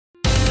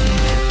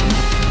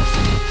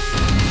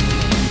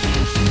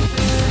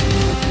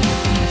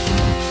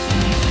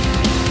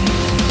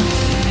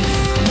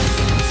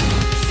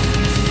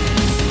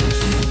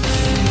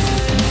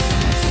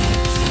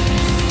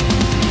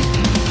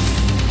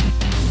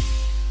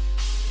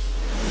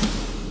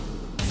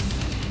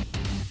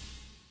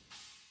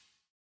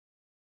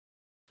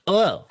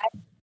Hello.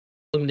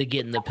 Welcome to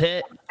Get in the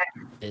Pit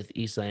with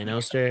Isai and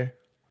Oster.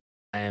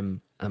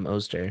 I'm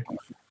Oster.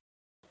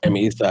 I'm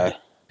Isai.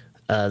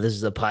 This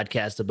is a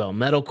podcast about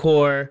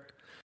metalcore.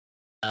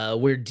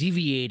 We're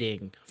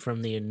deviating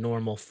from the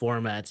normal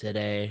format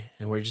today,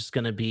 and we're just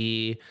gonna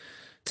be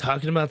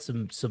talking about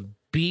some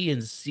B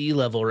and C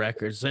level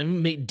records. I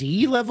mean,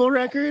 D level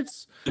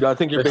records. Dude, I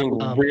think you're being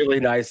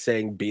really nice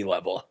saying B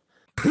level.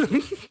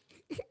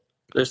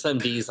 There's some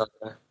D's on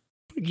there.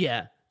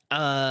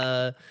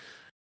 Yeah.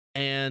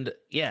 And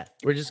yeah,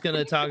 we're just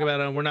gonna talk about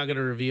them. We're not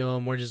gonna review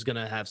them. We're just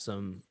gonna have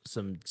some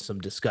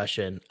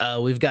discussion.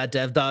 We've got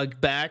Dev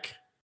Dog back.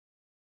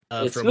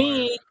 It's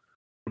me.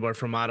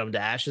 From Autumn to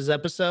Ashes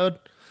episode.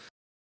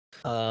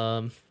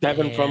 Devin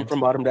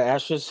from Autumn to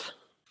Ashes.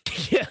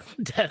 Yeah,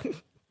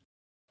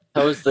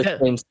 How was the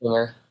Queen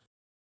singer?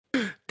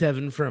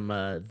 Devin from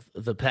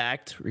the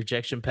Pact,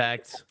 Rejection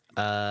Pact.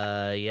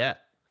 Yeah.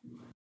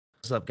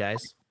 What's up,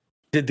 guys?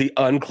 Did the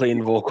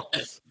unclean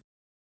vocals.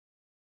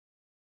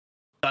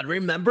 God,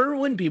 remember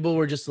when people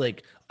were just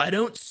like, I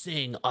don't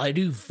sing, I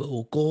do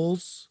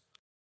vocals?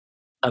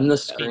 I'm the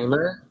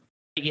screamer.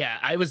 Yeah,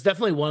 I was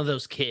definitely one of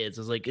those kids.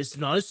 I was like, it's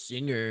not a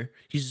singer.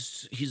 He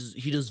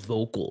does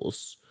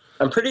vocals.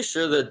 I'm pretty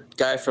sure the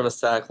guy from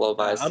Static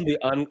Lullabies.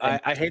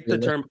 I hate the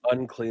term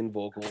unclean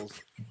vocals.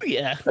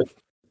 Yeah.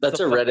 That's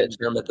a Reddit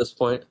term at this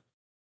point.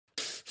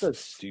 That's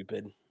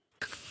stupid.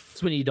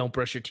 It's when you don't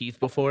brush your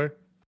teeth before.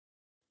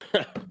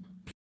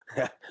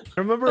 I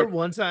remember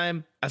one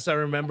time I saw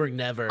Remembering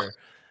Never,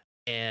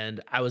 and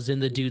I was in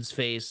the dude's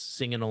face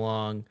singing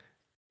along.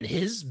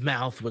 His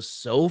mouth was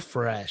so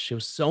fresh. It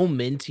was so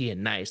minty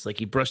and nice. Like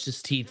he brushed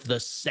his teeth the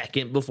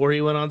second before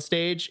he went on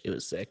stage. It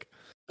was sick.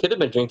 Could have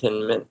been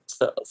drinking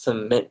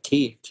some mint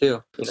tea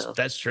too. You know,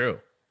 that's true.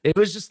 It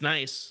was just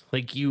nice.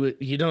 Like you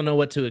don't know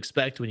what to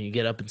expect when you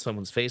get up in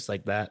someone's face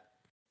like that.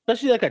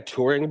 Especially like a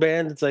touring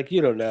band. It's like,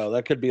 you don't know.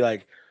 That could be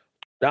like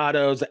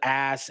Otto's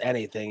ass,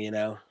 anything, you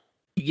know?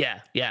 Yeah.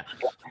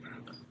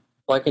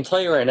 Well, I can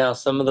tell you right now,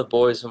 some of the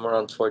boys when we're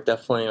on tour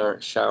definitely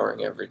aren't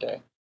showering every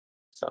day.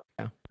 So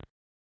yeah.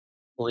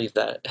 Believe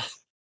that.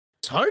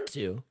 It's hard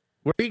to.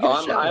 Where are you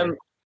going to shower?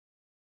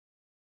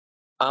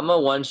 I'm a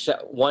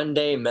one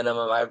day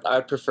minimum.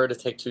 I'd prefer to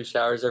take 2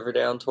 showers every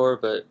day on tour,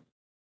 but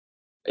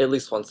at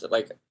least once.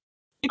 Like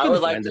I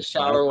would like to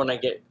shower when I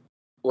get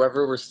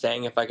wherever we're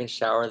staying. If I can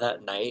shower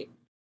that night,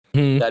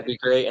 that'd be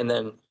great. And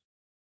then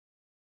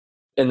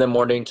in the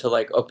morning to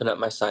like open up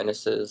my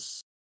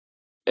sinuses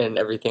and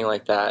everything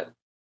like that.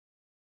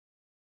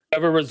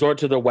 Ever resort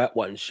to the wet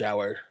one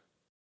shower?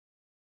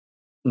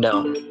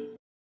 No.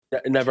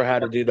 Never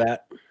had to do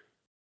that.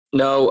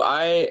 No,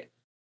 I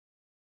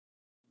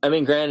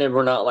mean, granted,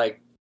 we're not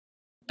like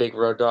big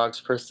road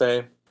dogs per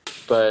se,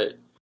 but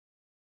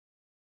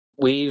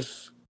I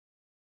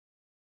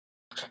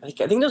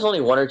think there's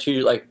only 1 or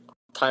 2 like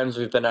times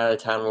we've been out of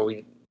town where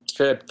we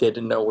straight up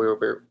didn't know where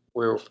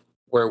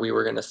we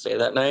were gonna stay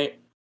that night,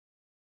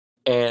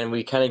 and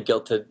we kind of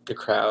guilted the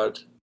crowd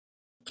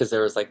because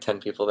there was like 10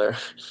 people there.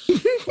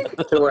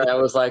 Where I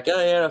was like, oh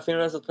yeah, if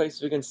anyone has a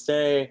place we can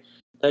stay,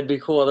 that'd be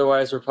cool.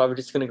 Otherwise, we're probably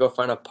just gonna go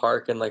find a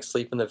park and like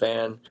sleep in the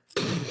van.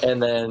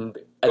 And then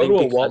I think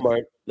to a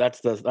Walmart.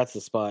 That's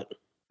the spot.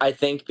 I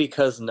think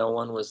because no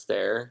one was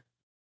there,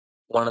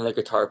 one of the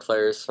guitar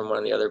players from one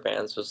of the other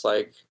bands was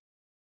like,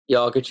 "Yeah,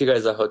 I'll get you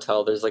guys a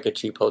hotel. There's like a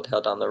cheap hotel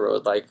down the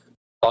road. Like,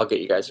 I'll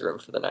get you guys a room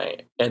for the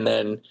night." And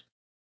then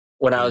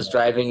when I was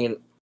driving in,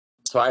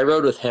 so I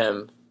rode with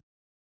him,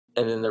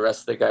 and then the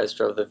rest of the guys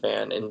drove the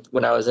van. And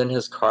when I was in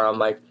his car, I'm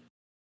like,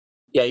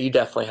 "Yeah, you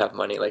definitely have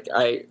money. Like,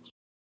 I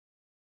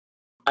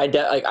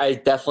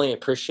definitely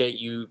appreciate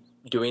you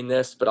doing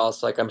this, but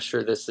also like I'm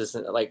sure this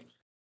isn't like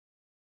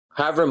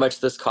however much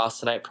this costs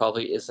tonight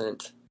probably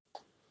isn't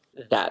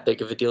that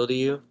big of a deal to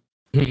you."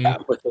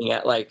 Looking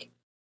at like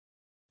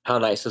how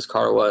nice his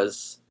car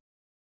was,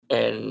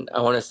 and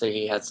I want to say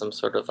he had some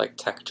sort of like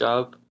tech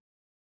job.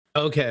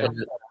 Okay.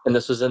 And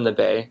this was in the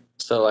Bay,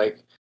 so like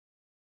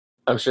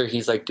I'm sure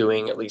he's like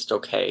doing at least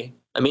okay.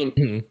 I mean,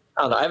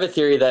 I don't know. I have a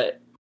theory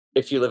that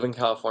if you live in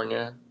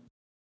California,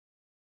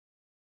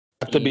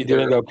 have to be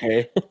doing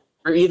okay.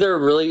 You're either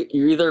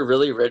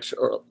really rich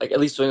or like at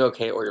least doing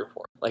okay, or you're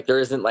poor. Like there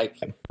isn't like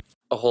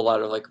a whole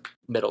lot of like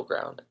middle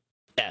ground.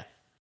 Yeah,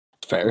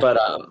 fair. But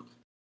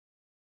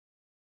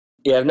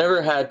yeah, I've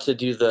never had to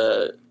do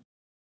the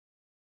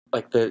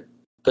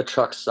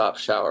truck stop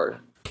shower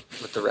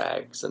with the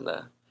rags and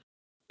the.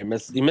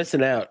 You're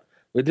missing out.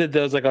 We did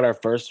those like on our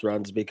first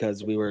runs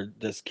because we were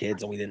just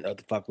kids and we didn't know what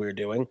the fuck we were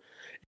doing.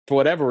 For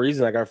whatever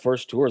reason, like our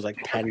first tour was like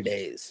 10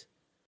 days.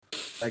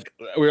 Like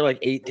we were like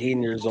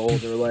 18 years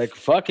old. We were like,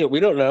 fuck it, we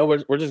don't know.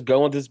 We're just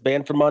going with this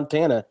band from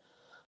Montana.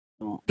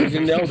 We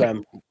didn't know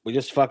them. We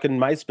just fucking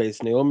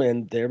MySpace knew them,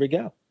 and there we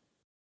go.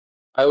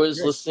 I was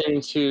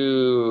listening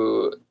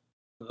to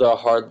the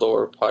Hard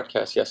Lore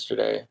podcast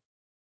yesterday,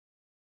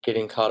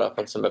 getting caught up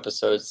on some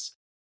episodes,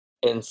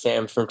 and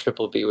Sam from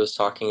Triple B was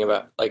talking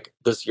about like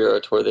this Euro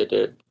tour they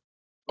did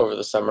over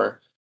the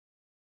summer,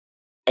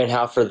 and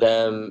how for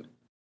them,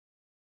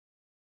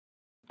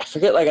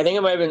 forget, like, I think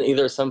it might have been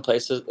either some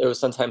places, it was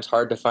sometimes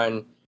hard to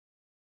find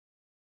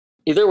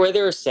either way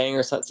they were saying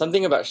or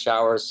something about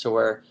showers to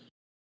where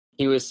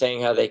he was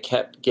saying how they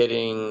kept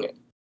getting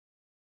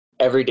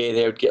every day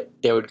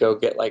they would go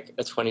get like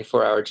a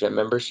 24-hour gym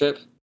membership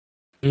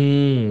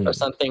or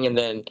something, and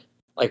then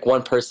like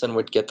one person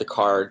would get the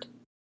card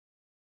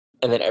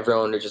and then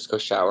everyone would just go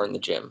shower in the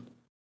gym,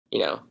 you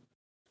know.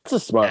 That's a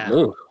smart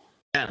move.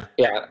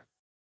 Yeah.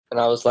 And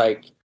I was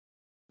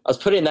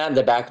putting that in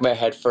the back of my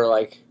head for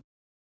like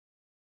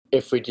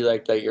if we do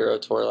like the Euro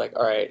tour, like,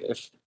 all right,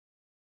 if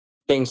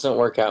things don't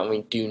work out and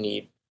we do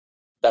need,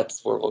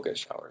 that's where we'll get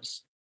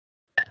showers.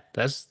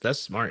 That's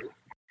smart.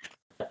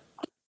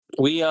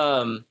 We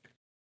I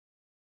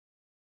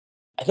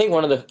think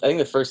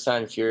the first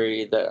time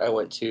Fury that I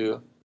went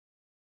to,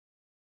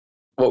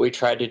 what we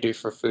tried to do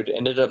for food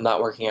ended up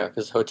not working out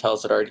because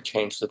hotels had already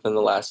changed within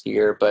the last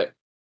year, but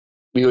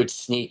we would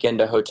sneak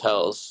into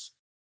hotels,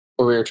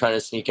 or we were trying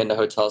to sneak into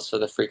hotels for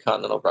the free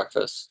continental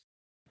breakfast.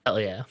 Hell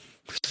yeah.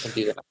 And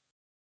do that.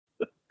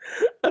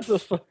 That's a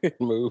fucking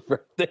move right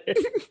there.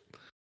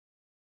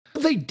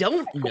 They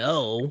don't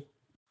know.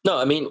 No,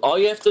 I mean, all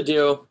you have to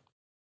do,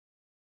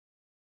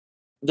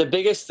 the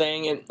biggest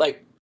thing, and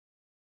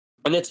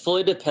it's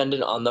fully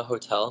dependent on the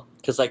hotel,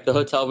 because like the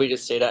hotel we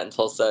just stayed at in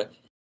Tulsa,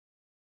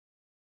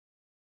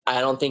 I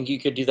don't think you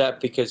could do that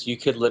because you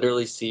could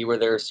literally see where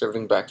they're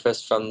serving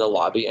breakfast from the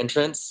lobby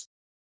entrance.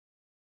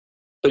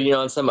 But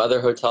in some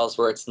other hotels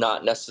where it's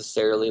not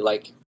necessarily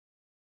like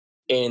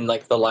in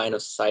like the line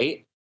of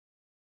sight,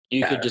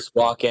 you could just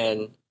walk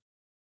in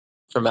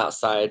from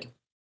outside,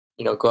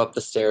 go up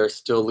the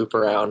stairs, do a loop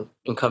around,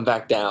 and come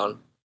back down.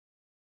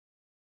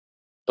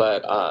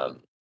 But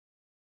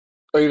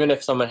or even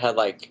if someone had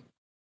like,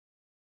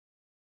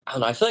 I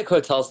don't know, I feel like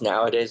hotels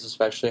nowadays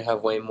especially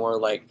have way more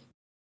like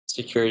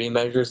security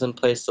measures in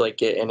place to like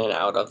get in and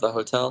out of the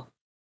hotel,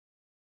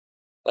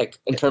 like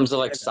in terms of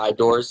like side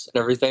doors and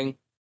everything.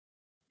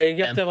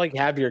 You have to like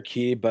have your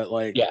key, but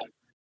like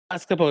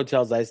last couple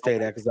hotels I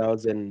stayed at, because I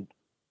was in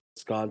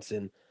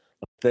Wisconsin,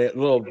 the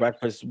little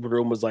breakfast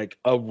room was like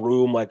a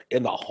room like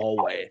in the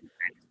hallway.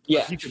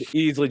 Yeah, you could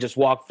easily just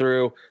walk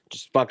through,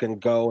 just fucking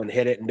go and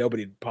hit it, and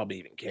nobody'd probably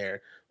even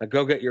care. Like,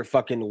 go get your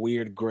fucking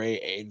weird gray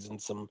eggs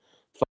and some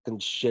fucking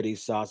shitty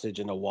sausage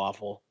and a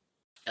waffle.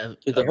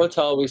 The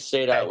hotel we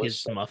stayed at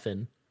was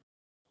muffin.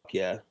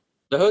 Yeah,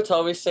 the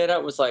hotel we stayed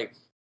at was like,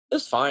 it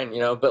was fine,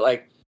 but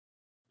like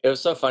it was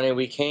so funny.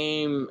 We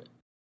came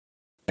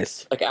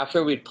like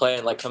after we'd play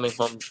and like coming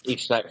home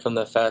each night from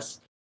the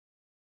fest,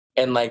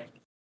 and like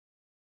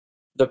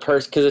the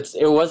person, because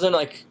it wasn't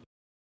like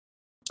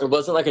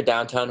a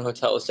downtown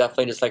hotel. It was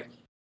definitely just like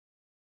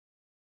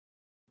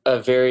a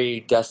very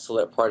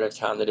desolate part of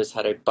town that just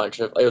had a bunch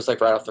of, it was like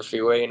right off the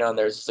freeway, and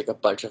there's just like a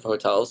bunch of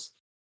hotels.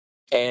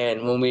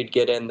 And when we'd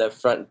get in, the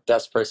front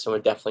desk person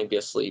would definitely be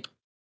asleep.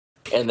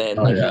 And then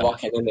you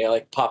walk in and they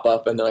like pop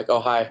up and they're like, oh,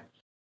 hi.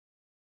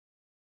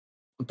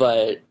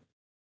 But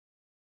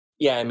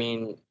yeah, I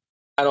mean,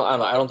 I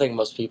don't think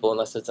most people,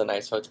 unless it's a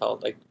nice hotel,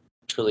 like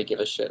truly give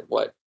a shit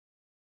what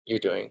you're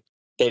doing.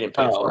 They didn't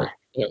pay for it.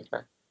 They don't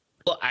care.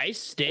 Well, I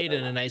stayed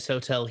in a nice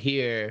hotel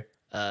here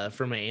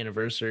for my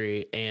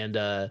anniversary, and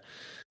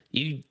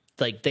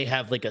they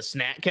have like a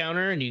snack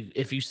counter, and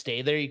if you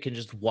stay there, you can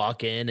just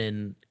walk in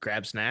and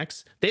grab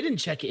snacks. They didn't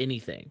check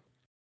anything.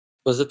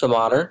 Was it the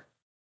Modern?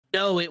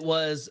 No, it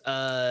was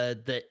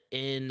the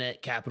Inn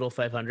at Capital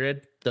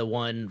 500, the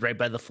one right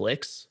by the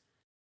Flicks.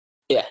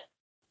 Yeah.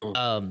 You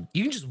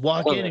can just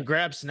walk in and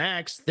grab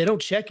snacks. They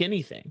don't check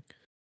anything.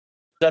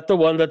 Is that the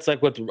one that's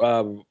like with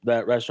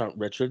that restaurant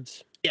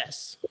Richards?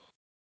 Yes.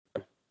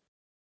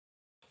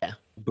 Yeah.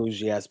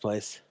 Bougie ass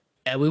place.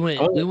 Yeah, we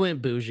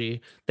went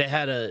bougie. They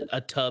had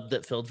a tub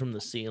that filled from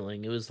the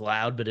ceiling. It was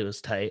loud, but it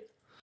was tight.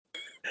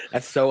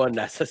 That's so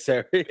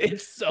unnecessary.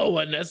 It's so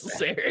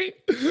unnecessary.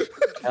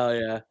 Hell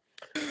yeah.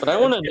 But I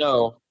want to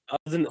know,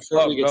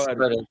 before we get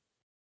started,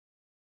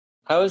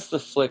 how is the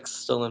Flicks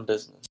still in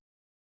business?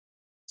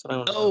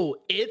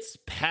 It's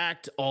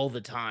packed all the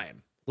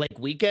time. Like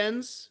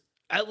weekends,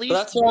 at least. But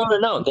that's what I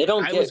want to know.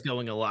 I was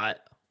going a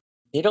lot.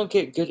 They don't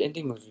get good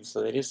indie movies,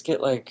 so they just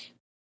get like,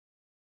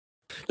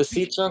 the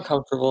seats are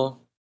uncomfortable.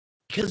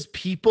 Because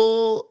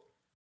people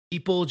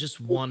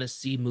just want to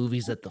see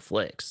movies at the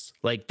Flicks.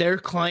 Like, their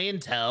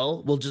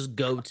clientele will just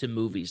go to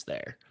movies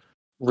there.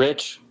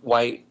 Rich,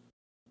 white,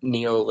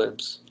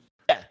 neo-libs.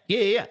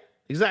 Yeah.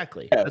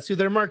 Exactly. Yeah. That's who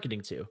they're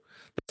marketing to.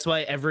 That's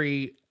why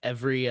every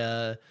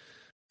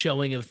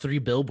showing of 3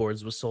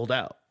 Billboards was sold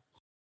out.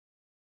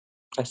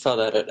 I saw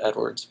that at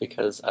Edwards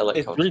because I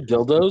like 3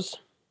 dildos?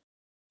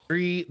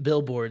 3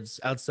 Billboards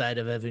outside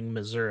of Ebbing,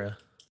 Missouri.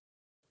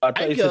 I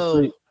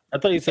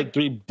thought you said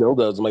 3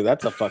 dildos. I'm like,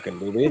 that's a fucking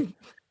movie.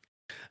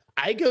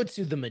 I go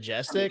to the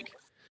Majestic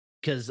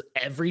because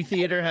every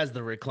theater has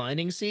the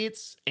reclining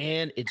seats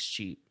and it's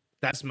cheap.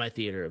 That's my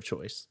theater of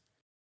choice.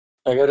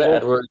 I go to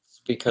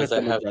Edwards because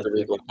I have the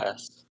Regal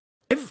Pass.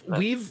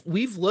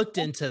 We've looked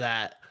into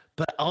that,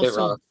 but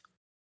also,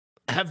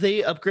 have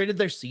they upgraded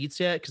their seats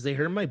yet? Because they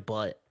hurt my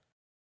butt.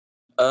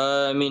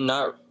 I mean,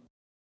 not.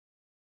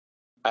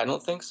 I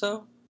don't think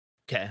so.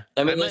 Okay.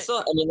 I mean,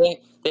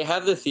 they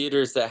have the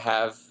theaters that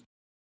have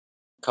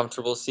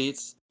comfortable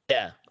seats,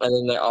 Yeah. and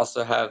then they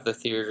also have the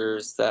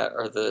theaters that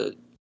are the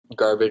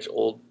garbage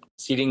old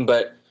seating.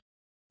 But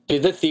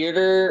dude, the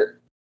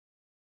theater.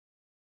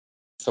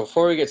 So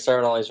before we get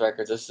started on all these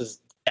records, this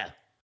is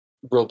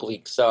real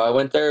bleak. So I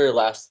went there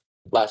last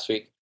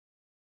week.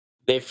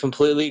 They've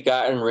completely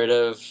gotten rid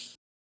of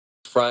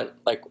front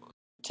like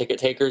ticket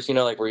takers,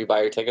 like where you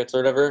buy your tickets or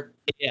whatever.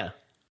 Yeah.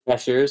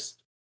 Cashiers.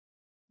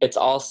 It's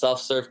all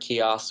self-serve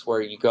kiosks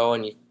where you go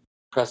and you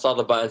press all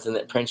the buttons and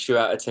it prints you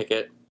out a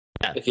ticket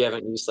if you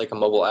haven't used like a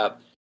mobile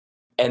app.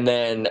 And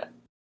then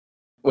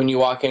when you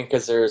walk in,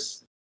 because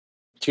there's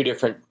 2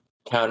 different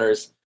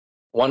counters,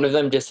 one of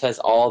them just has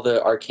all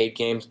the arcade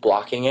games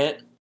blocking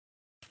it.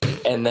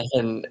 And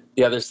then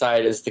the other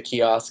side is the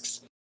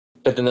kiosks.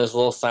 But then there's a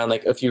little sign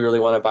like, if you really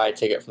want to buy a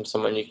ticket from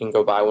someone, you can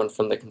go buy one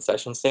from the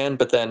concession stand.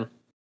 But then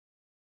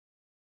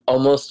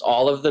almost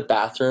all of the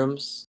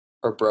bathrooms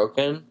are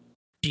broken.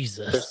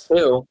 Jesus. There's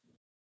 2.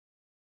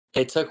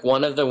 They took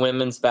one of the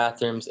women's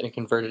bathrooms and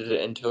converted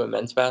it into a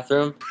men's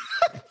bathroom.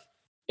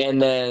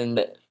 And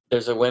then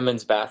there's a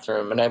women's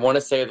bathroom. And I want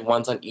to say the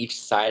one's on each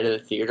side of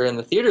the theater. And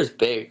the theater's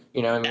big.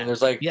 I mean,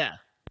 there's like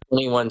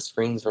 21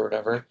 screens or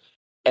whatever.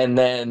 And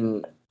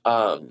then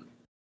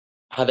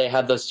how they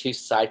had those 2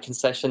 side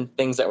concession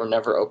things that were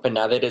never open.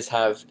 Now they just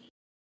have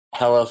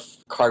hella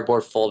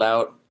cardboard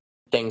fold-out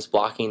things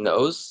blocking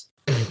those.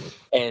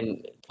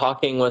 And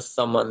talking with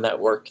someone that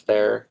worked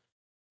there,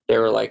 they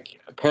were like,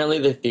 apparently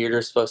the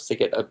theater's supposed to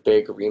get a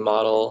big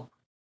remodel,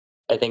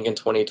 I think in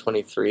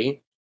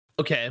 2023.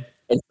 Okay.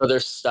 And so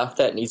there's stuff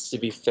that needs to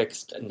be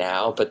fixed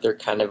now, but they're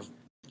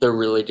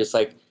really just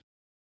like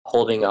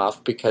holding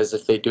off, because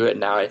if they do it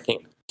now, I feel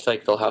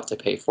like they'll have to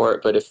pay for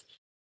it. But if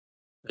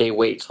they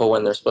wait till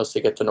when they're supposed to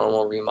get the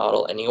normal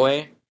remodel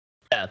anyway,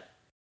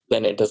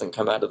 then it doesn't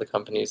come out of the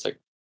company's like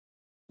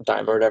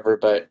dime or whatever.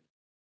 But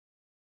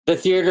the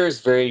theater is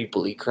very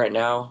bleak right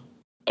now,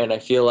 and I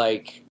feel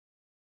like,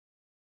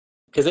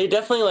 because they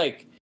definitely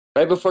like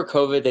right before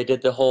COVID, they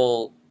did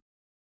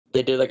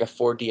like a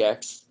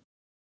 4DX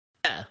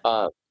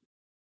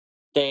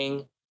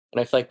thing, and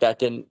I feel like that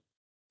didn't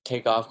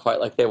take off quite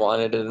like they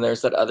wanted. And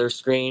there's that other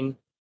screen,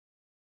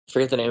 I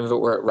forget the name of it,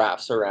 where it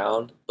wraps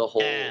around the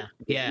whole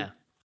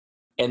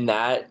and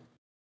that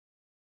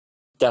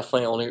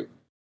definitely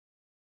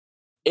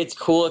it's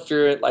cool if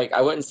you're like, I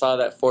went and saw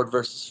that Ford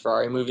versus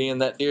Ferrari movie in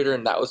that theater,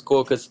 and that was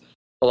cool because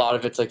a lot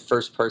of it's like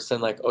first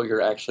person, like, oh,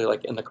 you're actually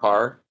like in the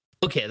car.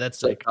 Okay, that's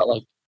sick.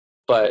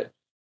 But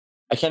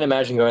I can't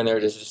imagine going there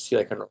just to see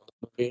like a normal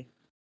movie.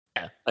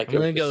 Yeah, like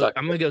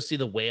I'm gonna go see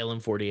The Whale in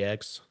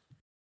 4DX.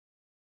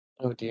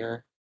 Oh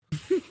dear.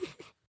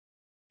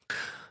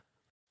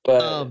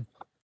 But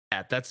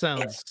that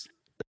sounds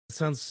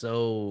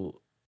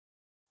so.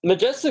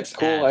 Majestic's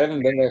cool. I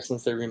haven't been there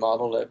since they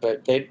remodeled it,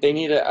 but they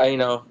need it.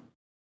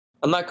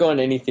 I'm not going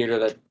to any theater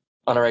that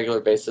on a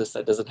regular basis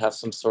that doesn't have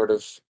some sort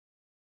of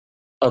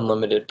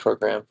unlimited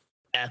program.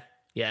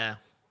 Yeah.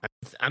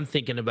 I'm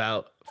thinking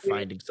about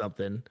finding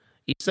something.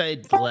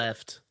 Eastside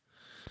left.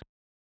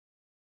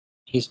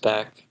 He's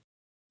back.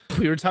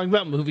 We were talking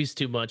about movies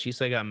too much.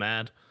 Eastside got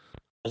mad.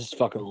 I just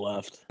fucking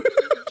left.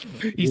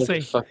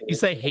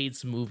 Eastside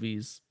hates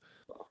movies.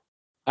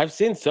 I've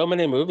seen so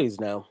many movies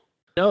now.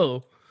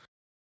 No.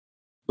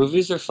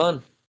 Movies are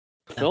fun.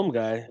 Film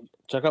guy.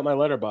 Check out my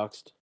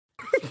Letterboxd.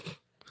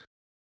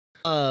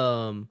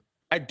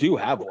 I do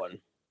have one.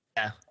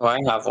 Yeah. Oh, I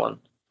have one.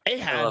 I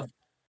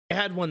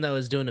had one that I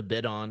was doing a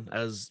bid on.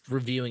 I was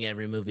reviewing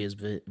every movie as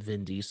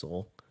Vin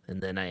Diesel,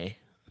 and then I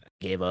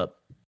gave up.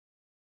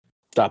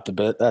 Stopped a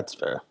bit. That's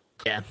fair.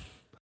 Yeah.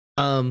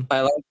 I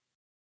like.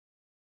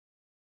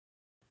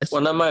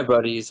 One of my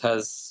buddies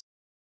has.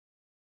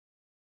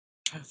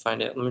 I'm trying to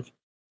find it.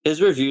 His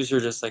reviews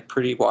are just like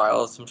pretty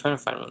wild. So I'm trying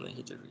to find one that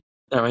he did.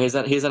 No, he's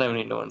not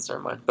even no one's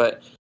never mind.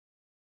 But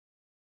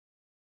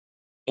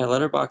yeah,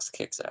 Letterboxd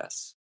kicks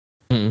ass.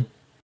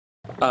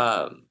 Mm-hmm.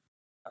 All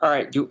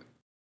right. Do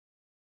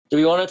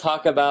we want to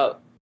talk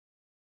about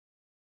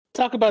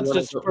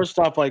just first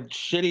off, like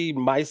shitty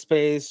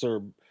MySpace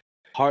or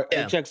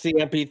HXC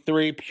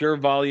MP3 pure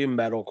volume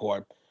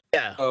metalcore?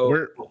 Yeah.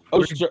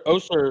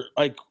 Oster,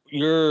 like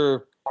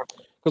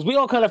because we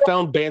all kind of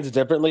found bands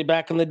differently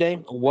back in the day.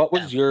 What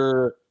was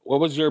your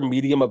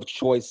medium of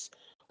choice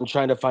when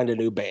trying to find a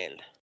new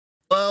band?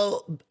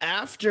 Well,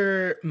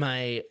 after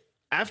I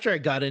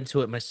got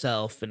into it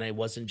myself and I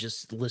wasn't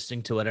just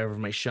listening to whatever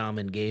my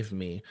shaman gave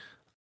me,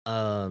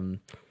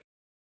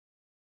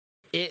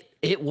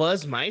 it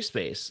was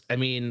MySpace. I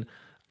mean,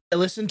 I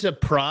listened to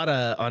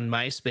Prada on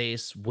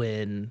MySpace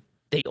when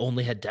they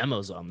only had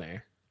demos on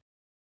there.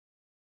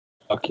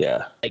 Fuck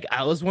yeah. Like,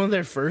 I was one of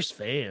their first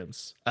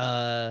fans.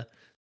 But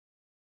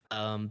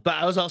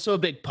I was also a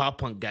big pop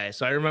punk guy,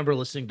 so I remember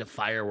listening to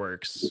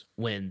Fireworks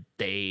when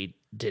they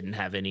didn't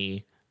have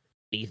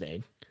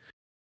anything.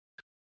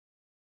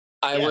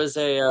 I was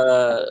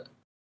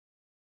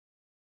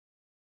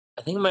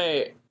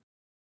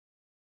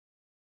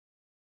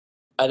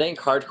I think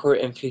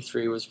hardcore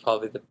MP3 was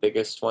probably the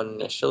biggest one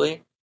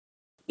initially.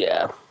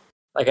 Yeah.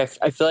 Like I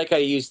feel like I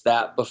used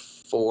that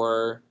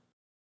before.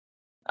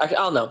 I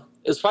don't know.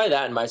 It was probably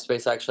that in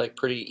MySpace actually, like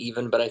pretty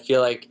even. But I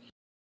feel like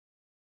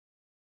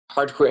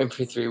hardcore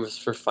MP3 was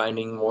for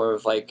finding more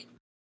of like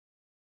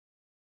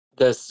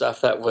the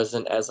stuff that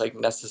wasn't as like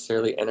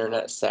necessarily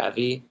internet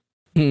savvy,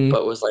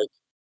 but was like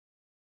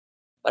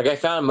I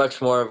found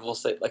much more of, we'll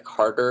say, like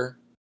harder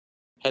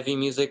heavy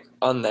music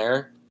on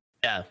there.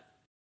 Yeah.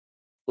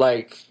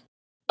 Like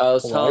I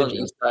was telling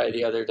Elijah. Isai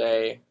the other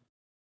day,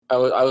 I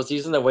was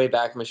using the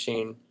Wayback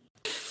Machine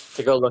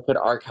to go look at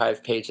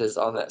archive pages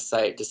on that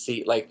site to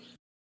see like,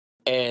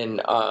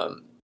 and I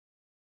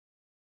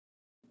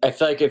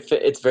feel like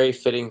it's very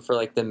fitting for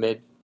like the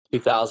mid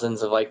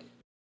 2000s of like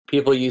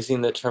people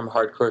using the term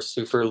hardcore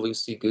super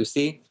loosey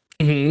goosey.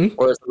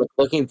 Whereas I'm like,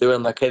 looking through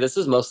and like, hey, this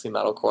is mostly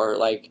metalcore.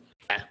 Like,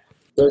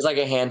 there's like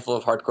a handful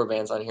of hardcore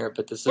bands on here,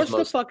 but this is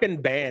The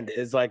fucking band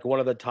is like one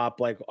of the top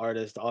like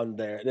artists on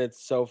there, and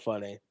it's so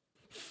funny.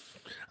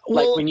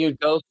 Like when you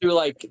go through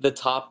like the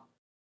top,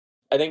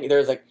 I think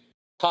there's like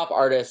top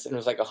artists, and it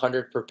was like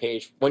 100 per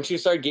page. Once you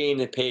start getting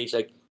to page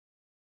like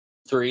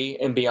 3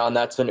 and beyond,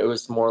 that's when it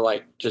was more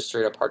like just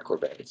straight up hardcore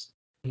bands.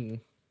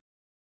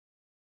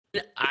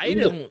 I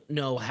don't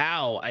know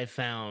how I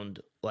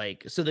found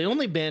like, so the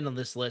only band on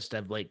this list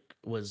I've like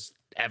was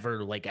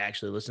ever like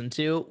actually listened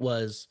to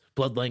was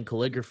Bloodline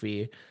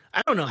Calligraphy.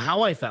 I don't know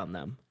how I found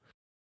them.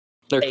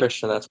 They're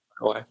Christian, that's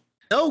why.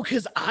 No,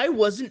 because I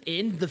wasn't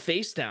in the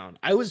Face Down.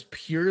 I was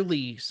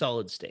purely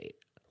Solid State.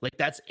 Like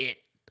that's it.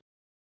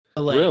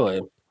 Like,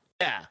 Really?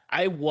 yeah,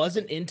 I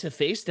wasn't into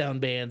Face Down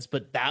bands,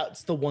 but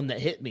that's the one that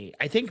hit me.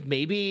 I think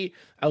maybe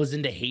I was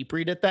into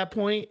Hatebreed at that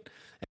point,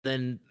 and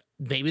then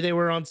maybe they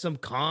were on some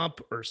comp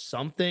or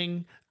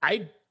something.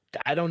 I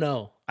don't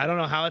know. I don't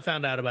know how I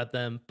found out about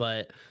them,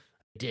 but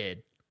I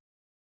did.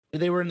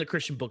 They were in the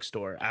Christian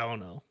bookstore. I don't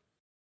know.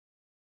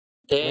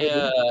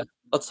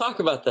 Let's talk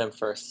about them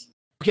first.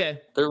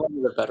 Okay. They're one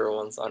of the better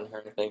ones on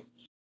here, I think.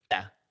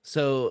 Yeah.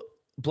 So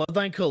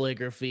Bloodline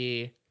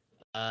Calligraphy.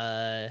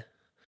 Let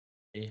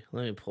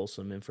me pull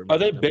some information. Are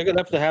they big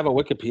enough to have a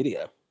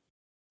Wikipedia?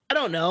 I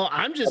don't know.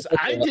 I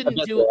didn't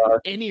do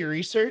any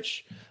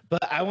research,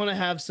 but I want to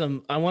have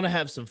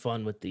some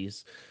fun with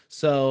these.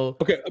 So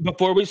okay,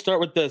 before we start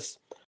with this,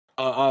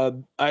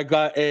 I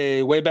got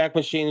a Wayback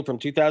Machine from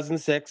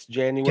 2006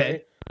 January.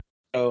 Okay.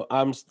 So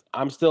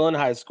I'm still in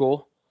high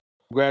school,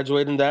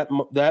 graduating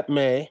that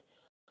May.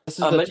 This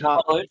is the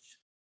top.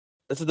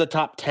 This is the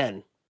top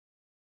 10.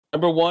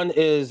 Number 1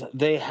 is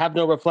 "They Have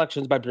No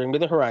Reflections" by Bring Me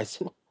the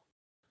Horizon.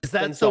 Is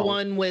that the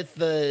one with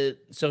the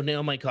 "So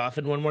Nail My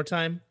Coffin" one more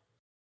time?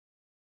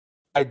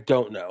 I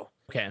don't know.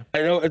 Okay.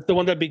 I know it's the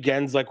one that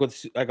begins like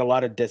with like a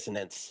lot of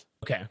dissonance.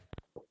 Okay.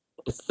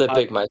 It's the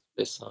big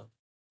MySpace song.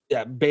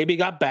 Yeah, "Baby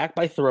Got Back"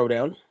 by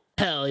Throwdown.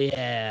 Hell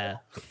yeah.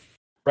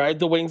 "Ride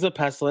the Wings of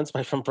Pestilence"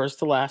 by From First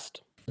to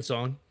Last. Good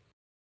song.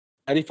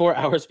 94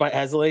 Hours by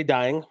As I Lay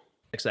Dying.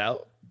 Checks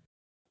out.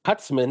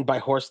 Hutzman by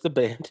Horse the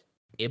Band.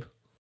 Abe.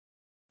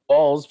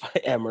 Balls by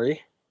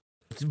Emery.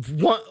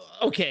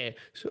 Okay,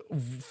 so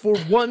for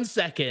 1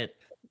 second.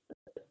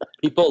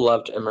 People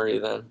loved Emery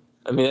then.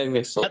 I mean, I think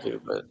they still do,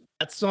 but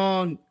that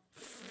song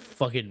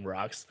fucking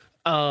rocks.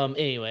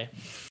 Anyway.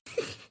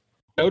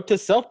 Note to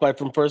Self by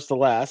From First to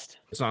Last.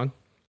 Good song.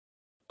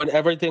 When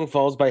Everything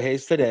Falls by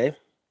Haze Today.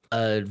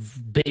 A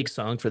big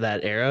song for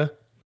that era.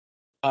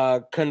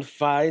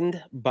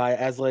 Confined by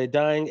As I Lay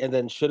Dying, and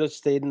then Should Have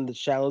Stayed in the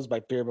Shallows by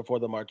Fear Before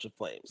the March of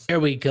Flames. There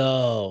we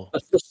go.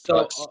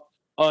 So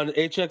on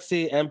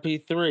HXC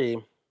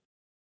MP3,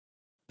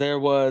 there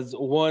was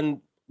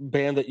one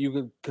band that you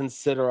could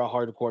consider a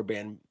hardcore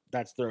band.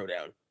 That's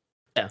Throwdown.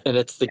 Yeah. And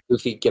it's the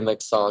goofy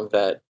gimmick song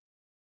that...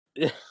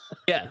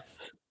 Yeah.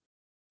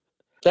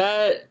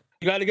 That...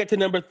 You got to get to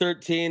number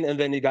 13, and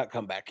then you got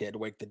Comeback Kid,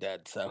 Wake the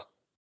Dead, so...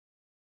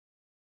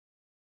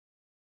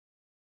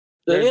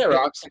 The thing that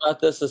rocks about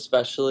this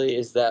especially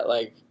is that,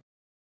 like,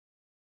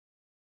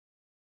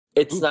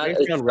 it's not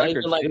even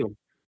like...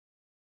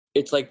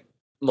 It's like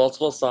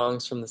multiple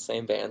songs from the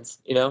same bands,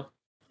 you know?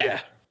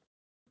 Yeah.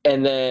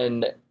 And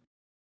then...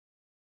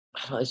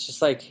 I don't know, it's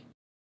just like...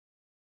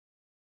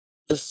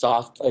 The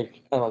soft,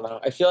 like, I don't know.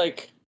 I feel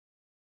like...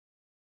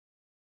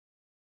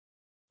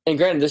 And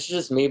granted, this is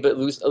just me, but at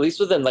least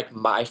within, like,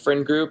 my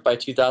friend group, by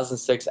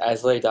 2006,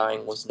 As I Lay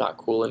Dying was not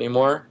cool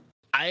anymore.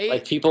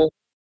 Like, people...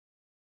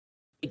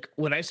 Like,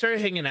 when I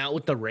started hanging out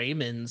with the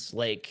Raymonds,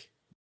 like,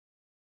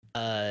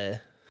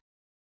 I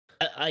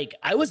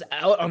was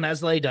out on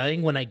As I Lay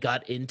Dying when I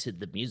got into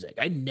the music.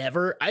 I've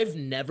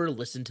never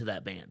listened to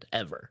that band,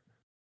 ever.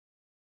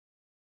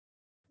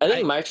 I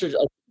think my church...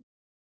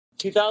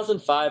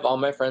 2005, all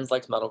my friends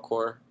liked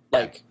metalcore.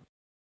 Like,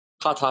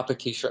 Hot Topic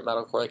t-shirt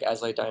metalcore, like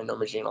As I Lay Dying,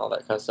 Norma Jean, all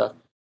that kind of stuff.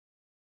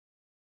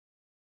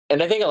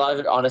 And I think a lot of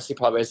it honestly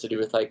probably has to do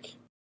with, like,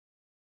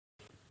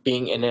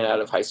 being in and out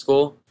of high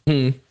school.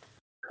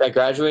 I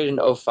graduated in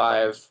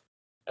 2005,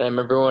 and I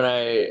remember when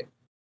I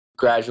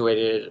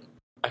graduated,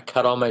 I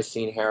cut all my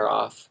scene hair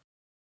off.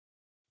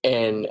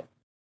 And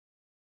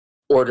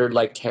ordered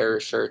like terror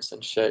shirts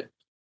and shit.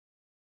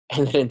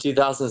 And then in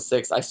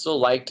 2006, I still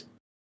liked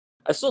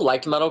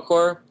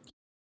metalcore,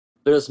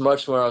 but it was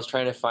much more. I was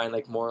trying to find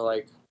like more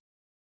like.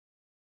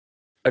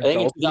 I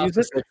think in Adult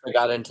music? 2006 I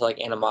got into like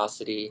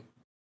Animosity,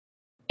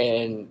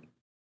 and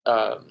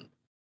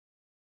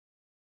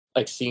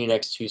like See You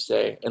Next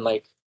Tuesday, and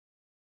like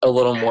a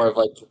little more of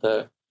like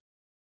the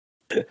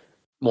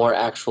more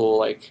actual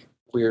like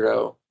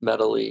weirdo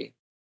metal-y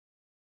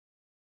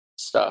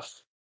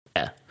stuff.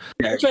 Yeah.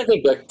 I'm trying to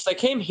think, like, 'cause I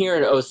came here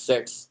in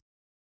 06.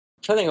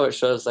 I'm trying to think of what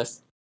shows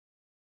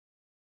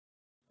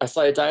I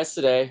saw It Dies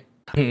Today,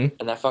 Mhm.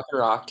 and that fucking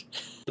rocked.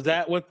 Was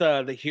that with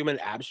the Human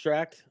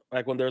Abstract?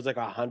 Like when there was like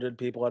 100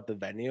 people at the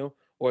venue,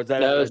 or is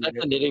that No, at it was at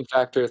the Knitting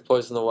Factory with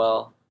Poison the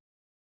Well.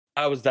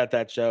 I was at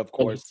that show, of And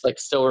course. it's like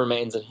Still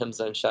Remains and Hymns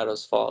and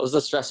Shadows Fall. It was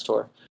a Stress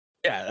tour.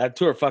 Yeah, that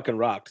tour fucking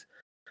rocked.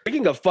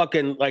 Speaking of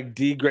fucking like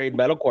D-grade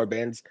metalcore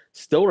bands,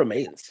 Still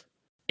Remains.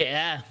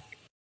 Yeah.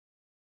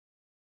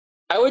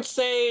 I would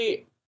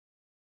say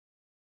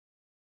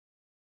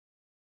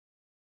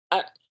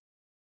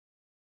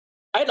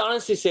I'd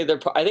honestly say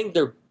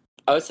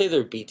I would say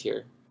they're B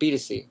tier, B to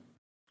C.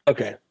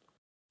 Okay.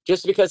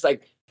 Just because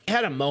like, I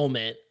had a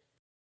moment.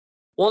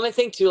 well, and I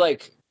think too,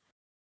 like,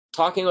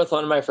 talking with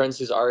one of my friends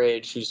who's our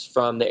age, who's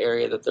from the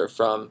area that they're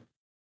from,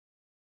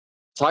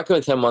 talking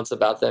with him once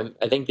about them,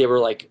 I think they were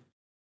like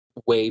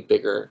way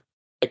bigger.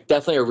 Like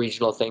definitely a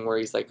regional thing where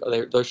he's like,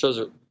 oh, those shows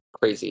are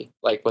crazy.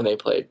 Like when they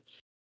played.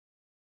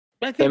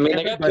 I think mean,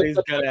 they got everybody's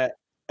picked up, gonna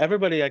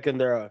everybody like in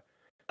their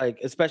like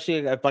especially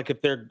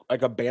if they're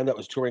like a band that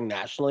was touring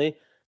nationally,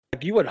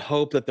 like you would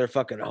hope that their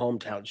fucking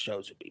hometown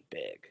shows would be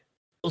big.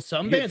 Well,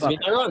 some You get bands, I mean,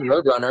 they're on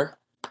Roadrunner.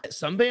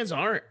 some bands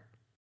aren't.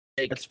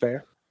 Like, That's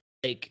fair.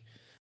 like,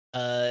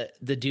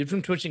 the dude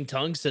from Twitching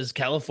Tongue says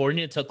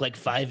California took like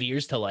 5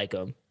 years to like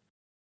them.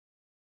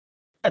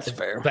 That's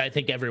fair. But I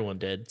think everyone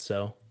did.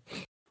 So,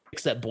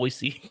 except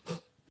Boise.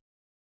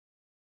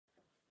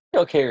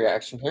 Okay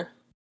reaction here.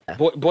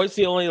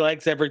 Boise only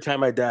likes Every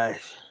Time I Die.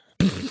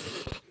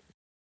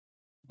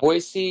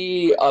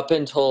 Boise, up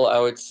until I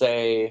would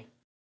say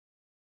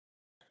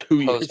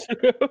 2 years.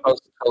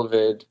 post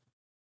COVID,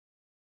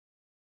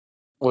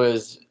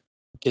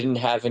 didn't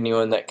have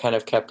anyone that kind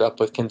of kept up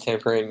with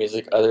contemporary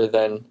music other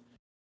than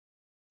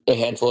a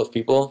handful of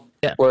people.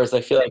 Yeah. Whereas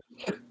I feel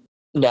like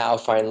now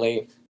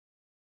finally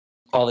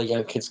all the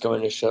young kids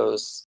going to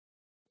shows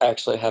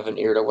actually have an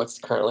ear to what's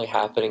currently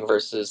happening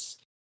versus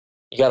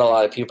you got a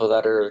lot of people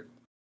that are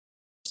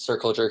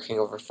circle jerking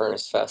over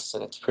Furnace Fest,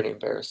 and it's pretty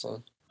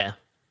embarrassing. Yeah.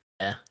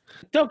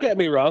 Don't get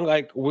me wrong,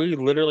 like we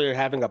literally are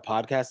having a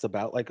podcast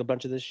about like a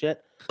bunch of this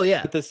shit. Oh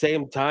yeah. At the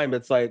same time,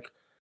 it's like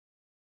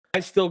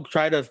I still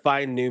try to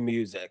find new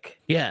music.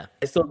 Yeah.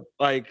 I still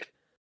like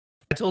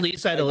I told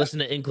Eastside to listen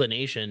to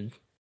Inclination.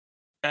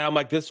 and I'm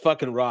like, this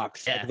fucking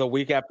rocks. Yeah. Like, the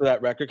week after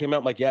that record came out,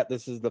 I'm like, yeah,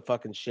 this is the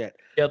fucking shit.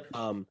 Yep.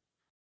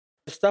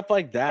 Stuff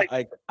like that.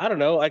 Like, I don't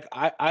know. Like,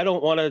 I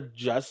don't want to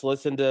just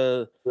listen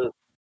to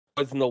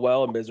Poison the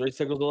Well and Misery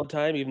Signals all the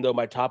time, even though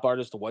my top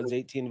artist was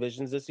 18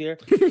 Visions this year.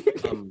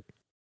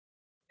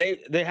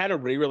 They had a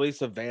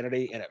re-release of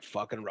Vanity and it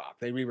fucking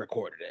rocked. They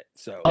re-recorded it.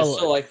 So I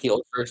still like the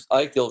old version. I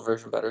like the old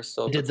version better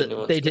still. They but the new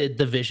one's good. did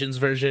the Visions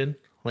version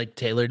like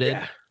Taylor did.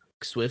 yeah,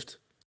 Swift.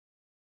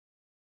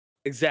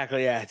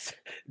 exactly. Yeah, it's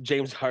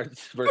James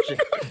Hart's version.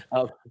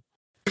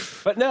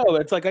 But no,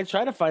 it's like I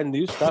try to find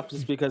new stuff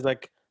just because,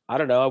 like, I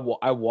don't know,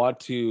 I want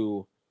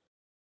to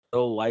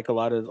still like a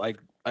lot of like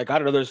I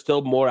don't know. There's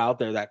still more out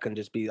there that can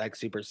just be like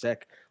super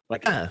sick,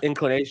 like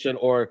Inclination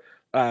or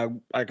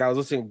like I was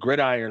listening to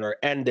Gridiron or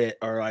End It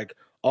or like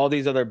all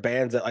these other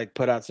bands that like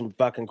put out some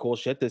fucking cool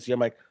shit this year.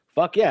 I'm like,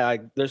 fuck yeah,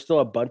 like there's still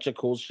a bunch of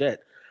cool shit.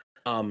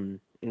 And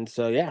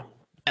so yeah.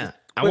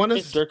 I want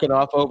to jerking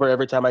off over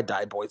Every Time I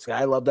Die, Boys.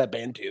 I love that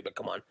band too, but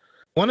come on.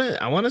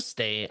 I want to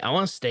stay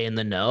in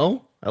the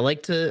know. I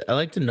like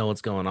to know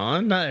what's going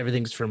on. Not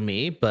everything's for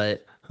me,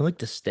 but I like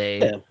to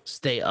stay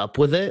up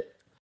with it.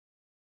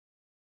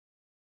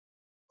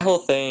 The whole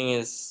thing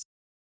is,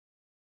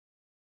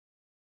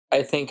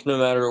 I think no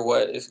matter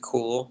what is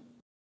cool,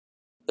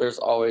 there's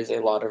always a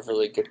lot of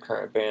really good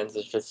current bands.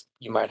 It's just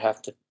you might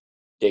have to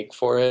dig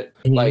for it.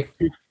 Mhm. Like,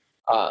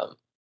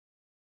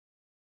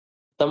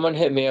 someone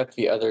hit me up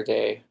the other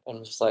day and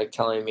was like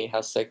telling me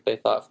how sick they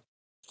thought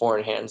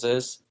Foreign Hands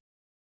is.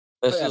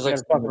 This is like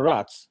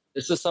rots.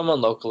 this is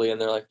someone locally, and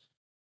they're like,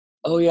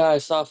 "Oh yeah, I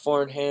saw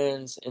Foreign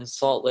Hands in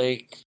Salt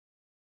Lake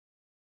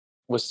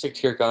with Stick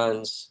to Your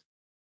Guns,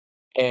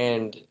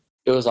 and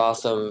it was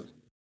awesome."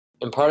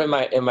 And part of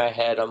in my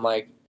head, I'm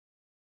like,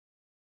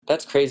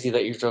 "That's crazy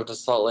that you drove to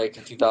Salt Lake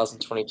in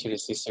 2022 to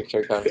see Stick to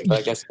Your Guns." But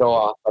I guess go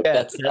off. Like,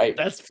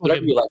 that's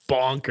fucking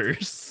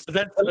bonkers.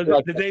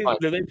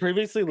 Did they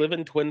previously live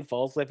in Twin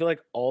Falls? I feel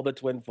like all the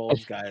Twin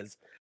Falls guys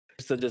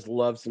used to just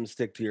love some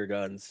Stick to Your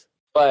Guns.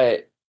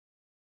 But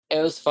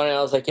it was funny. I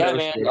was like, "Yeah,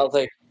 man." I was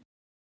like,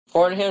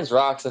 "Foreign Hands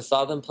rocks." I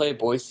saw them play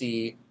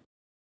Boise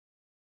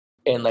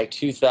in like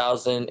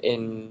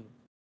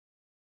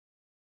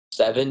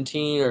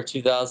 2017 or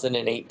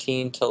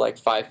 2018 to like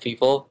 5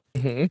 people,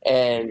 Mm-hmm.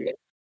 and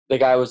the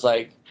guy was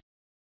like,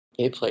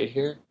 "They played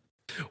here?"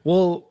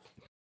 Well,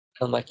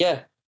 I'm like,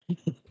 "Yeah."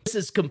 this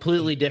is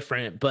completely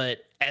different, but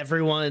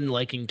everyone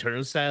liking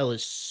Turnstile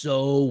is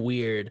so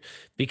weird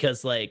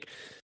because like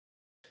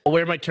I'll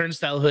wear my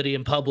Turnstile hoodie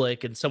in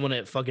public and someone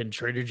at fucking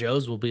Trader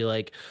Joe's will be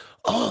like,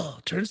 "Oh,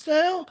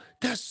 Turnstile?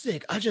 That's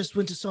sick. I just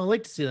went to Salt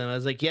Lake to see them." I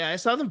was like, "Yeah, I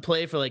saw them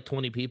play for like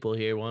 20 people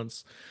here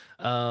once."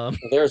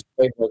 There's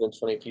way more than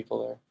 20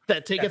 people there.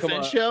 That Take Yeah, come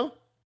Offense on. show?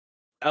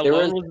 There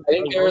was, Alone I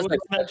think there was was like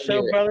on that 70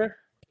 show, or, brother.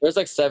 there was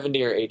like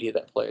 70 or 80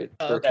 that played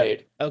or Okay.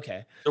 paid.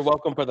 Okay. You're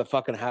welcome for the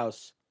fucking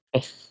house.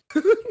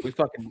 We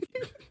fucking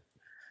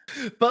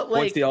But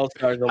once like the All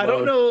Stars alone. I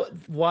don't know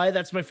why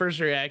that's my first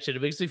reaction.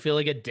 It makes me feel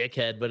like a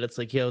dickhead, but it's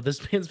like, yo, this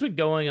band's been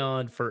going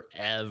on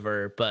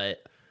forever.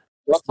 But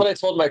That's what I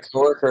told my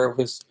coworker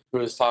who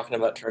was talking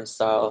about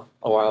Turnstile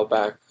a while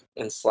back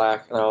in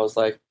Slack, and I was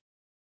like,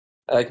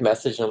 I like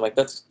messaged him like,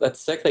 that's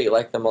sick that you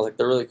like them. I was like,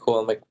 they're really cool.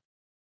 I'm like,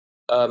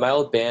 my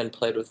old band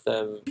played with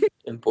them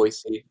in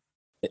Boise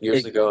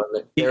years ago,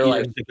 and they were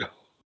like,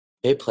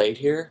 they played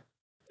here,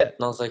 Yeah. and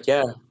I was like,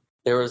 yeah,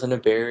 there wasn't a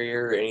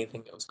barrier or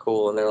anything. It was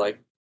cool, and they're like,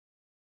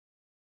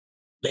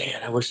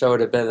 man, I wish I would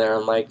have been there.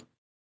 I'm like,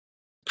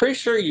 pretty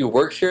sure you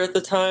worked here at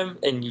the time,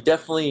 and you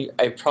definitely,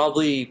 I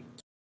probably,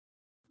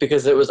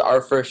 because it was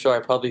our first show, I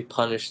probably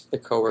punished the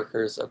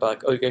coworkers about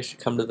like, oh, you guys should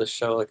come to the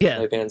show. Like, Yeah.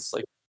 my band's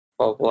like,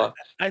 blah, blah, blah.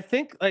 I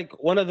think like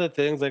one of the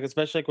things, like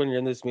especially like when you're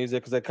in this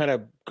music, because it kind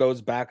of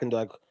goes back into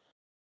like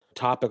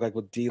topic like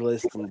with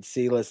D-list and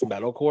C-list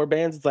metalcore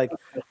bands. It's like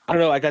I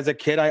don't know, like as a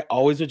kid, I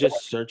always was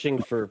just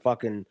searching for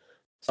fucking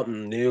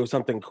something new,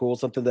 something cool,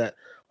 something that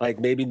like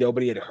maybe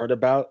nobody had heard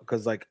about.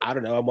 Because like I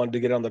don't know, I wanted to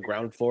get on the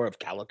ground floor of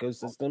Calico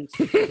Systems.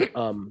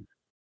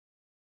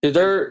 Dude,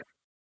 they're,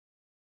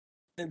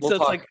 And we'll so it's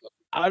talk. like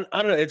I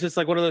don't know. It's just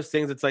like one of those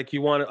things. It's like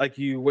you want to like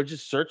you would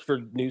just search for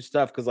new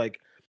stuff because like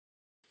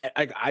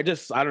I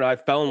just I don't know. I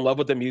fell in love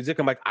with the music.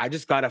 I'm like I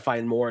just gotta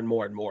find more and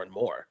more and more and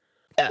more.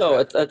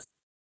 No, that's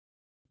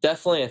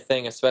definitely a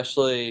thing,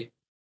 especially,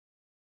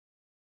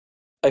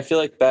 I feel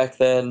like back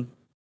then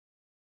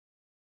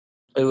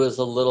it was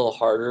a little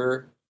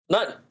harder.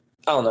 Not,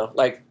 I don't know,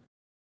 like,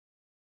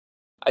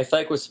 I feel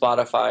like with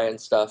Spotify and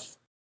stuff,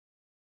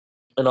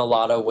 in a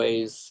lot of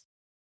ways,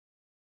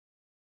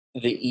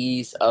 the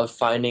ease of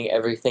finding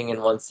everything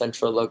in one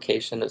central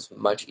location is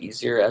much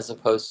easier as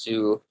opposed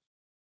to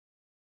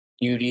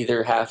you'd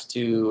either have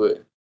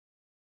to,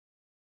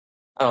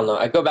 I don't know,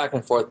 I go back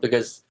and forth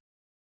because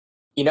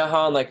you know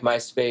how on like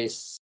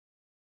MySpace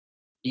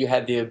you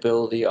had the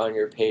ability on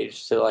your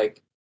page to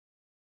like,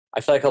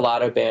 I feel like a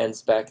lot of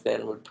bands back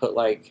then would put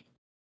like,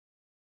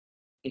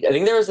 I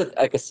think there was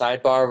like a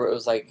sidebar where it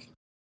was like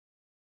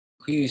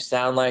who you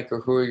sound like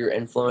or who are your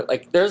influence.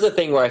 Like there's a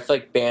thing where I feel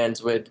like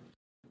bands would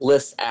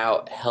list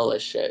out hella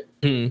shit.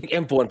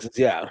 Influences,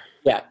 yeah.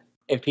 Yeah,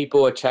 and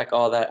people would check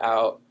all that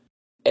out,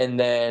 and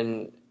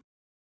then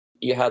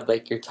you had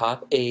like your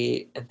top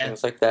 8 and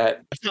things like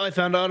that. That's how I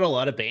found out a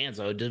lot of bands.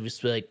 I would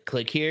just be like,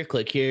 click here,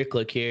 click here,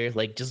 click here.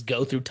 Like, just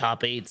go through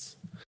top 8s.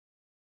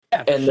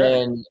 Yeah, for And sure.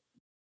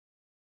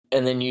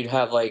 then you'd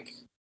have like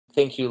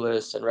thank you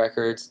lists and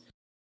records.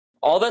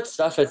 All that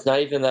stuff, it's not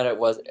even that it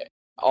was,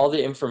 all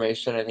the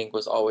information I think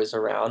was always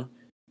around,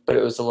 but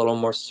it was a little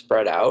more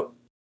spread out,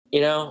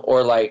 you know?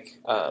 Or like,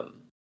 because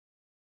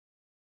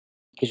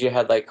you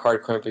had like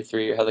Hardcore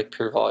MP3, you had like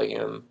Pure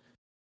Volume,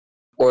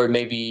 or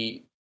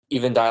maybe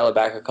even dial it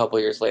back a couple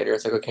years later.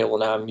 It's like, okay, well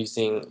now I'm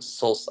using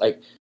SoulSeek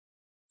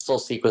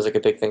was like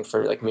a big thing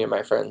for like me and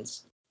my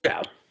friends.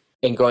 Yeah.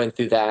 And going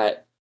through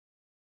that,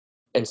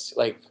 and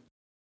like,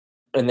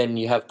 and then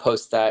you have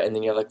post that, and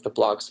then you have like the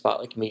Blogspot,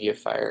 like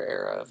Mediafire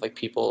era of like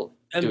people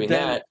And doing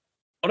then that.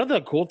 one of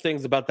the cool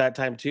things about that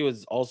time too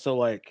is also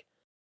like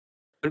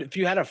if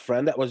you had a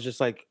friend that was just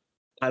like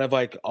kind of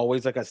like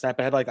always like a step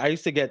ahead. Like I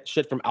used to get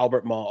shit from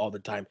Albert Mall all the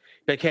time.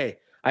 Like, hey,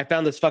 I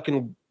found this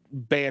fucking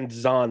band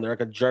Zon. They're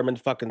like a German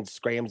fucking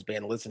scrams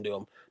band. Listen to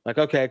them. Like,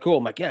 okay, cool.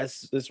 I'm like,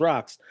 yes, this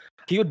rocks.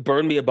 He would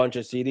burn me a bunch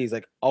of CDs.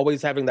 Like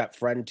always having that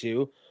friend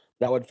too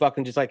that would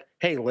fucking just like,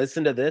 hey,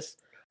 listen to this.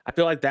 I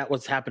feel like that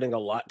was happening a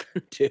lot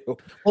too.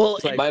 Well,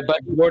 It's like My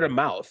buddy, word of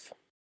mouth.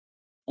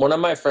 one of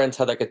my friends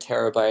had like a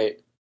terabyte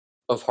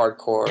of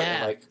hardcore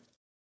and like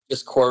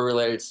just core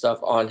related stuff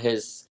on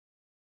his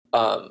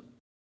SoulSeek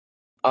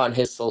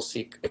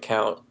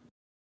account,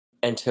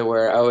 and to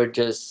where I would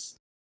just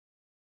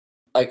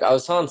like, I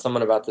was telling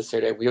someone about this the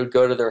other day. We would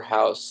go to their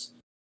house,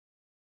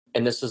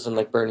 and this was when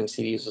like burning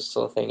CDs was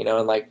still a thing, you know,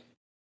 and like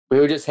we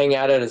would just hang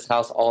out at his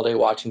house all day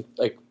watching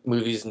like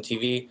movies and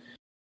TV.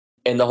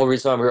 And the whole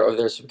reason why we were over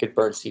there is so we could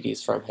burn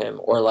CDs from him,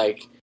 or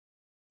like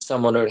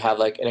someone would have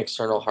like an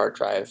external hard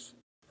drive,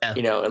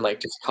 you know, and like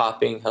just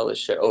copying hella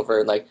shit over,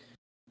 and like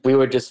we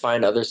would just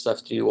find other stuff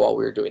to do while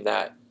we were doing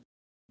that.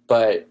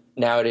 But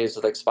nowadays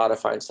with like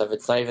Spotify and stuff,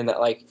 it's not even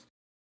that, like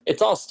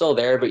it's all still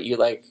there, but you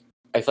like,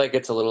 I feel like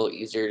it's a little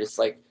easier, just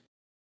like,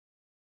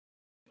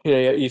 you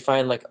know, you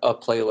find like a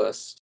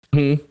playlist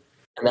and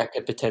that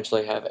could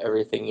potentially have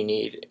everything you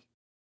need.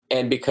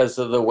 And because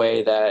of the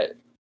way that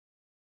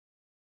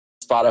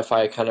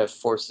Spotify kind of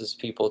forces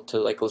people to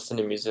like listen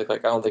to music.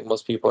 Like I don't think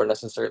most people are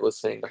necessarily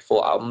listening to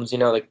full albums. You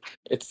know, like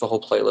it's the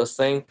whole playlist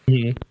thing,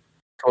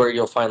 where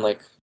you'll find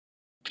like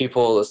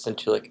people listen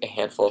to like a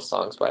handful of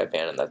songs by a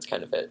band, and that's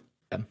kind of it,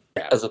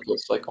 as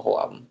opposed to like a whole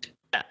album.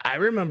 I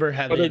remember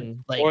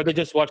having or they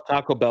just watch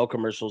Taco Bell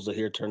commercials to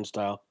hear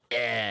Turnstile.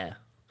 Yeah.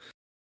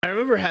 I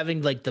remember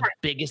having like the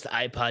biggest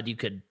iPod you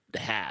could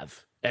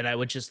have, and I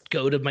would just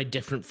go to my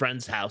different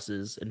friends'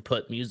 houses and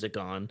put music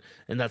on,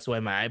 and that's why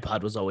my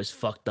iPod was always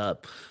fucked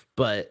up.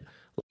 But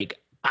like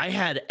I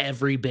had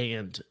every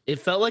band. It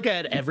felt like I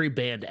had every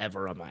band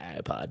ever on my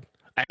iPod.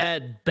 I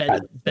had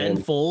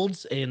Ben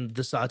Folds and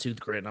the Sawtooth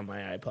Grin on my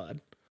iPod.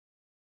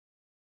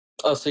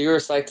 Oh, so you were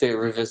psyched to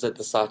revisit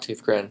the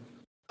Sawtooth Grin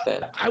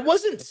then? I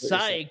wasn't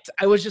psyched.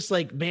 I was just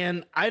like,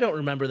 man, I don't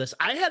remember this.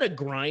 I had a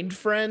Grind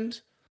friend.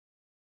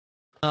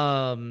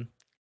 And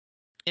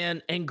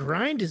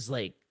Grind is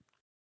like,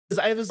 because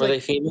I was Were they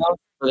female?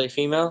 Were they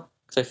female?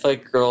 Because I feel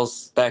like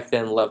girls back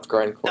then loved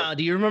grindcore. Nah,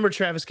 do you remember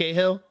Travis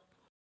Cahill?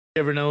 You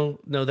ever know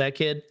that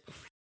kid?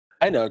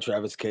 I know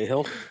Travis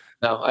Cahill.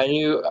 No,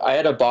 I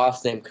had a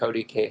boss named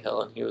Cody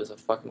Cahill, and he was a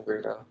fucking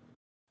weirdo.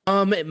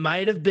 It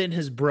might have been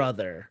his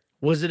brother.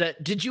 Was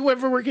it did you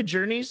ever work at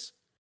Journeys?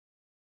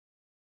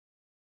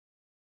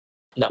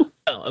 No.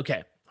 Oh,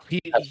 okay.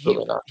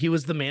 Absolutely not. He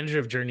was the manager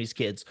of Journey's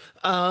Kids.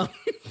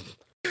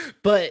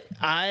 But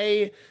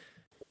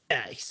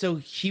so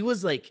he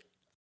was like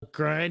a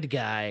grind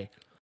guy.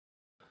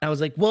 I was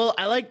like, well,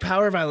 I like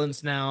Power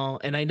Violence now,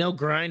 and I know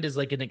grind is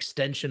like an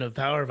extension of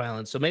Power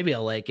Violence, so maybe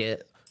I'll like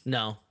it.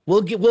 No,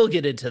 we'll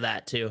get into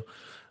that too.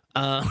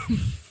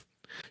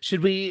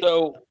 Should we?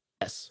 So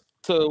Yes.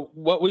 So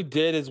what we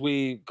did is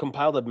we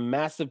compiled a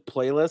massive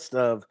playlist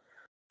of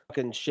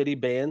fucking shitty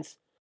bands,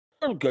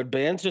 or good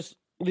bands, just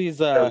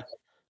these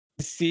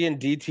C and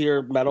D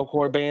tier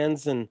metalcore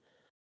bands and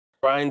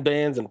grind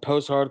bands and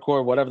post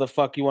hardcore, whatever the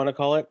fuck you want to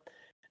call it.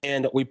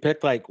 And we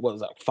picked like what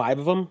was that, 5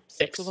 of them,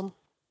 6 of them.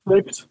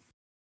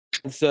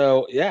 And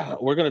so yeah,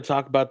 we're gonna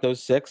talk about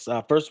those 6.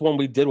 First one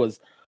we did was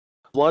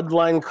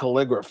Bloodline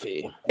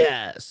Calligraphy.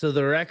 Yeah, so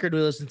the record we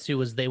listened to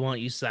was They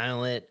Want You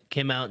Silent.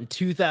 Came out in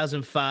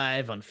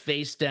 2005 on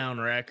Face Down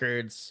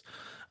Records.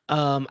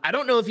 I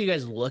don't know if you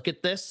guys look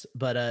at this,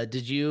 but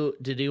did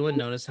anyone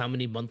notice how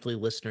many monthly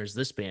listeners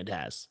this band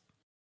has?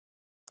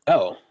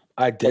 Oh,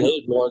 I did.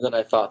 They more than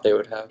I thought they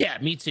would have. Yeah,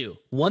 me too.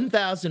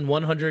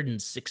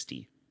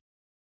 1,160.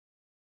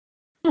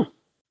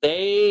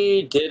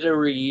 They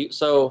did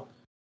so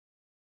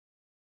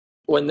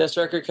when this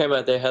record came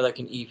out, they had like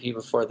an EP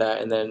before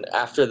that, and then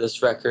after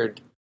this record,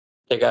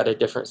 they got a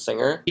different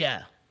singer.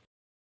 Yeah.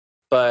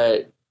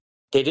 But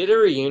they did a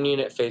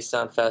reunion at Face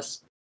Down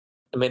Fest.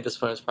 I mean,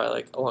 this one was probably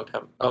like a long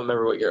time. I don't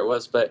remember what year it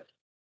was, but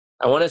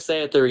I want to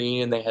say at the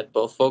reunion they had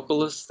both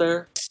vocalists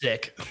there.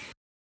 Sick.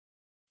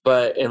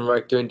 But and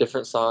like doing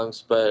different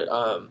songs. But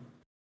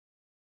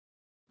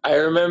I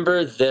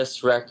remember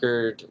this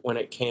record when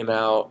it came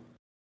out.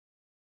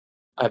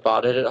 I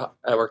bought it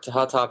I worked at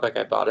Hot Topic.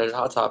 I bought it at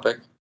Hot Topic.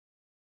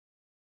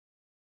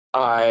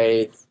 I'm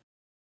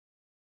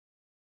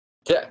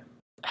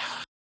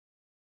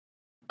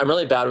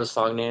really bad with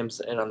song names,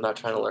 and I'm not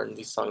trying to learn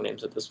these song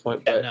names at this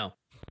point. But no.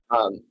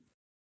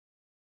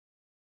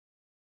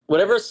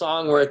 Whatever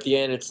song where at the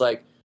end it's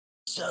like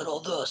settle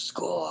the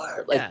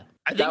score. Like yeah,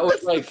 I think that was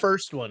that's like the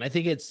first one. I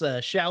think it's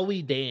Shall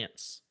We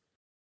Dance?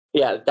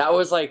 Yeah, that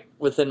was like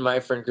within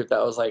my friend group.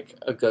 That was like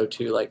a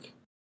go-to like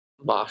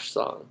mosh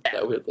song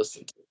that we would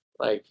listen to.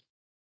 Like,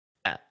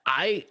 yeah,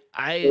 I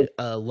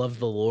love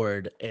the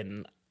Lord,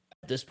 and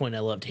at this point I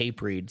loved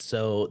Hatebreed,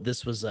 so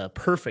this was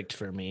perfect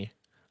for me.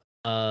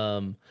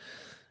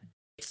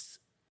 It's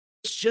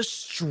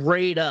just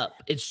straight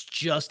up. It's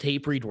just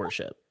Hatebreed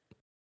worship.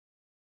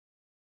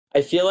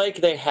 I feel like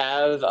they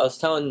have. I was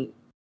telling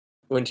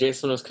when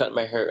Jason was cutting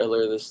my hair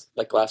earlier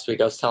last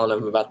week. I was telling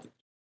him about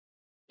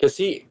because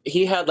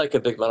he had like a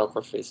big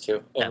metalcore phase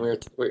too, and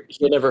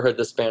he had never heard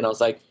this band. I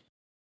was like,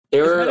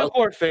 they were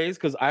metalcore phase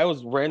because I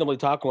was randomly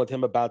talking with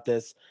him about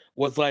this.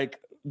 Was like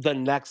the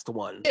next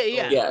one.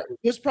 Yeah. It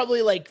was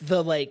probably like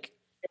the like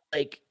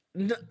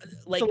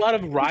it's a lot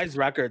of Rise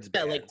Records.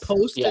 Yeah, bands. like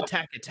post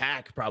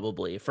Attack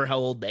probably for how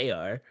old they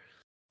are.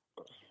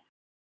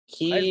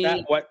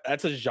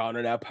 That's a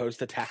genre now.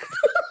 Post Attack.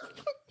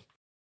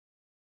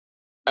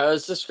 I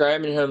was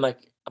describing him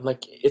I'm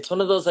like it's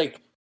one of those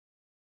like.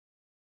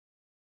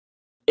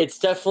 It's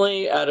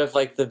definitely out of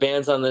like the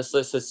bands on this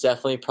list. It's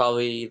definitely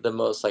probably the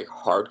most like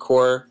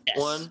hardcore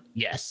one.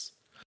 Yes.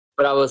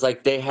 But I was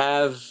like, they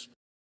have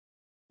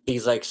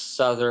these like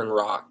southern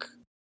rock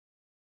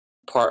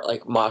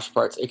like mosh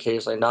parts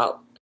occasionally.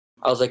 Not.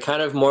 I was like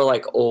kind of more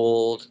like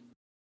old.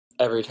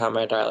 Every Time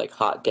I Die, like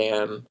Hot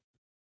Damn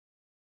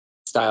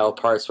style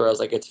parts where I was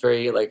like, it's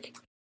very like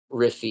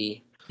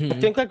riffy. I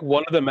think like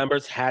one of the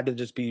members had to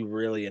just be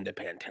really into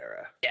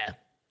Pantera. Yeah.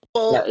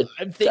 Well, Yeah,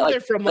 I think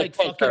they're from like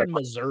fucking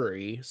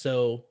Missouri,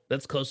 so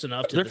that's close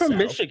enough to They're from South.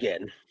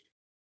 Michigan.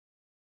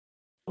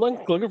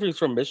 Bloodline Calligraphy is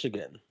from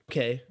Michigan.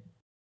 Okay.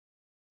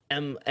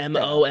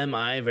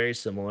 MOMI, very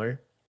similar.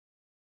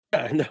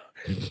 Yeah, I know.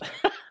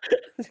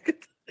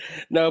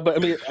 No, but I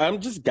mean, I'm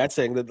just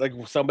guessing that like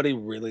somebody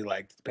really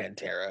liked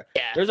Pantera.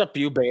 Yeah. There's a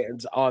few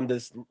bands on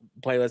this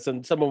playlist,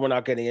 and some of them we're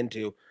not getting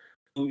into,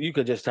 who you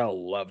could just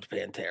tell loved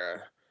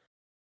Pantera.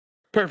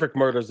 Perfect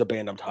Murder is the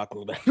band I'm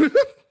talking about.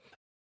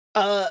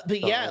 But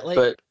yeah, like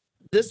But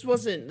this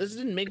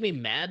didn't make me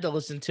mad to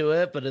listen to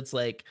it, but it's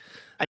like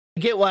I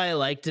get why I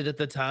liked it at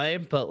the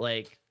time, but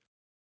like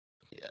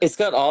it's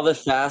got all the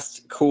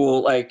fast,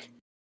 cool, like,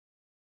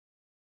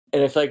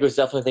 and I feel like it was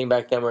definitely a thing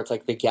back then where it's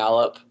like the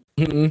gallop,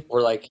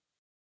 where like,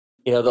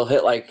 you know, they'll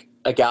hit like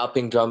a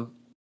galloping drum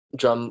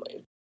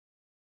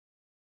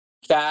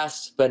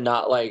fast, but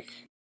not like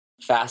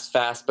fast,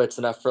 but it's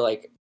enough for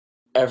like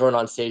everyone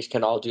on stage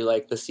can all do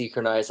like the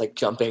synchronized like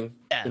jumping,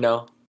 Yeah. you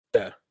know?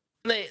 Yeah.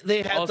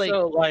 They had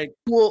Also, like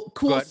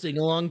cool sing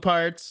along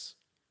parts,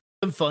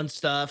 some fun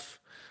stuff.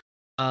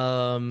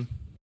 bands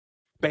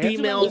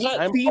Female around this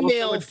time also would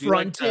do, like,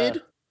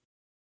 fronted.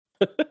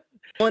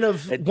 one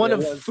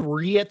of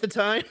three at the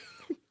time.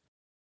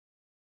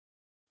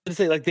 to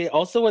say like they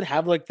also would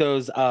have like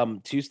those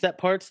two-step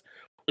parts,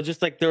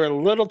 just like they're a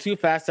little too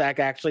fast to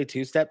actually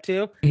two-step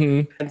to,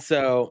 and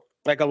so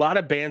like a lot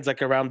of bands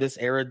like around this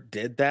era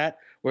did that,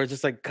 where it's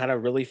just like kind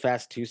of really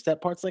fast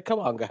two-step parts. Like, come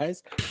on,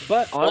 guys!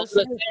 But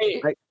honestly,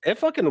 like it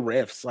fucking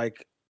riffs. Like,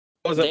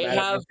 it wasn't They bad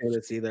have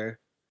this either.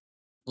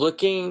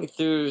 looking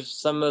through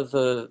some of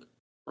the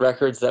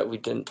records that we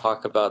didn't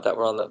talk about that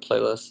were on that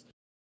playlist,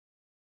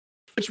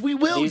 Which we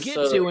will These, get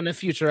to in a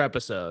future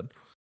episode.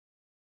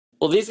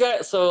 well, these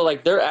guys, so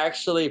like they're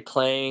actually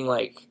playing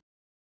like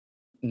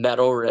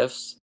metal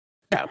riffs,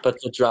 Yeah. but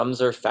the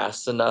drums are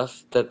fast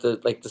enough that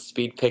the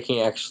speed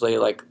picking actually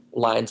like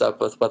lines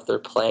up with what they're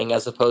playing,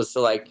 as opposed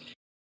to like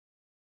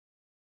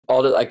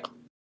all the like,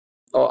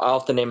 oh, I'll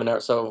have to name it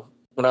out. So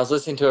when I was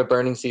listening to a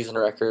Burning Season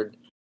record,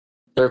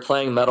 they're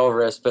playing metal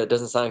riffs, but it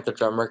doesn't sound like the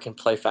drummer can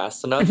play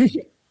fast enough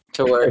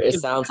to where it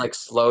sounds like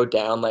slowed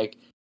down, like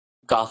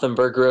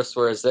Gothenburg riffs,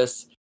 whereas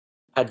this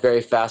had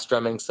very fast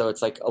drumming, so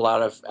it's like a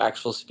lot of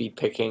actual speed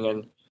picking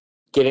and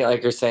getting,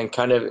 like you're saying,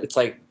 kind of, it's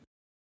like,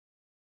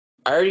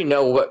 I already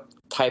know what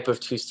type of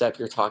two-step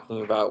you're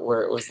talking about,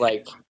 where it was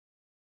like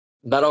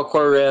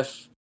metalcore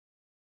riff,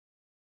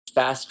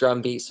 fast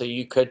drum beat, so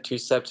you could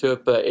two-step to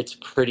it, but it's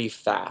pretty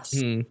fast.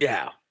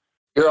 Yeah.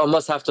 You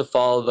almost have to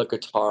follow the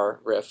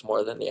guitar riff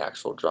more than the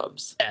actual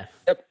drums. Yeah.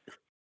 Yep.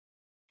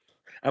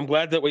 I'm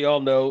glad that we all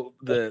know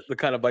the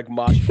kind of like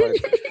mosh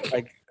pit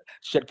like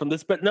shit from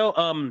this, but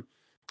no,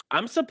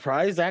 I'm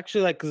surprised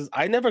actually, like, because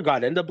I never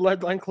got into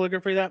Bloodline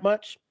calligraphy that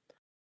much,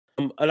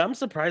 and I'm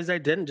surprised I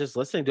didn't, just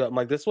listening to it. I'm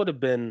like, this would have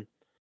been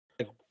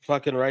like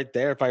fucking right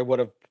there if I would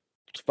have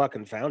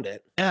fucking found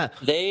it. Yeah.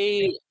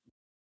 They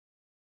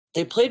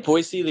played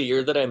Boise the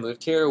year that I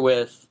moved here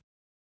with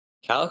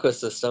Calico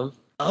System.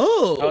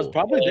 Oh, I was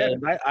probably there.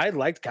 I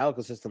liked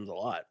Calico Systems a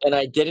lot, and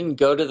I didn't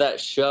go to that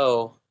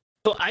show.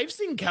 So I've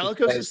seen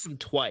Calico System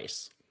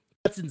twice.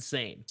 That's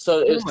insane. So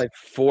it was like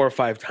 4 or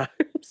 5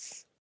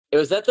 times. It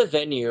was at the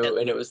venue,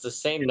 and it was the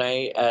same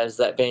night as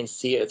that band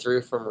See It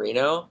Through from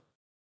Reno.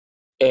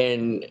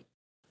 And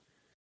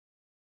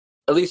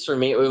at least for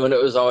me, when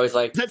it was always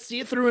like, Did that See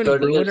It Through in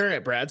Ruiner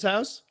at Brad's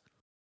house?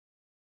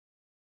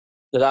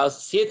 That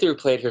was See It Through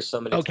played here so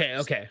many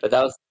times. Okay. But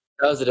that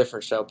was a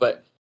different show.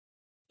 But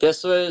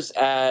this was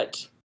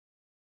at,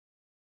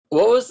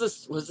 what was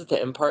this? Was it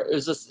the Impart? It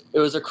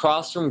was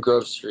across from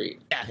Grove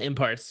Street. Yeah,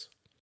 Imparts.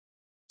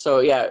 So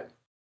yeah,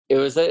 it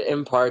was at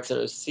Imparts, and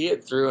it was See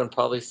It Through and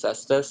probably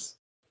Cestus.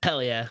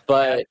 Hell yeah.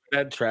 But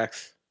that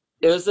tracks.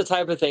 It was the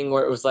type of thing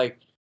where it was like,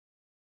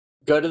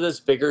 go to this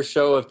bigger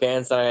show of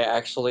bands that I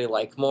actually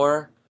like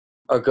more,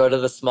 or go to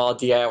the small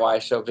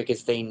DIY show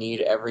because they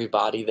need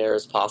everybody there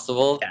as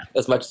possible,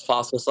 as much as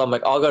possible. So I'm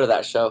like, I'll go to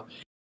that show.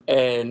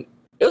 And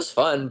it was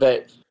fun,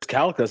 but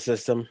Calico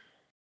System.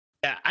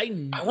 Yeah,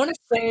 I want to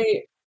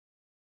say,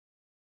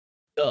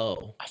 I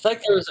feel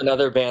like there was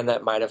another band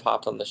that might have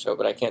hopped on the show,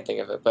 but I can't think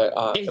of it. But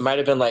it might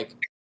have been like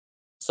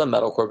some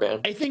metalcore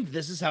band. I think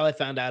this is how I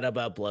found out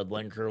about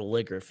Bloodline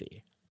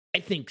calligraphy. I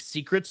think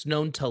Secrets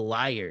Known to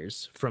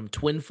Liars from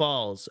Twin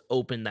Falls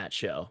opened that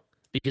show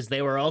because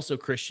they were also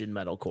Christian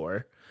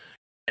metalcore.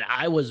 And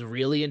I was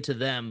really into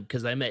them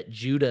because I met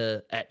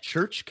Judah at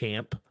church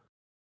camp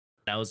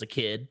when I was a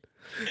kid.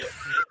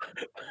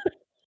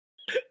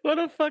 What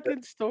a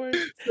fucking story.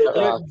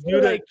 We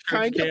were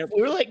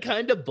like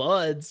kind of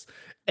buds.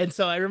 And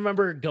so I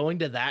remember going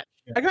to that.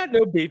 I got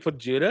no beef with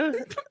Judah.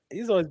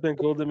 He's always been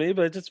cool to me,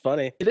 but it's just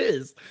funny. It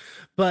is.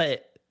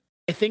 But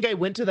I think I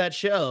went to that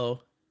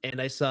show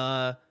and I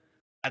saw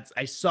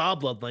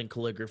Bloodline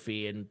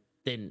calligraphy and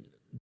then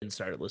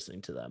started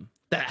listening to them.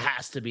 That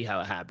has to be how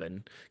it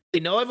happened.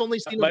 You know, I've only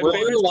seen I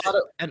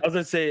was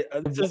gonna say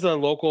this is a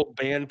local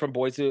band from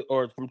Boise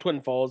or from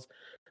Twin Falls.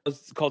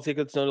 It's called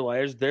Secrets Known to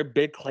Liars. Their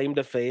big claim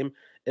to fame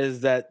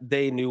is that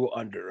they knew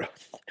Under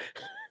Oath.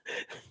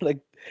 Like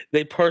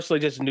they personally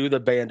just knew the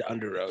band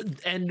Under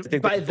Oath. And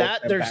by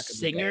that, their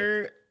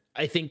singer,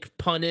 I think,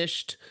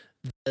 punished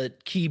the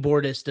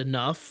keyboardist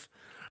enough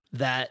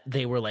that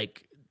they were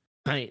like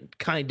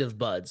kind of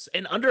buds.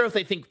 And Under Oath,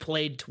 I think,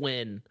 played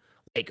Twin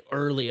like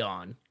early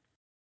on.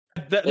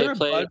 They're a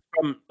play-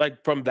 bunch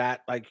from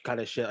that like kind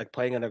of shit, like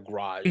playing in a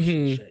garage and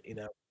Mhm. shit, you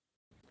know.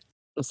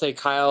 Let's say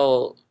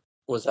Kyle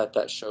was at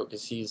that show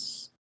because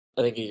he's,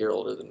 I think, a year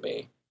older than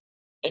me,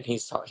 and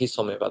he's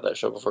told me about that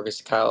show before.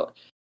 Because Kyle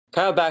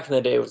back in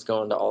the day was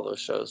going to all those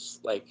shows,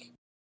 like,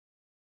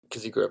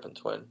 because he grew up in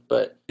Twin.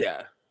 But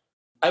Yeah.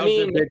 I That was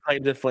their mean, big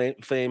claim to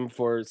fame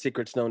for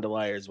Secrets Known to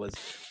Liars was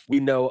we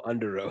know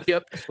under oath.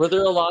 Yep. were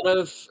there a lot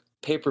of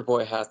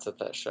Paperboy hats at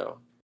that show?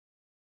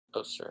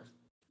 Poster.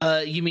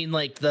 You mean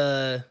like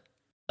the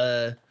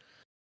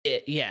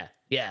yeah,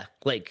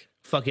 like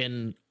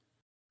fucking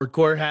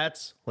hardcore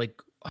hats,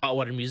 like hot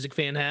water music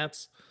fan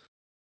hats?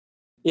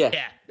 Yeah.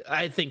 Yeah,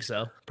 I think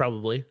so,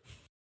 probably.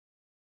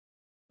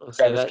 I'll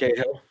say Travis that.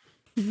 Cahill.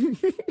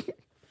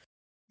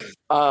 This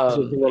was a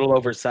Um, little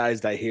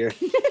oversized, I hear.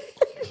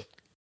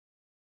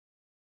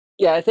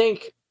 yeah, I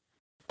think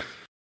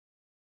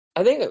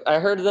I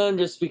heard them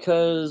just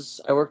because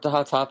I worked at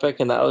Hot Topic,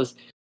 and that was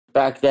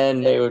back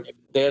then.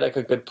 They had like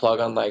a good plug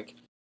on like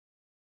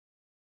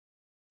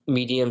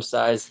medium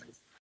size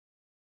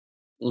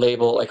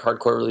label, like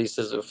hardcore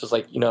releases. It was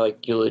like,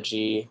 like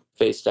Eulogy,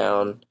 Face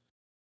Down,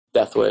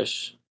 Death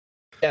Wish.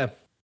 Yeah.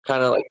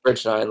 Kind of like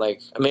Bridge 9.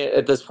 Like, I mean,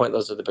 at this point,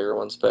 those are the bigger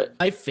ones. But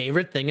My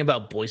favorite thing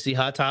about Boise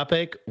Hot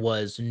Topic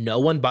was no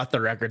one bought the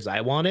records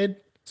I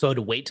wanted, so I'd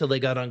wait till they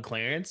got on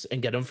clearance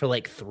and get them for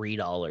like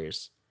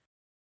 $3.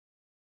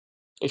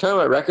 you're talking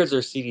about records or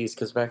CDs?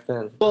 Because back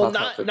then, Well, Hot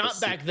not Topic not was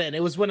back then.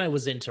 It was when I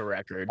was into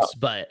records,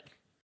 but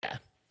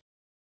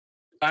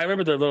I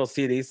remember their little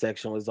CD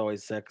section was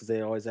always sick because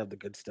they always have the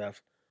good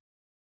stuff.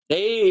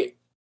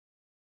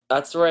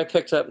 That's where I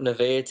picked up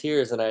Nevaeh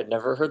Tears, and I had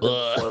never heard them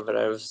Ugh. before. But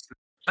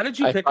How did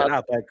you I pick thought- it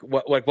up?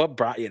 Like what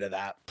brought you to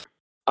that?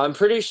 I'm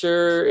pretty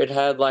sure it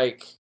had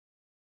like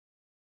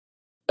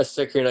a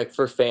sticker like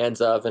for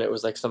fans of, and it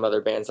was like some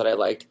other bands that I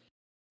liked.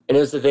 And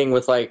it was the thing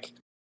with like,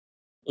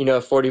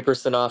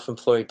 40% off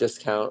employee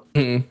discount.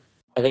 Mhm.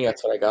 I think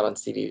that's what I got on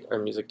CD or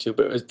music too.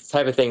 But it was the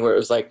type of thing where it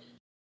was like,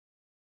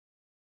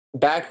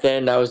 back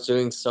then I was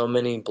doing so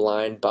many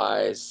blind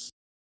buys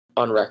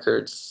on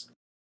records.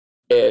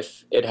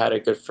 If it had a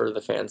good for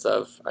the fans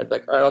of, I'd be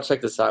like, all right, I'll check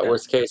this out. Yeah.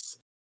 Worst case,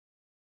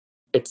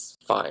 it's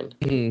fine.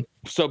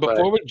 So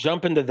before we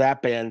jump into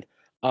that band,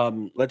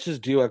 let's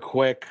just do a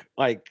quick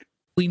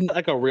we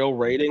like a real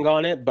rating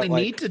on it. But we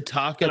like, need to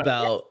talk kinda-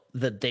 about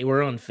that they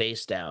were on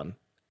Face Down.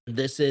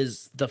 This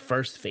is the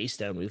first Face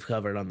Down we've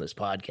covered on this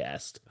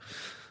podcast.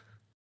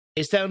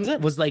 Face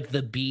Down was like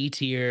the B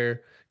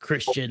tier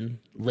Christian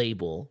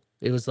label.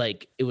 It was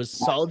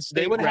Solid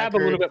State. they would have a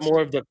little bit Records.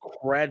 more of the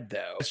cred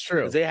though. That's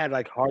true. 'Cause they had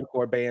like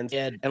hardcore bands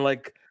Yeah, and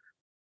like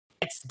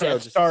it's I don't know,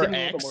 Death just Star seemed a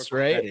little X, more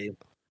right? cruddy.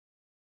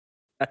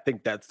 I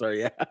think Death Star,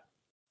 yeah.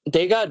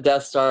 They got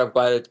Death Star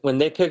when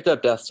they picked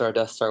up Death Star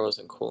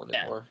wasn't cool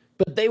Yeah. anymore.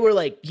 But they were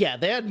like,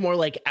 they had more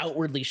like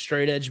outwardly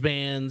straight edge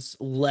bands,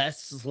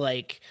 less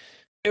like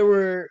they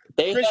were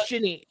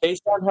Christian-y. Face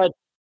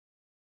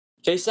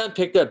Down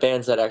picked up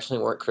bands that actually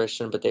weren't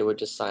Christian, but they would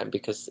just sign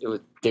because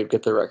they'd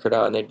get the record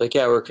out and they'd be like,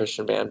 yeah, we're a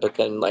Christian band, but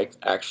then like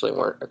actually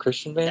weren't a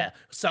Christian band. Yeah,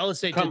 Solid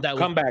State did that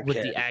Comeback with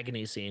Kid. the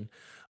Agony scene.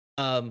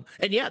 And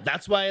yeah,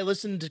 that's why I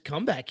listened to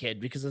Comeback Kid,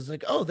 because I was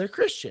like, oh, they're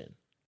Christian.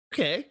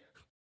 Okay.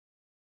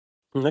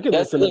 I can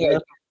That's listen the to thing.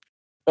 that.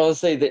 I will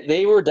say that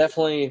they were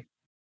definitely.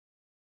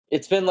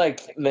 It's been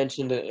like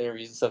mentioned in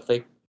interviews and stuff.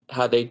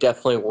 How they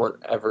definitely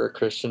weren't ever a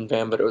Christian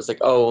band, but it was like,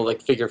 oh,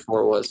 like Figure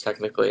 4 was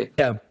technically.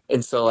 Yeah.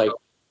 And so like,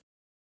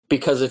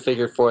 because of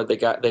Figure 4, the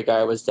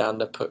guy was down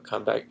to put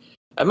Comeback.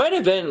 I might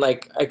have been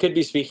like, I could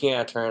be speaking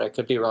out of turn. I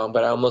could be wrong,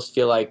 but I almost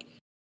feel like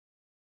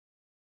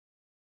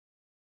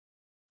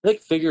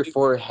Figure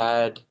 4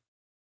 had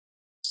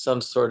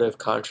some sort of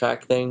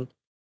contract thing,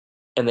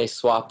 and they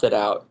swapped it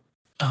out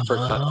for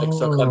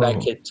so Comeback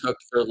Kid took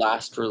their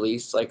last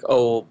release, like,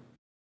 oh,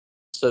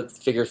 so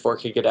Figure 4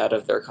 could get out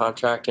of their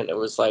contract, and it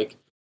was like,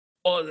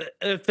 Well,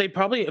 if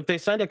they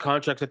signed a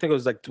contract, I think it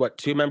was like what,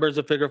 2 members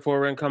of Figure 4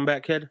 were in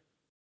Comeback Kid.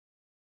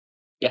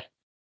 Yeah.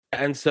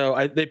 And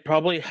so they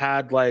probably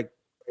had like,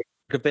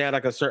 if they had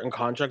like a certain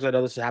contract, I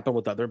know this happened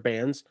with other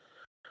bands.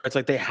 It's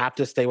like they have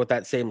to stay with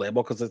that same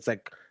label because it's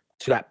like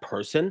to that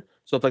person.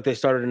 So if like they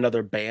started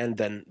another band,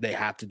 then they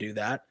have to do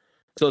that.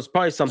 So it's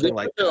probably something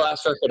like their that.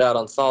 last record out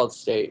on Solid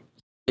State.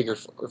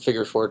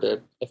 Figure 4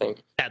 did, I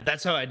think. Yeah,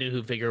 that's how I knew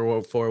who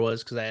Figure 4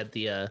 was, because I had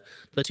the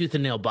Tooth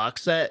and Nail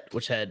box set,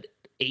 which had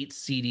 8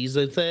 CDs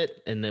with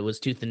it, and it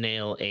was Tooth and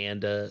Nail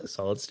and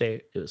Solid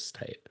State. It was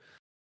tight.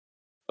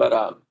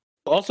 But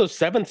Also,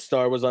 Seventh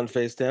Star was on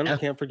Face Down. Yeah.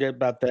 Can't forget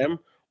about them.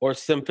 Or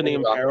Symphony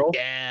and Yeah. Peril.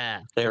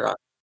 Yeah. they were on.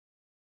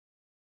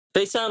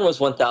 Face Down was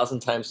 1,000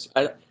 times.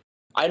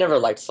 I never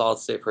liked Solid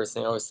State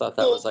personally. I always thought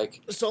that was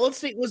like Solid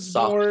State was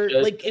soft more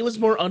shit. like, it was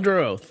more under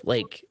oath,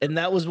 like, and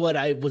that was what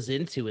I was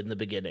into in the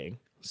beginning.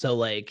 So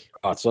like,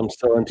 Awesome. I'm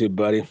still into,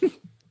 buddy.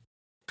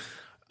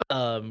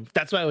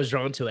 that's why I was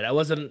drawn to it. I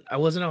wasn't a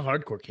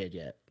hardcore kid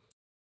yet.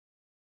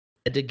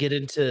 I had to get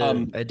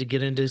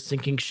into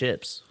sinking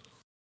ships.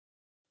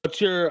 What's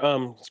your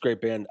it's a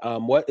great band.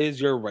 What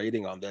is your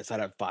rating on this out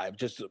of 5?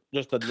 Just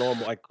a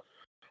normal, like,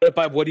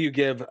 What do you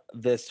give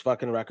this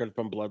fucking record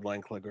from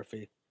Bloodline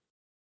Calligraphy?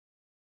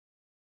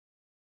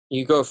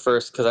 You go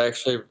first because I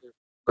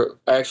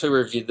actually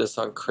reviewed this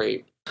on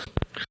Crate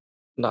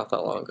not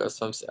that long ago,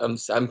 so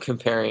I'm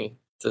comparing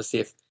to see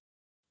if.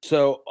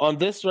 So on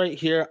this right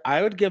here,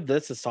 I would give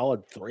this a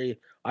solid 3.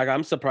 Like,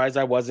 I'm surprised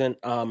I wasn't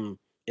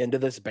into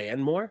this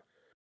band more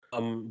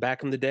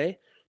back in the day.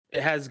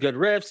 It has good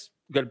riffs,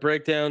 good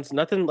breakdowns,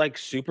 nothing like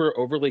super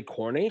overly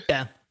corny.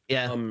 Yeah.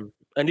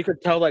 And you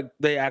could tell like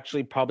they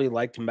actually probably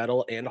liked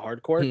metal and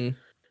hardcore. Hmm.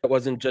 It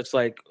wasn't just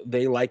like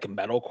they like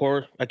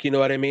metalcore, like, you know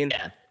what I mean?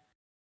 Yeah.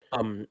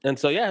 And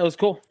so yeah, it was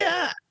cool.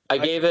 Yeah. I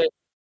gave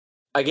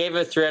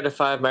it 3 out of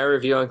 5. My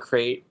review on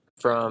Crate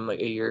from like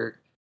a year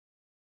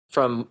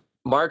from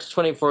March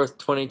 24th,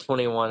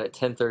 2021 at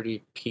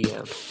 10:30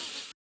 p.m.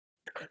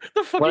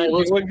 The fuck are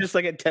you doing just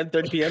like at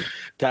 10:30 p.m.?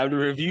 Time to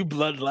review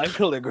Bloodline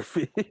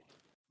Calligraphy.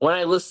 When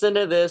I listen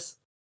to this,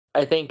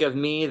 I think of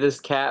me, this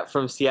cat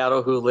from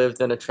Seattle who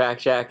lived in a track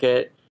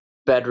jacket,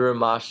 bedroom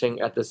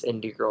moshing at this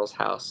indie girl's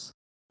house.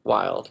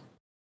 Wild.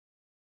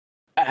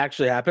 That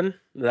actually happened?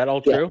 Is that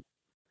all true?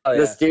 Oh,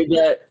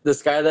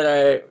 This guy that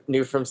I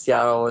knew from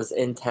Seattle was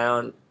in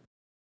town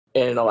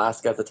in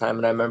Alaska at the time,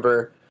 and I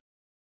remember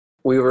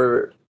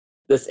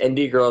this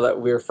indie girl that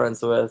we were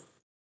friends with.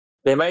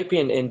 They might be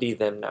an indie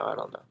them now, I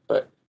don't know,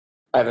 but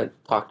I haven't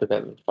talked to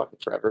them in fucking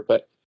forever.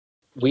 But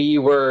we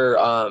were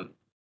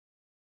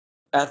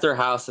at their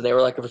house, and they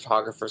were like a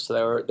photographer,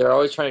 so they were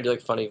always trying to do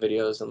like funny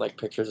videos and like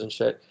pictures and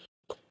shit.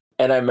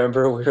 And I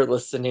remember we were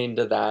listening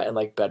to that and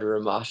like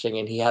bedroom moshing,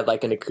 and he had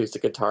like an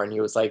acoustic guitar, and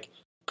he was like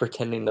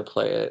pretending to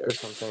play it or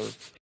something.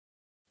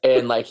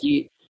 And like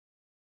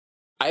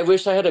I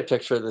wish I had a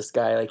picture of this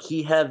guy. Like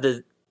he had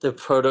the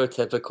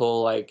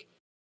prototypical like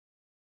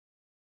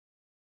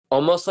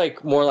almost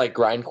like more like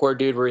grindcore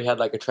dude, where he had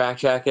like a track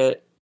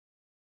jacket,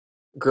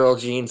 girl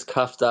jeans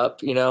cuffed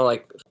up, you know,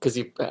 like because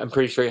I'm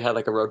pretty sure he had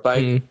like a road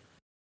bike.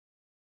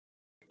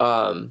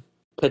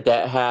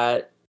 Cadet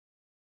hat,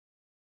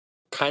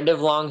 kind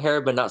of long hair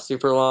but not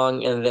super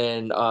long, and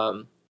then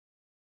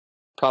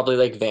probably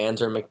like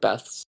Vans or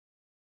Macbeths.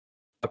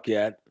 Fuck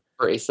yeah.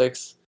 For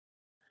Asics.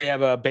 He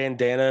have a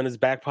bandana in his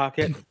back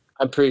pocket.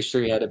 I'm pretty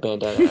sure he had a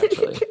bandana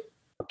actually.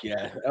 Fuck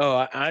yeah.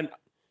 Oh, I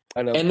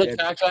know. And the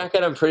track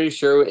jacket, I'm pretty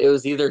sure it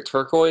was either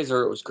turquoise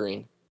or it was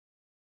green.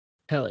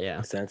 Hell yeah.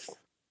 Makes sense.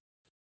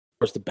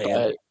 Where's the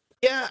band?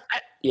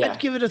 I'd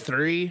give it a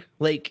 3.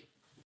 Like,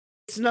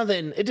 it's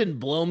nothing. It didn't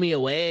blow me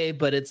away,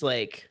 but it's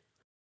like,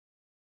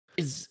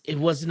 it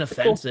wasn't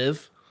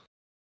offensive.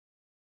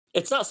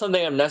 It's not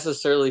something I'm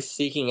necessarily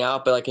seeking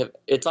out, but like if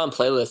it's on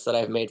playlists that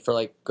I've made for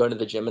like going to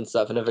the gym and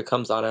stuff, and if it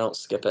comes on, I don't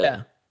skip it.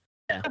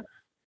 Yeah.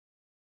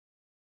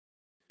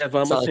 If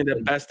I'm listening to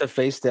Best of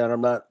Face Down,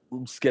 I'm not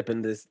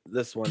skipping this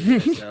one.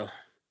 Here, so.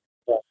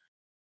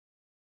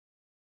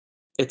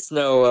 It's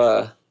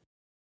no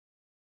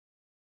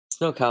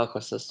Calico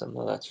System.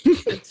 No, that's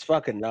it's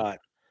fucking not.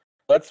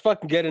 Let's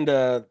fucking get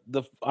into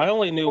I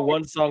only knew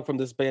one song from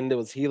this band. It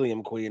was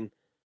Helium Queen.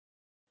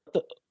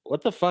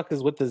 What the fuck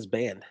is with this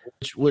band?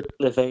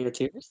 Live Out Your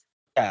Tears?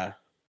 Yeah.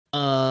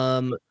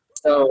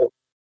 So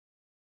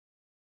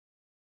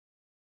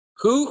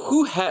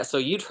who had? So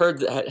you'd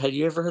heard? Had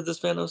you ever heard this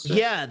band?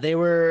 Yeah, they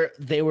were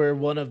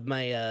one of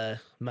my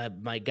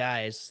my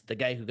guys. The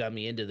guy who got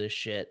me into this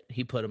shit.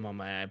 He put them on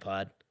my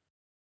iPod.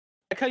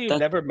 I like how you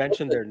never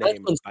mentioned their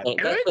name.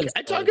 Eric,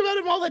 I talk about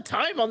him all the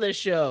time on this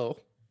show.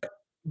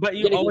 But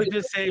you always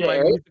just say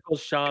my musical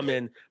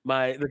shaman,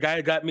 the guy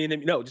who got me into.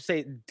 No, just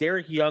say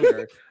Derek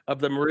Younger of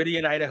the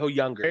Meridian, Idaho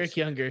Youngers. Derek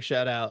Younger,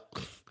 shout out.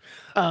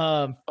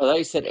 I thought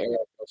you said Eric.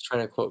 I was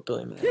trying to quote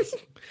Billy Muniz.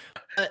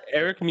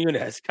 Eric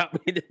Muniz got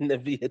me to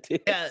Navia too.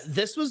 Yeah,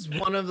 this was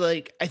one of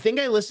like, I think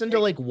I listened to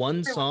like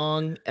one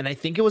song, and I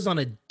think it was on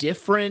a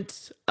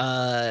different.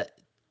 It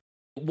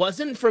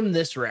wasn't from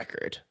this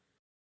record.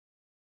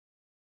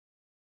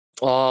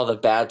 Oh, the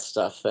bad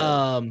stuff.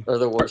 Or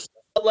the worst.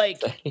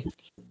 Like,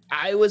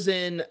 I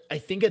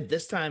think at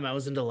this time I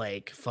was into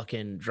like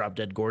fucking Drop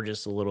Dead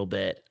Gorgeous a little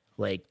bit,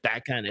 like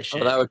that kind of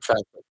shit. Oh, that would track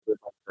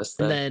this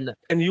then.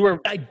 And you were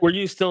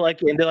you still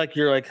like into like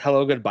your like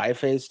Hello Goodbye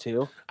phase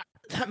too?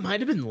 That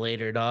might have been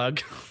later,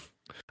 dog.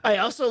 I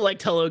also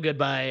liked Hello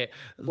Goodbye.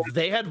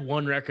 They had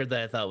one record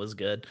that I thought was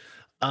good.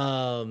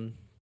 That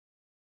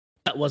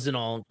wasn't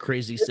all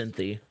crazy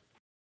synthy.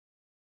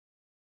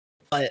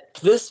 But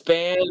this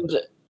band.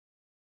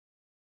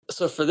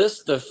 So for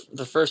this, the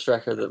first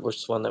record, which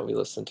is one that we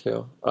listened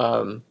to,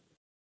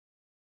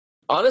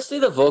 honestly,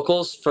 the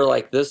vocals for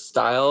like this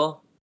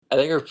style, I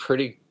think are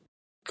pretty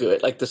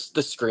good. Like the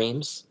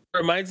screams. It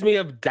reminds me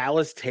of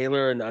Dallas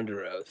Taylor and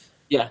Under Oath.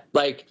 Yeah,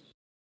 like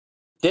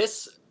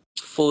this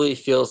fully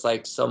feels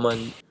like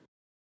someone.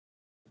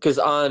 Because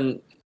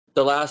on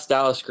the last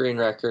Dallas Green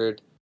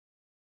record,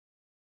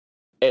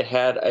 it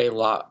had a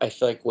lot. I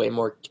feel like way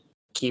more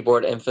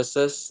keyboard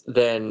emphasis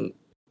than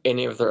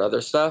any of their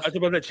other stuff. I talk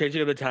about the changing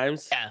of the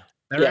times. Yeah,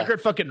 the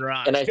record fucking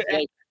rocks. And I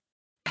think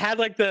had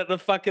like the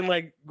fucking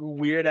like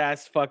weird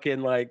ass fucking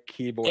like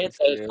keyboards.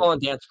 It's all on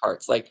dance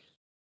parts. Like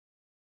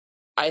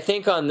I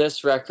think on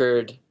this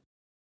record,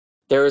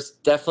 there was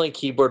definitely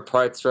keyboard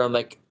parts where I'm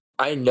like,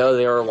 I know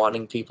they were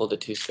wanting people to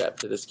two-step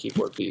to this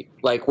keyboard beat.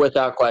 Like,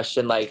 without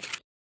question, like,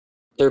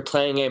 they're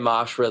playing a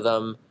mosh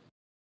rhythm.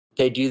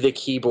 They do the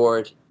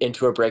keyboard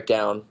into a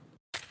breakdown.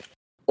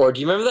 Or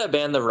do you remember that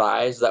band, The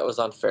Rise, that was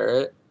on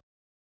Ferret?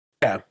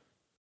 Yeah.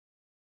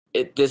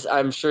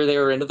 I'm sure they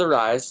were into The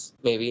Rise,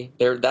 maybe.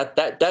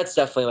 That's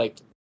definitely, like,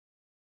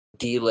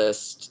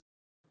 D-list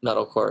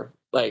metalcore.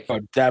 Like,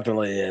 Oh,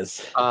 definitely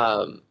is.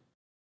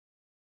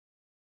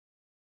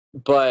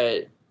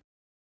 But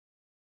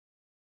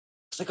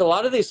it's like a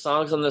lot of these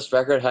songs on this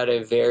record had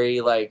a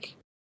very, like,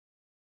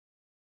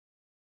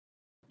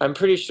 I'm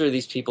pretty sure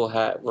these people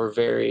were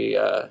very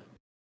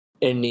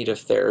in need of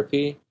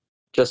therapy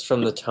just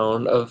from the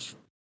tone of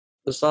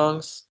the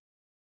songs.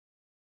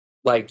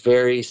 Like,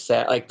 very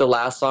sad. Like, the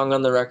last song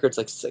on the record's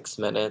like 6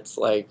 minutes,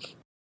 like,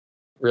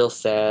 real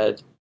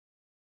sad.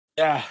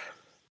 Yeah.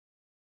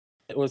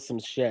 It was some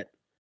shit.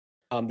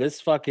 This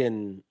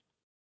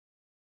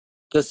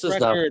Is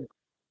not. record,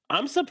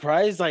 I'm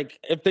surprised. Like,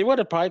 if they would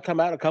have probably come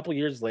out a couple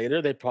years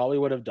later, they probably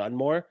would have done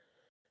more,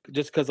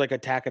 just because like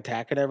Attack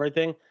and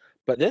everything.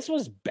 But this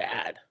was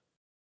bad.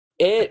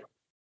 I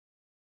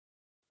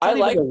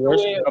like the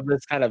worst way of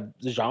this kind of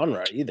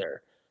genre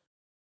either.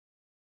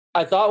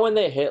 I thought when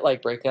they hit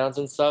like breakdowns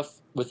and stuff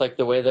with like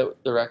the way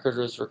that the record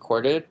was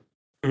recorded,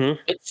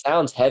 it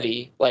sounds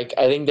heavy. Like,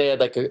 I think they had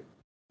like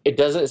it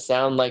doesn't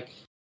sound like,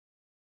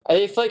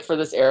 I feel like for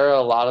this era,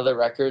 a lot of the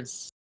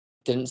records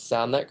didn't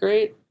sound that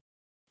great.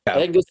 Yeah. I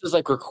think this was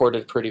like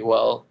recorded pretty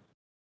well.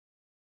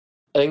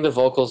 I think the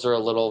vocals are a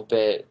little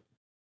bit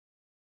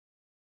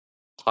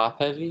top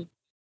heavy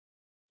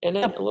in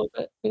it, a little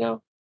bit, you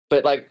know?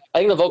 But like, I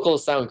think the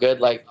vocals sound good.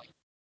 Like,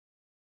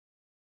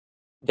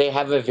 they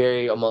have a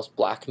very almost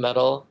black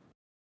metal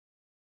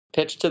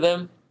pitch to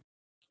them.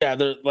 Yeah,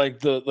 they're like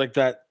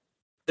that.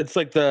 It's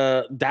like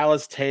the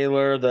Dallas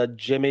Taylor, the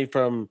Jimmy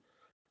from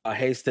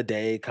Haste the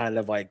Day, kind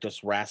of like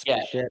just raspy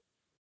shit.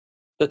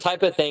 The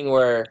type of thing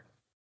where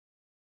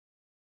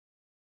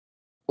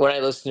when I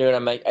listen to it,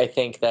 I'm like, I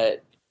think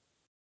that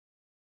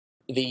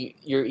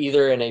you're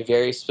either in a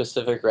very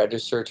specific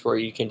register to where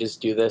you can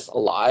just do this a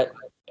lot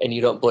and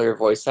you don't blow your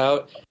voice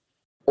out,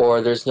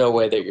 or there's no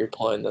way that you're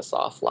pulling this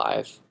off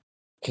live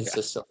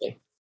consistently.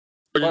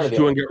 Or you're just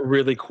doing it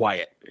really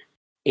quiet.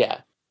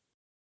 Yeah.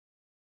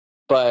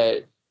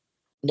 But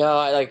no,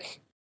 I like,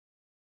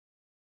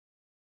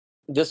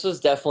 this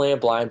was definitely a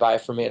blind buy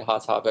for me at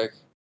Hot Topic.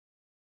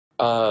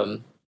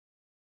 It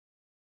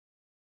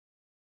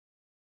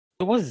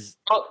was,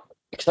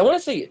 because I want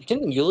to say,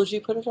 didn't Eulogy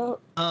put it out?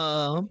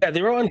 yeah,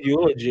 they were on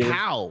Eulogy.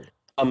 How?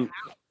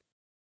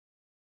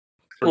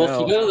 Well,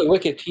 if you go to the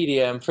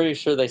Wikipedia, I'm pretty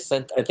sure they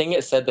sent. I think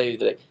it said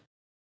they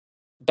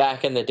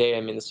back in the day.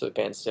 I mean, this is what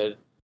bands did.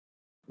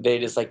 They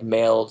just like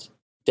mailed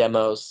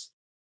demos,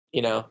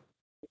 you know.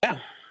 Yeah,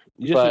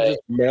 you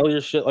just mail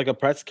your shit like a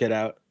press kit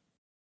out.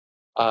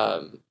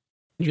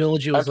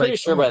 Eulogy was like,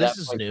 sure this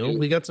is new.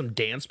 We got some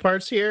dance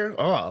parts here.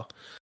 Oh,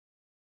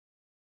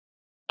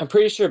 I'm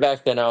pretty sure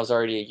back then I was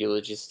already a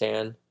Eulogy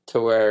stan,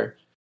 to where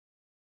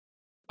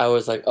I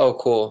was like, oh,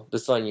 cool,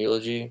 this is on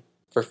Eulogy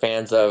for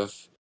fans of.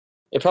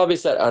 It probably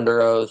said Under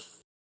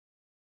Oath.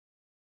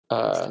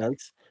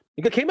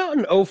 It came out in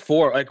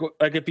 2004.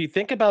 Like if you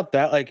think about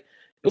that, like it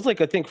was like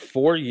I think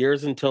 4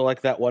 years until like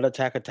that One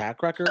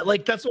Attack record.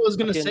 Like, that's what I was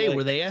gonna say. Like,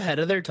 were they ahead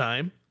of their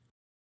time?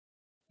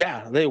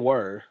 Yeah, they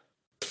were.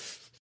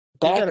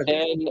 Back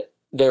then,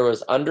 there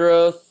was Under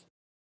Oath.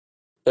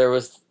 There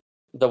was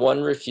the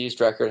one Refused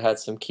record had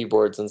some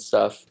keyboards and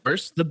stuff.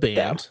 First, the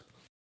band.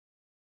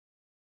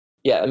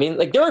 Yeah, I mean,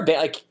 like there were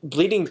like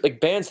Bleeding,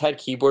 like bands had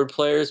keyboard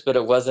players, but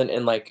it wasn't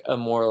in like a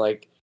more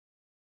like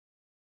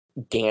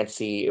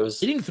dancey. It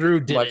was Bleeding Through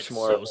did much it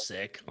more so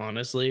sick,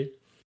 honestly.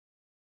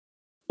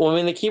 Well, I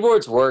mean, the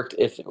keyboards worked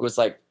if it was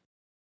like,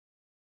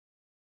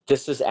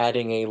 this is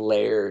adding a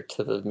layer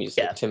to the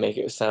music to make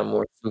it sound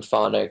more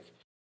symphonic.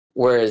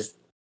 Whereas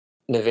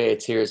Nevaeh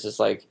Tears is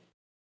like,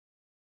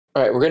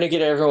 all right, we're going to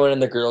get everyone in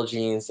the girl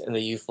jeans and the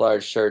youth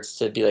large shirts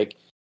to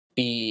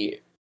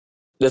be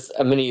this.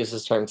 I'm going to use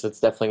this term because it's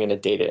definitely going to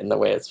date it in the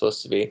way it's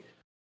supposed to be.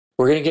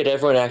 We're going to get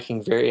everyone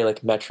acting very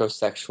like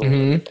metrosexual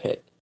in the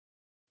pit.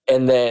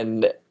 And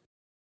then,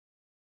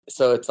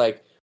 so it's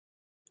like,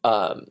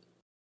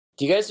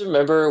 do you guys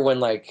remember when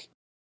like,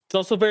 it's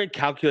also very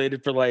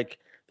calculated for like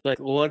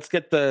well, let's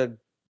get the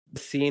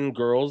scene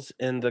girls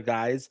and the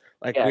guys,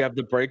 like we have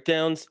the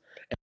breakdowns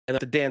and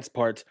the dance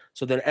parts,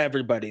 so then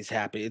everybody's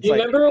happy. It's do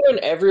you remember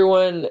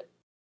when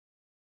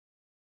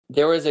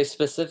there was a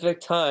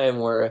specific time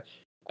where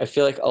I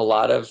feel like a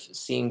lot of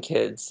scene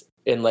kids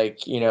in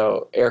like, you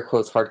know, air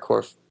quotes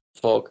hardcore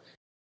folk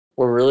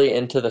were really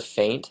into the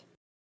Faint?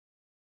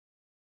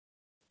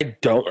 I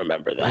don't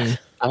remember that.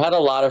 I had a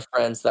lot of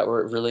friends that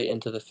were really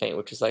into the Faint,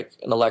 which is like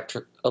an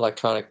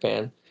electronic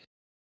band.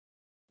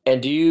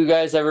 And do you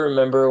guys ever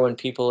remember when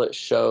people at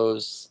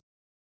shows,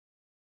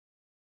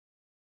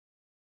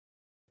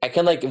 I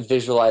can like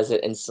visualize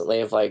it instantly,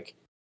 of like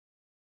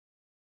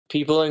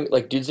people in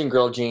like dudes in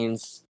girl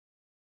jeans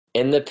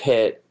in the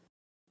pit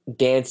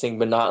dancing,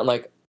 but not in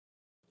like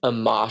a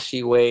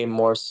moshy way,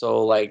 more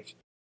so like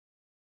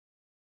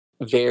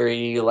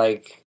very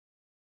like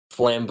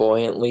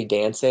flamboyantly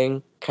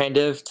dancing kind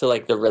of to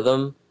like the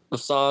rhythm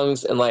of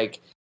songs, and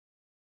like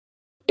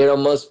it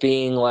almost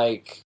being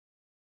like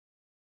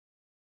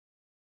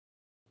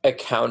a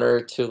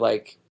counter to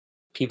like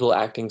people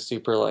acting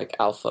super like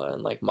alpha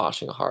and like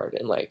moshing hard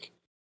and like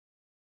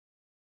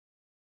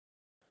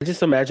I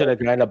just imagine a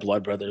guy in a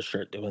Blood Brothers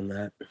shirt doing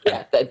that.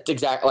 yeah, that's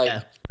exactly like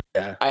Yeah.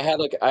 Yeah. I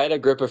had a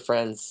group of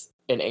friends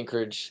in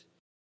Anchorage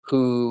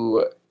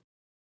who,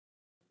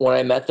 when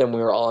I met them, we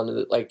were all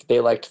into like they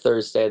liked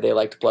Thursday, they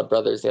liked Blood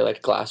Brothers, they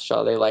liked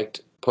Glassjaw, they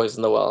liked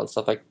Poison the Well and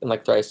stuff like, and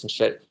like Thrice and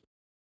shit.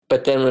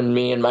 But then when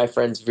me and my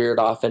friends veered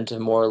off into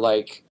more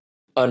like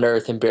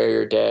Unearth and Bury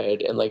Your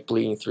Dead and like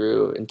Bleeding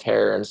Through and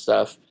Terror and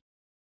stuff,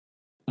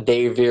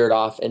 they veered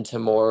off into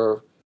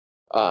more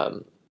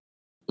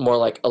more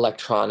like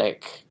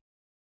electronic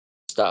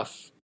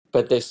stuff.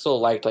 But they still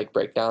liked like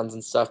breakdowns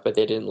and stuff, but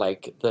they didn't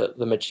like the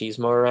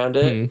machismo around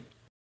it.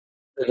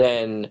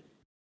 Then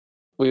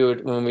we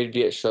would, when we'd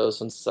be at shows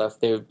and stuff,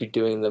 they would be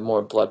doing the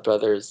more Blood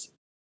Brothers.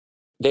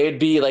 They would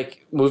be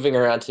like moving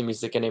around to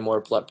music in a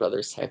more Blood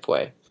Brothers type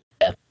way.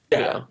 Yeah. You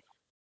know?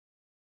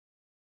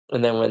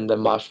 And then when the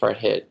mosh part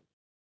hit,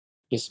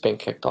 you spin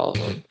kicked all of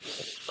them,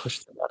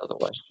 pushed them out of the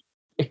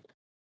way.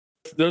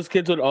 Those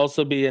kids would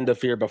also be into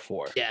Fear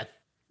Before. Yeah.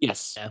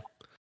 Yes. Yeah.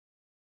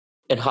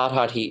 And Hot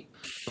Hot Heat.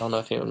 I don't know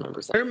if anyone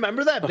remembers I that.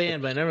 remember that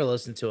band, but I never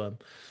listened to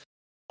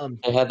them.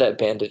 They had that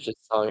Bandages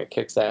song. It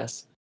kicks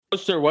ass.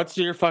 Sir, what's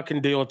your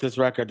fucking deal with this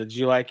record? Did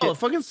you like Oh, it? it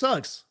fucking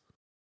sucks.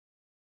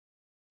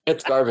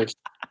 It's garbage.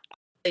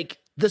 Like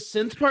the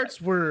synth parts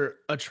were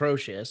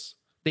atrocious.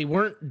 They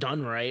weren't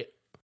done right.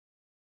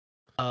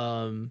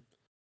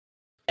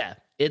 Yeah,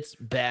 it's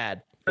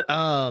bad.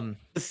 The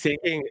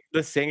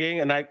singing,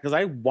 and because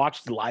I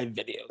watched live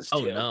videos.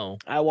 Oh too. no.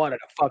 I wanted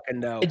to fucking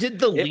know. I did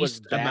the It was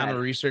least amount bad.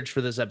 of research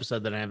for this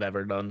episode that I've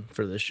ever done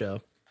for this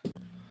show.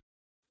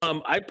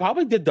 I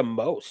probably did the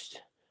most.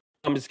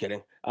 I'm just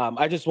kidding.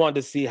 I just wanted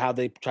to see how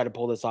they try to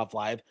pull this off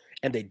live,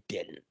 and they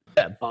didn't.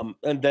 Yeah.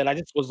 And then I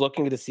just was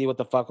looking to see what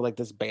the fuck like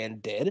this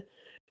band did,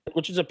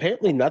 which is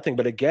apparently nothing.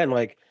 But again,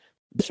 like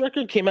this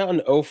record came out in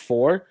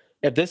 2004.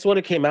 If this would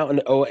have came out in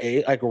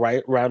 2008, like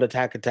right around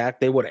Attack,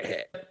 they would have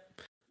hit.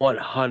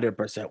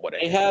 100% would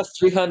have They hit. have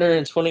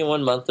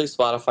 321 monthly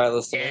Spotify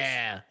listeners.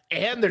 Yeah.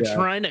 And they're Yeah.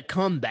 trying to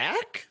come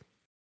back?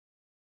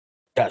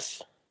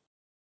 Yes.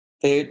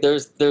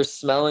 They're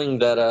smelling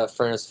that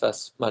Furnace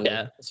Fest money.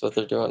 Yeah. That's what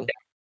they're doing.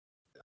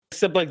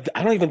 Except like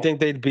I don't even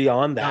think they'd be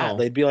on that. No.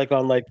 They'd be like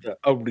on like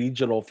a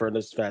regional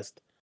Furnace Fest.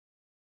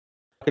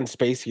 Fucking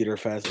Space Heater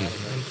Fest. I don't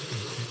know.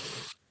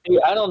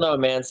 Dude, I don't know,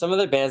 man. Some of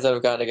the bands that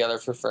have gotten together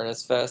for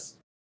Furnace Fest,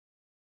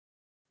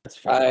 That's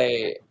fair.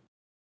 I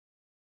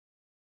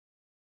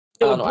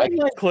Yeah, don't know. I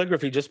Bloodline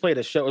Calligraphy just played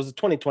a show. It was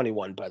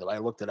 2021, by the way. I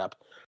looked it up.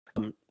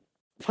 Played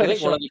a think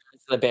show. one of the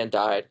guys in the band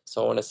died,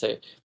 so I want to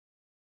say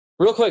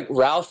real quick,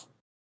 Ralph.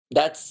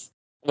 That's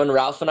when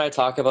Ralph and I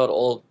talk about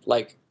old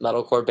like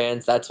metalcore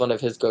bands. That's one of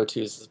his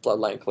go-tos is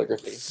Bloodline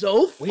Calligraphy.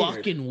 So Weird.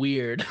 fucking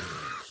weird.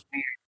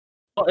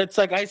 Well, it's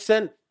like I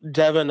sent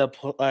Devin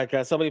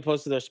somebody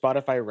posted their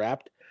Spotify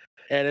Wrapped,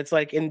 and it's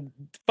like in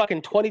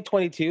fucking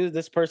 2022,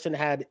 this person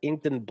had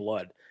Inked in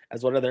Blood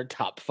as one of their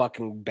top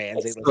fucking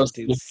bands That's they so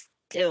listen to.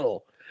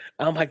 Still,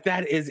 I'm like,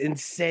 that is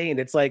insane.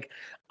 It's like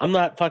I'm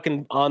not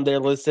fucking on there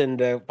listening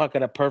to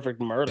fucking A Perfect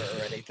Murder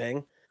or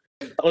anything.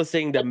 I'm not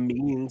listening to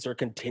Means or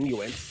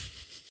Continuance.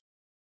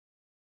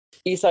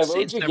 Eastside, what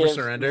would Saints you Never give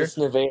Surrender. this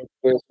Nirvana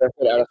Spears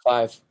record out of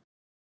 5?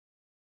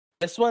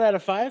 This one out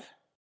of 5.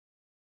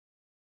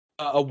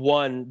 A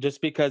 1,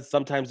 just because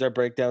sometimes their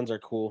breakdowns are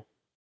cool.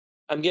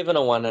 I'm giving a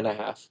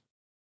 1.5.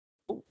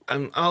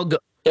 I'll go.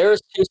 There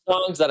was 2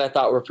 songs that I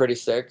thought were pretty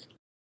sick,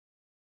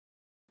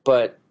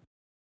 but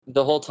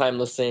the whole time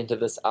listening to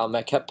this album,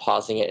 I kept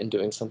pausing it and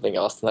doing something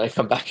else, and then I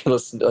come back and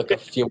listen to like a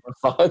few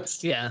more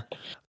songs. Yeah.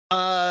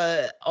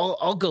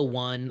 I'll go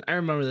 1. I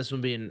remember this one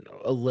being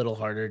a little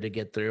harder to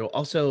get through.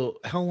 Also,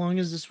 how long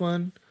is this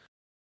one?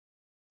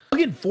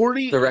 Fucking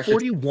 40, The record's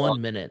 41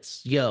 long.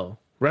 minutes. Yo,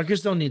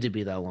 records don't need to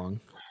be that long.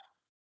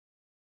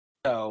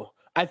 No,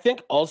 I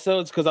think also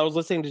it's because I was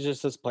listening to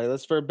just this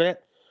playlist for a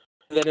bit,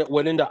 and then it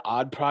went into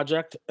Odd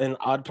Project, and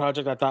Odd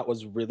Project I thought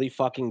was really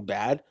fucking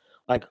bad,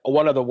 like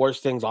one of the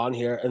worst things on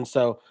here. And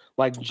so,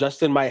 like,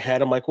 just in my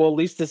head, I'm like, well, at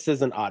least this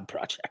is an Odd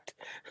Project.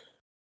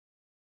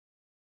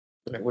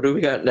 All right, what do we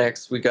got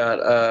next? We got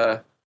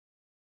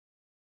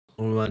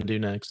What do we want to do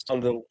next? On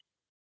the let's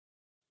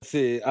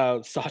see,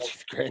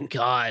 Sawtooth Grin.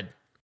 God.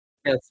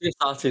 yeah, let's do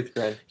Sawtooth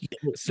Grin.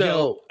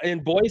 So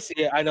in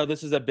Boise, I know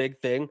this is a big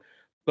thing,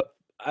 but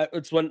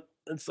it's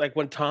like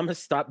when Thomas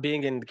stopped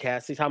being in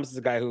Cassie. Thomas is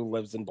a guy who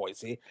lives in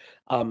Boise.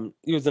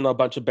 He was in a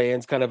bunch of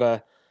bands,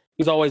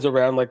 he's always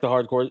around like the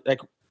hardcore like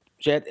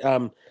shit.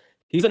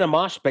 He's in a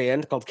mosh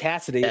band called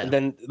Cassidy, Yeah. and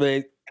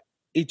then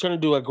he turned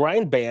into a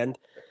grind band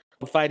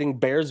fighting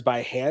bears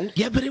by hand.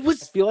 Yeah, but it I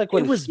was feel like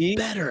when it was he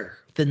better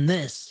than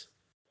this.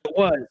 it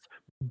was,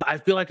 but I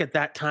feel like at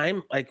that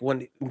time, like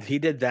when he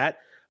did that,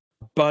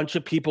 bunch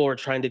of people were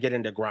trying to get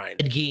into grind.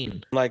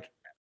 Edgeen. Like,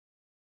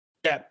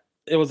 yeah,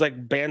 it was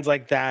like bands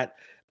like that,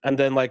 and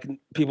then like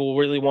people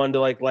really wanted to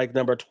like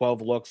Number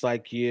 12 Looks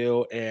Like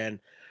You and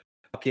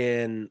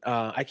fucking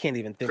I can't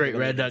even think Great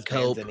of any of these Redneck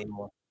bands Hope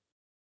anymore.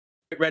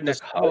 Great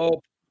Redneck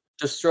Hope,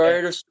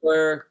 Destroyer,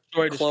 Destroyer,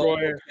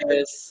 Clone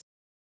Kiss,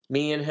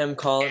 Me and Him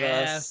Calling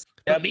Us.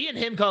 But Me and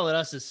Him Calling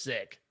Us is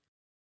sick.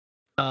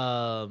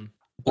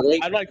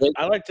 Blake,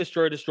 I like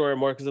Destroyer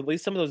more because at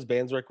least some of those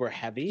bands were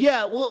heavy.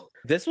 Yeah, well,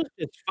 this was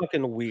just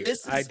fucking weird.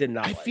 I did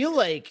not. I feel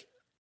like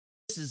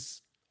this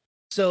is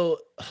so.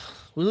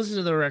 We listened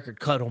to the record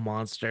 "Cuddle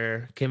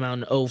Monster," came out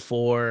in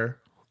 2004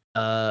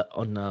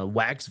 on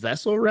Wax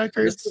Vessel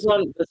Records. This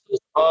was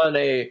on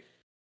the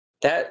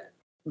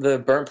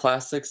Burnt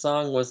Plastic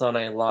song was on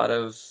a lot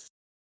of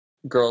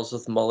Girls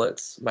with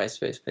Mullets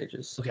MySpace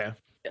pages. Okay,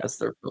 that's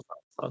their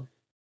profile song.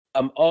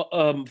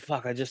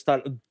 Fuck! I just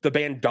thought the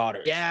band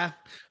Daughters. Yeah,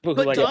 but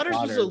like Daughters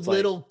was a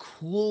little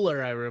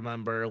cooler. I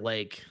remember,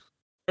 like,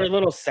 they're a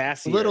little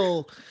sassy.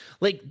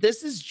 Like,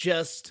 this is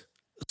just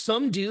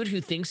some dude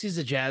who thinks he's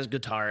a jazz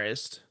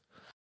guitarist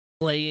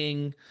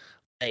playing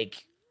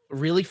like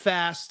really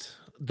fast,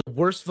 the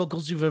worst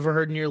vocals you've ever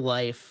heard in your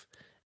life.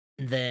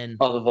 And then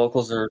all the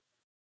vocals are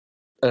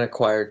an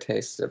acquired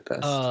taste at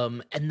best.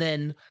 And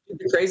then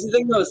the crazy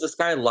thing though is this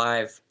guy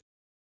live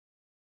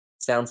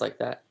sounds like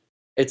that.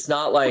 It's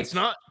not like it's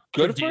not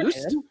good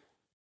produced.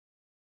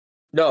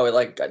 No,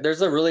 like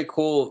there's a really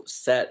cool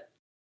set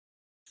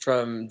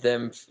from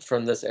them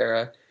from this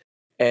era,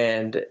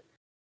 and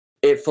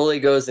it fully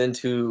goes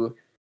into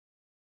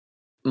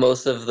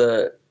most of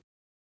the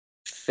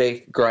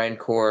fake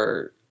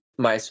grindcore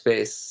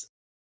MySpace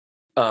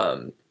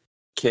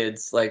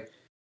kids. Like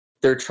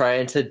they're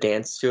trying to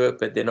dance to it,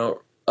 but they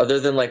don't. Other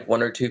than like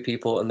one or two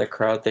people in the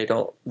crowd, they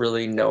don't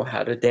really know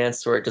how to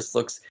dance. Or it just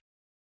looks.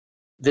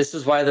 This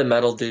is why the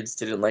metal dudes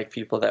didn't like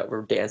people that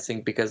were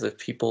dancing because of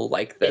people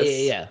like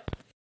this. Yeah.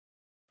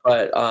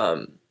 But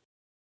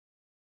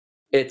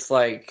it's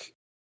like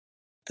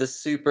the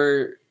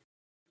super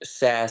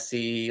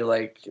sassy,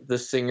 like the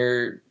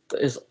singer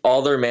is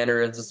all their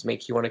mannerisms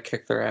make you want to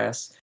kick their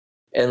ass,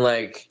 and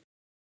like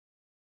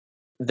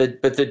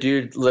the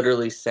dude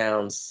literally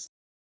sounds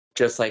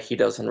just like he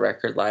does on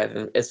record live.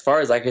 And as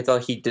far as I could tell,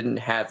 he didn't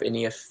have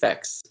any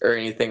effects or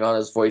anything on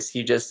his voice.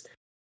 He just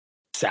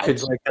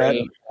sounds like that.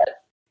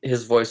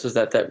 His voice was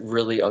at that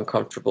really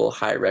uncomfortable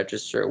high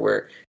register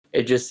where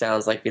it just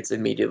sounds like it's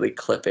immediately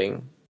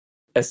clipping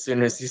as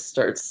soon as he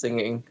starts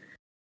singing.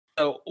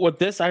 So with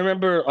this, I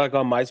remember like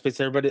on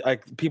MySpace, everybody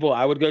like people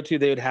I would go to,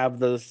 they would have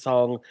the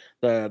song,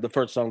 the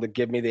first song, the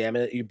 "Give Me the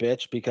Ammo, You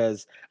Bitch,"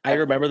 because I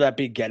remember that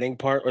beginning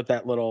part with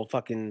that little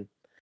fucking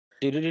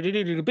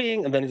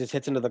bing, and then it just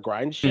hits into the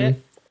grind shit.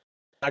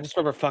 I just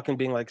remember fucking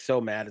being like so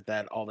mad at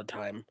that all the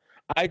time.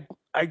 I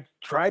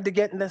tried to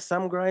get into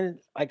some grind.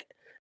 Like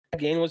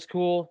Edgeen was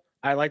cool.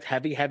 I liked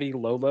heavy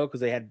low because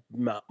they had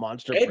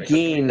monster.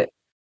 Edgeen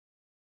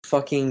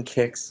fucking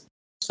kicks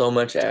so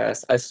much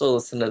ass. I still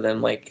listen to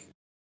them like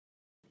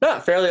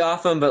not fairly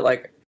often, but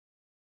like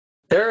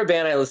they're a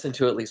band I listen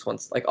to at least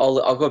once. Like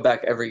I'll go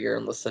back every year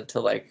and listen to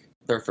like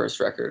their first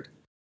record.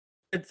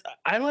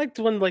 I liked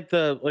when like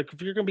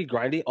if you're gonna be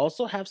grindy,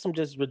 also have some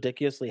just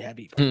ridiculously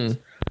heavy parts.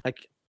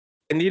 Like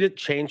I need it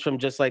change from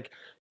just like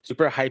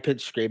super high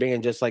pitched screaming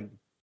and just like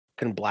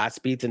can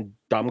blast beats and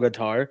dumb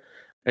guitar.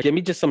 Like, give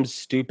me just some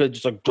stupid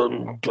just like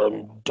dun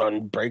dun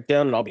dun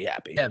breakdown and I'll be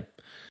happy. Yeah,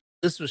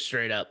 this was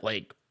straight up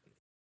like,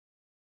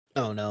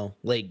 oh no,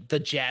 like the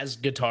jazz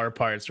guitar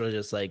parts were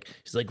just like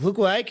he's like, look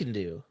what I can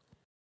do.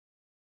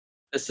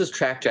 This is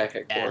Track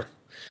Jacket core.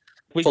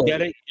 We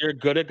get it. You're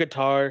good at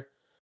guitar,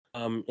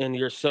 and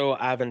you're so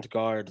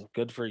avant-garde.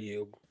 Good for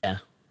you. Yeah.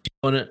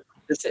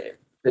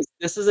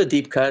 This is a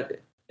deep cut.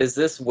 Is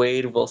this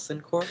Wade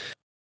Wilson core?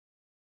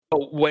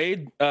 Oh,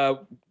 Wade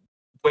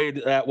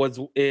that was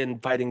in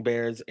Fighting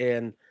Bears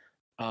and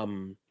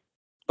Hold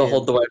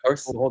the White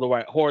Horse. Hold the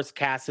White Horse.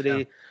 Cassidy.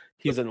 Yeah.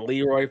 He was in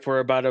Leroy for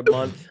about a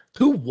month.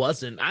 Who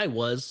wasn't? I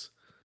was.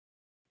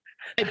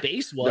 My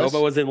bass was.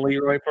 Nova was in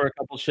Leroy for a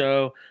couple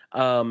shows.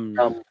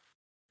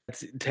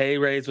 Tay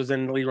Rays was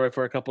in Leroy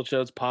for a couple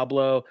shows.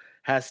 Pablo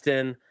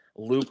Heston,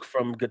 Luke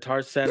from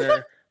Guitar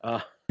Center.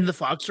 In the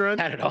Fox Run?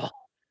 Had it all.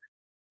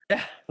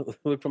 Yeah,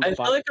 Luke from I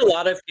feel like a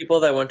lot of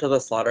people that went to the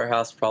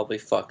Slaughterhouse probably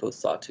fucked with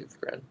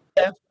Sawtooth Grin.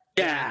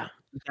 Yeah,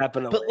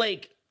 definitely. But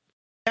like,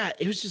 yeah,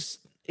 it was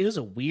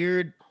a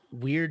weird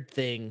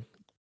thing.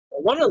 I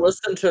want to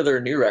listen to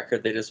their new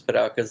record they just put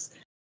out because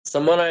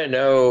someone I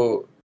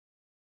know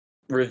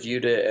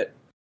reviewed it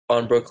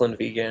on Brooklyn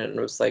Vegan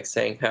and was like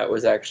saying how it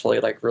was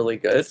actually like really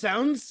good. It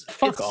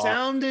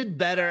sounded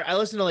better. I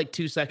listened to like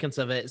 2 seconds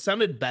of it. It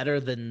sounded better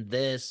than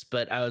this,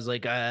 but I was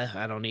like,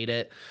 I don't need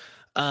it.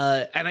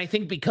 And I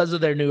think because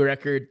of their new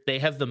record, they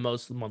have the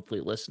most monthly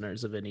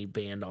listeners of any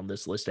band on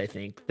this list. I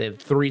think they have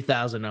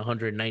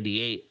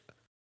 3,198.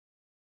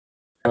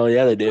 Oh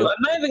yeah, they do. I'm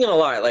not even gonna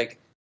lie, like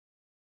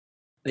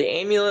the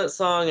Amulet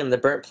song and the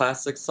Burnt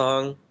Plastic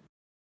song,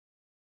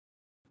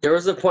 there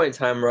was a point in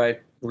time where I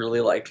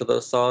really liked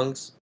those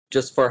songs,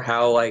 just for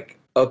how like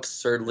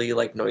absurdly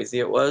like noisy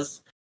it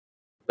was.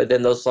 But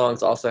then those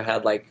songs also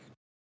had like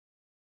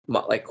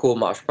cool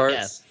mosh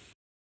parts. Yeah.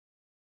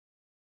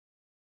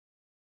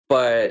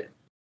 But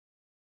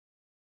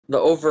the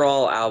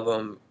overall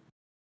album,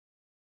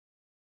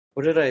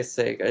 what did I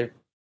say?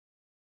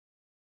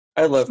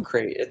 I love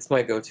Crate. It's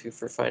my go-to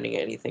for finding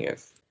anything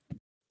I've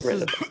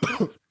read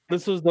about.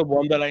 This was the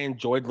one that I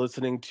enjoyed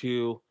listening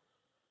to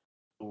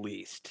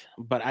least,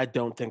 but I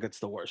don't think it's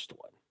the worst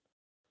one.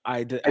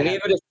 I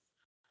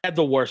had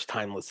the worst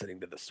time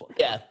listening to this one.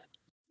 Yeah.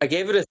 I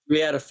gave it a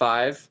 3 out of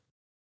 5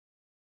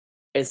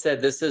 and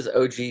said this is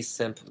OG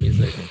simp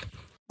music.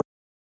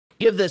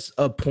 Give this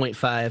a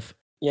 0.5.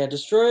 Yeah,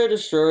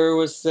 Destroyer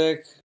was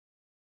sick.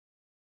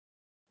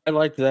 I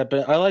liked that,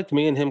 but I liked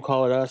Me and Him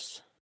Call It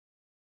Us.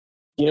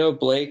 You know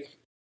Blake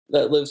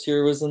that lives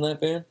here was in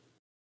that band?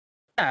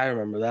 Yeah, I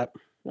remember that. I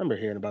remember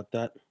hearing about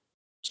that.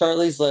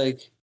 Charlie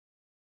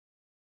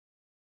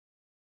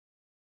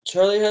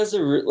has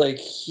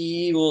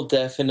he will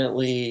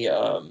definitely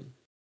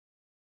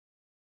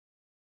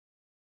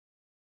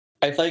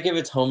I feel like if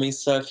it's homie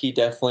stuff, he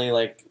definitely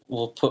like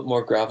will put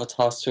more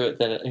gravitas to it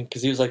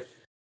because he was like,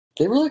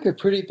 they were like a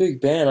pretty big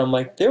band. I'm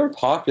like, they were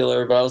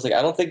popular, but I was like,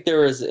 I don't think they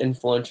were as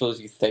influential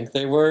as you think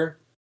they were.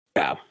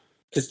 Yeah.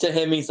 Because to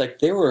him, he's like,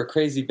 they were a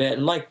crazy band.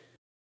 I'm like,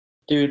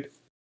 dude,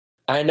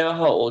 I know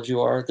how old you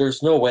are.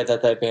 There's no way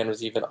that band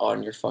was even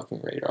on your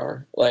fucking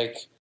radar. Like,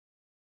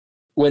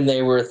 when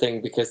they were a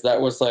thing, because that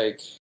was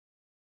like...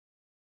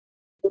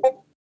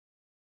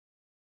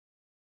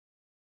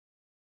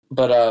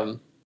 But,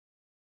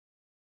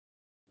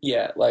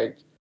 yeah, like,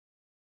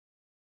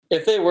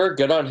 if they were,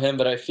 good on him,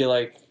 but I feel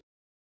like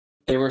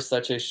they were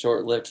such a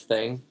short-lived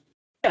thing.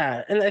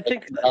 Yeah, and I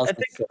think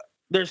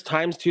there's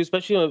times too,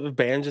 especially if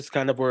bands just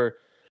kind of were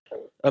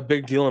a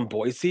big deal in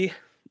Boise.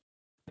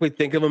 We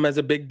think of them as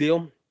a big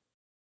deal.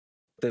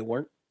 They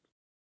weren't.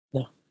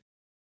 No.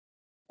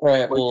 All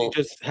right, well,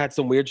 just had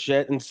some weird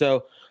shit, and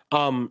so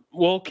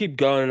we'll keep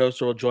going, and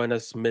Oster will join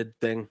us mid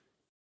thing.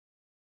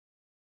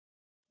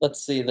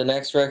 Let's see the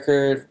next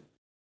record.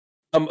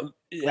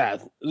 Yeah.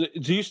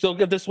 Do you still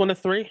give this one a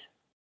 3?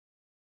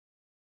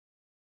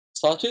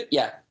 Sawtooth?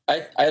 Yeah.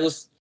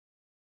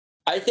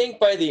 I think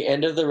by the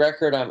end of the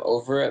record I'm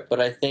over it, but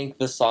I think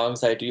the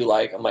songs I do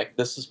like, I'm like,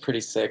 this is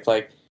pretty sick.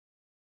 Like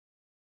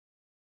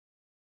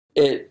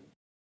I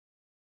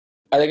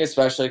think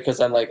especially because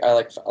I like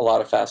a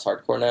lot of fast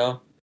hardcore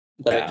now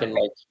that I can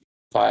like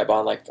vibe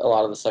on like a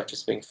lot of the stuff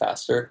just being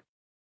faster.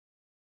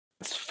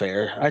 It's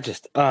fair. I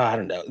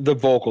don't know. The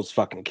vocals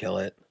fucking kill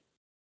it.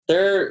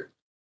 They're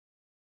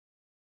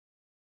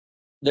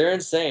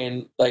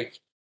insane. Like,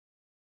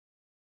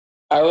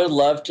 I would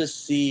love to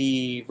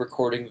see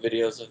recording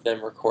videos of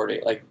them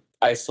recording like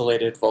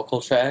isolated vocal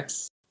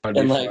tracks.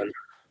 That'd be like fun.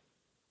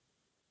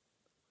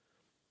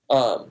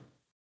 All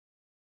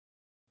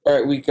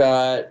right, we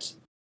got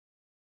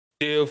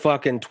do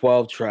fucking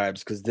 12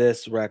 Tribes because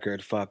this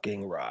record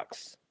fucking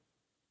rocks.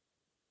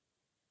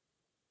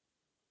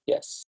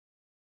 Yes.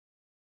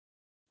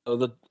 So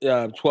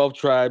the 12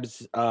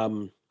 Tribes,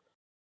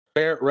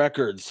 Barrett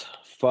Records.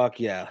 Fuck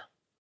yeah.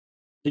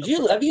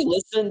 Have you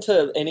listened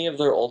to any of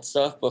their old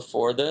stuff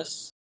before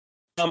this?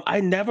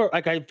 I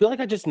feel like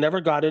I just never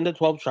got into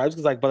 12 Tribes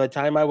because like by the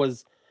time I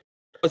was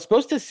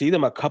supposed to see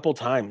them a couple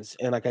times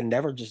and like I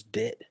never just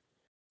did.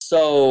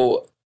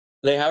 So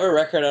they have a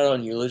record out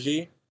on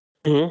Eulogy.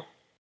 Mm-hmm.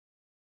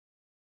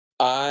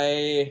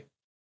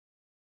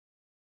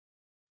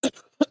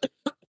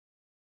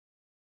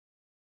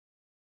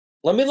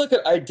 Let me look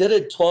at. I did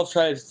a 12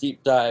 Tribes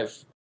deep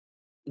dive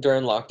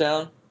during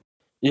lockdown.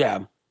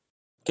 Yeah.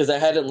 Because I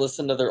hadn't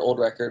listened to their old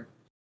record.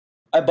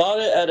 I bought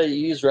it at a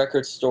used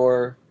record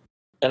store,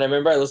 and I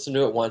remember I listened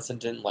to it once and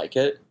didn't like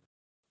it.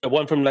 The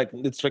one from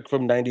it's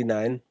from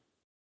 99.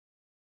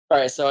 All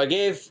right, so I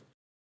gave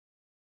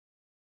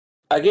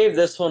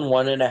this one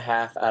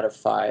 1.5 out of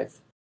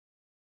 5.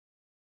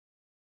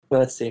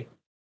 Let's see.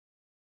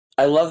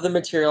 I love the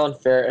material on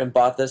Fair and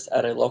bought this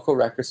at a local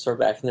record store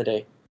back in the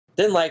day.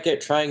 Didn't like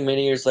it. Trying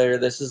many years later,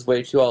 this is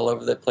way too all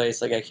over the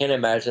place. Like, I can't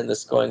imagine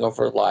this going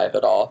over live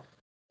at all.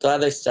 Glad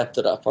they stepped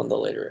it up on the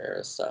later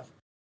era stuff.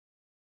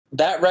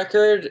 That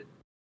record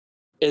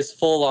is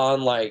full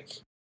on like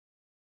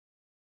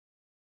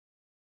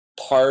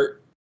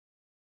part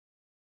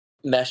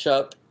mesh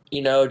up,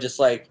 just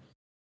like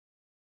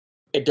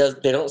they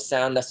don't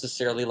sound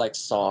necessarily like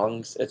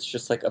songs. It's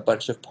just like a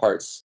bunch of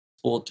parts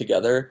pulled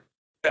together.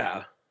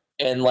 Yeah.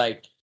 And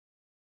like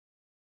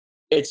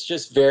it's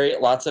just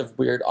lots of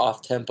weird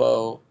off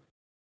tempo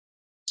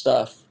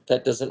stuff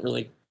that doesn't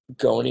really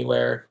go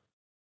anywhere.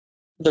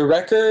 The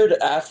record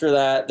after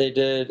that, they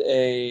did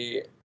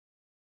it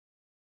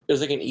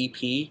was like an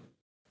EP.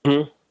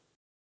 Mm-hmm.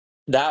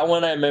 That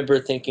one I remember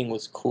thinking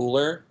was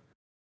cooler.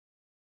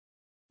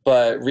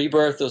 But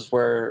Rebirth was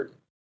where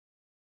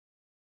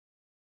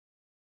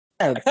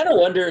I kind of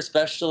wonder,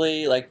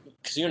 especially like,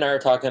 because you and I were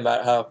talking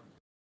about how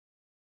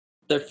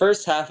the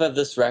first half of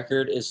this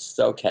record is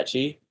so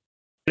catchy.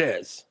 It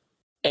is.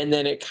 And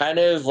then it kind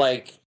of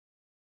like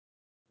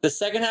The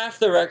second half of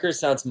the record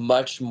sounds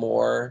much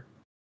more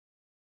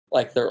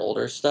like their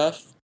older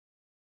stuff.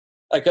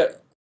 Like a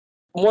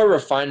more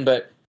refined,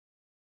 but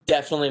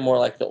definitely more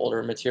like the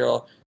older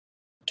material.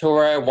 To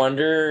where I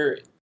wonder,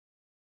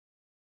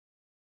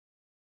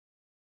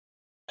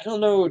 I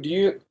don't know,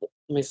 let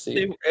me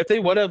see. If they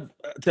would have,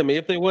 to me,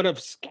 if they would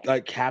have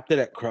like capped it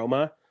at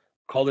Chroma,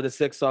 called it a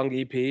 6-song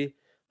EP,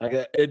 like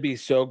it'd be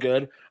so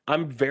good.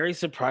 I'm very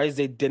surprised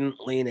they didn't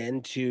lean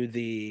into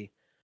the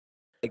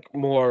like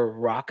more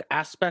rock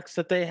aspects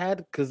that they had,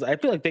 because I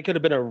feel like they could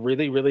have been a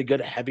really, really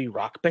good heavy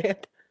rock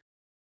band.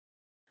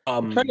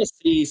 I'm trying to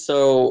see,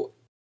 so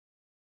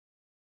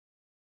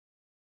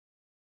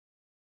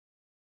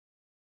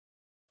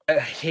I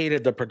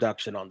hated the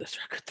production on this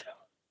record though.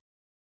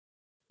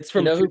 It's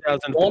from who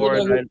 2004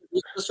 and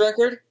produced this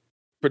record?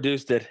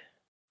 produced it.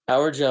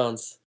 Howard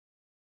Jones.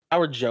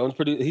 Howard Jones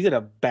produced. He did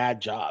a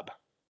bad job.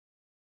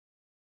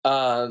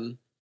 Because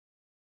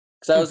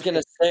I was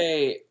gonna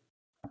say,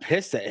 I'm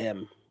pissed at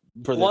him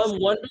for well, this.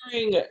 I'm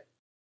wondering.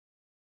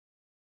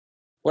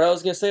 What I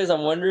was gonna say is,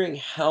 I'm wondering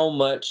how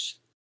much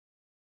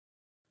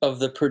of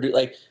the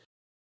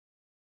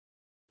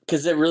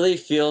because it really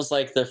feels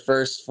like the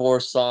first 4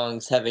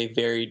 songs have a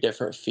very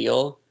different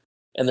feel,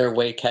 and they're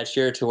way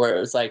catchier. To where it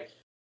was like,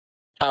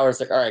 Howard's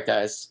like, "All right,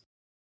 guys,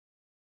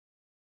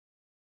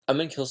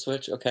 I'm in Kill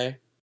Switch, okay?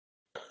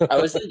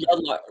 I was in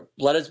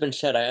Blood Has Been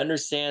Shed. I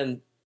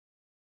understand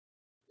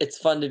it's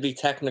fun to be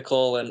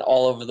technical and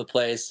all over the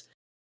place,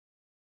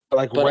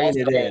 Like but rein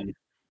it also, in.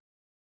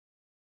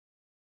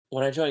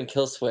 when I joined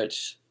Kill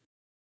Switch,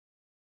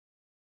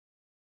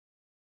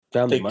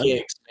 Found the the money.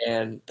 gigs,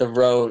 man, the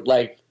road,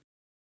 like,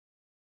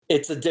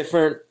 it's a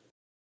different.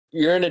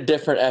 You're in a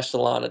different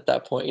echelon at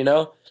that point, you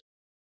know?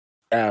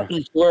 Yeah.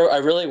 Where I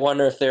really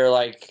wonder if they're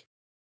like,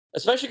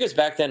 especially because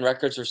back then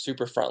records were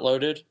super front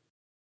loaded.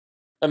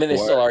 I mean, they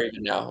still are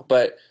even now,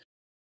 but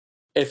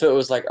if it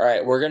was like, all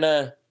right, we're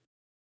gonna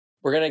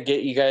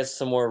get you guys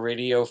some more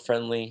radio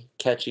friendly,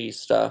 catchy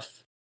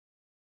stuff,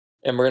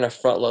 and we're gonna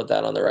front load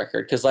that on the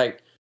record, because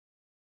like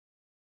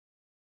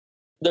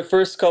the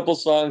first couple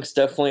songs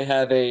definitely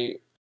have a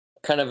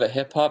kind of a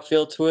hip hop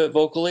feel to it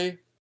vocally,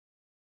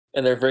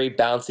 and they're very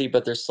bouncy,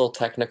 but they're still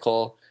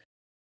technical.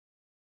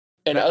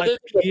 And I other like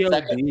than the the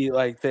second, POD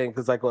like thing,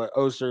 because like what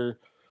Oser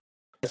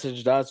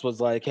messaged us was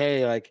like,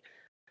 hey, like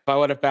if I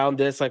would have found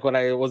this like when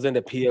I was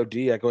into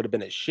POD, like it would have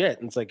been a shit.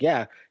 And it's like,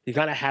 yeah, he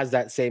kind of has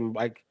that same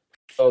like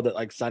flow that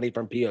like Sonny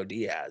from POD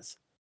has.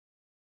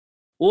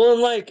 well,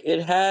 and like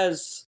it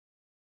has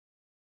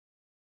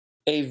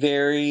a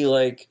very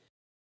like,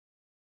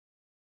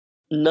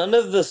 none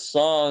of the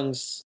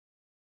songs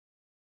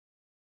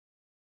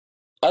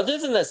other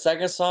than the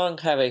second song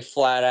have a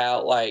flat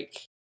out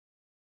like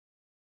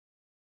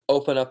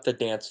open up the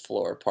dance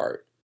floor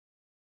part.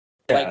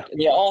 Yeah. Like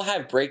they all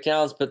have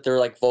breakdowns, but they're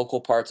like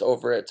vocal parts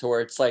over it, to where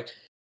it's like,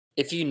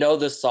 if you know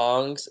the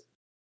songs,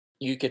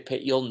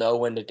 you'll know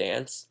when to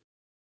dance.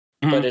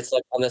 But it's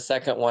like on the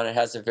second one, it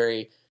has a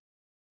very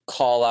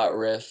call out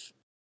riff.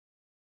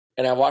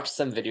 And I watched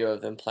some video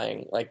of them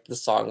playing like the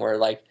song where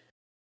like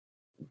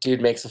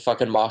dude makes a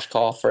fucking mosh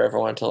call for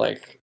everyone to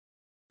like,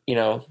 you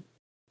know,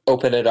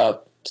 open it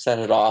up, set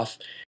it off.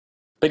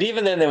 But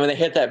even then when they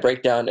hit that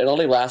breakdown, it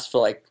only lasts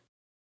for like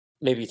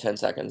maybe 10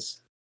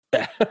 seconds.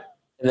 Yeah.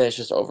 And then it's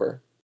just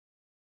over.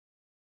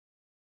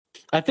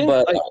 I think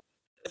But like,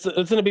 it's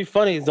going to be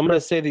funny. I'm going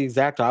to say the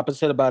exact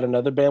opposite about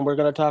another band we're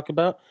going to talk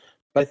about.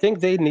 But I think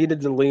they needed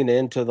to lean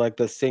into like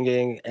the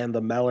singing and the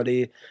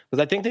melody,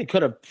 because I think they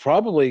could have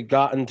probably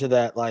gotten to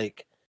that,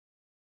 like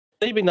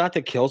maybe not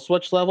the Kill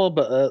Switch level,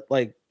 but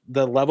like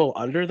the level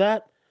under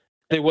that.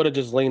 They would have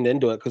just leaned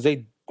into it, because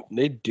they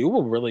do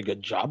a really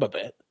good job of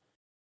it.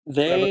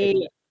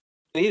 they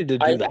needed to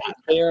do I that. think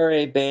they're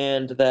a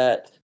band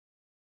that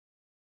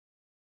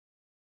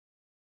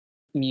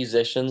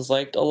musicians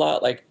liked a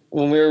lot. Like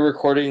when we were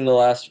recording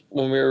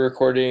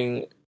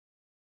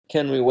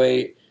Can We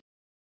Wait,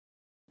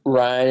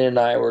 Ryan and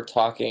I were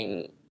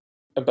talking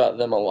about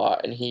them a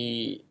lot, and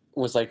he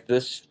was like,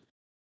 this,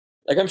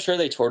 like, I'm sure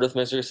they toured with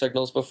Misery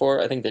Signals before.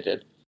 I think they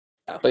did.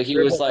 Yeah. But he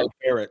was like,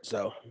 Parrot,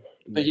 so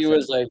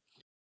was like,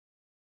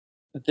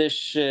 this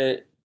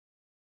shit.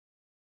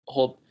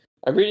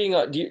 I'm reading.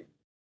 Do you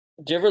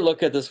ever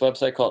look at this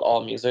website called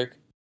All Music?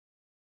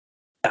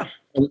 Yeah.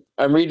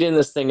 I'm reading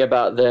this thing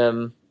about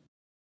them.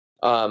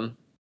 Yeah,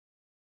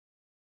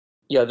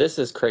 this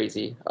is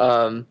crazy.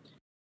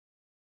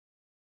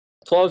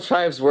 12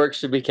 Tribes' work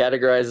should be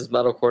categorized as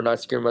metalcore, not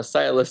screamo.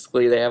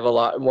 Stylistically, they have a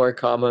lot more in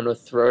common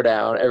with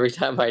Throwdown, Every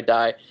Time I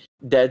Die,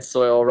 Dead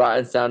Soil,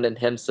 Rotten Sound, and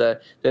Himsa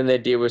than they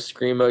do with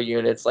screamo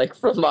units like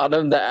From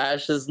Autumn to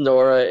Ashes,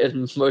 Nora,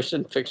 and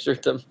Motion Picture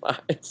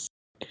Demise.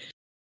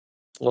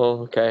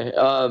 Well, okay.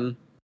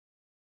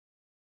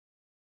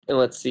 And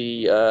let's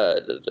see.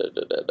 Hold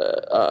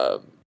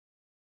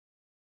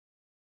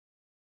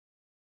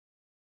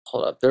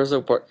up. There's a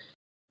report.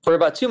 For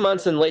about 2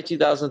 months in late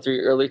 2003,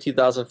 early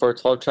 2004,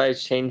 12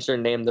 Tribes changed their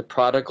name to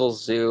Prodigal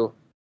Zoo,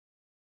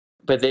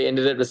 but they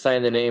ended up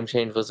deciding the name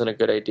change wasn't a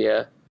good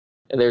idea.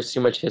 and there's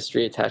too much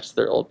history attached to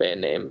their old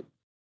band name.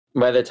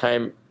 By the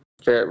time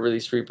Ferret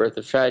released Rebirth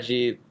of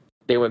Tragedy,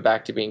 they went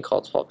back to being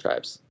called 12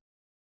 Tribes.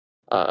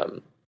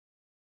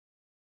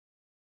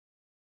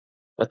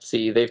 Let's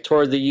see. They've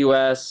toured the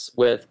U.S.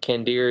 with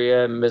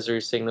Candiria, Misery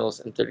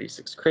Signals, and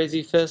 36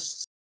 Crazy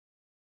Fists.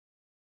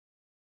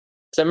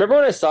 So I remember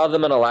when I saw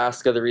them in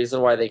Alaska, the reason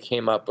why they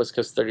came up was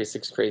because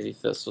 36 Crazy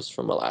Fists was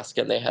from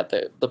Alaska, and they had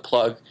the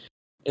plug,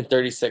 and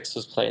 36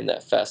 was playing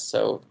that fest.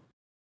 So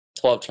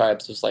 12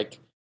 Tribes was like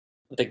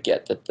the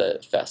get that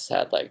the fest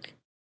had, like,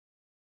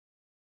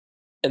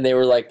 and they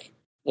were like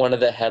one of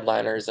the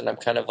headliners, and I'm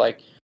kind of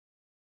like,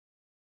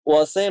 well,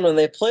 I was saying when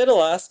they played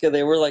Alaska,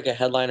 they were like a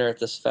headliner at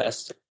this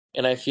fest,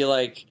 and I feel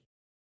like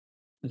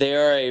they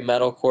are a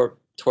metalcore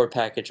tour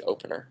package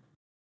opener.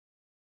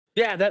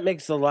 Yeah, that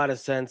makes a lot of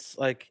sense.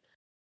 Like,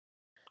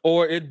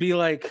 or it'd be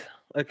like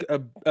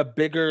a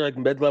bigger like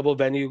mid-level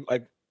venue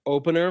like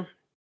opener,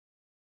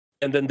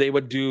 and then they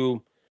would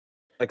do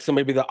like, so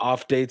maybe the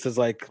off dates is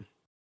like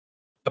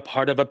a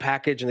part of a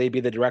package, and they'd be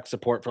the direct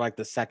support for like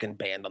the second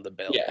band on the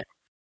bill. Yeah.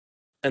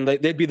 And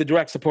they'd be the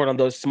direct support on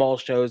those small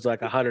shows,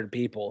 like 100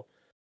 people.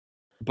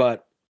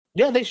 But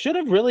yeah, they should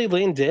have really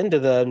leaned into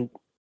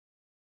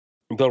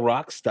the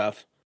rock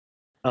stuff,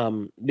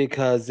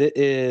 because it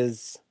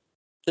is.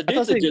 The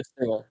dude's a good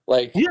singer.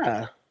 Like,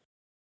 Yeah,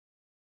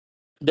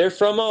 they're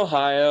from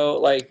Ohio.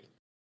 Like,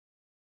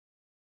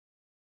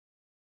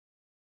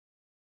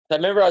 I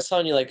remember I was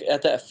telling you, like,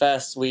 at that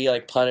fest, we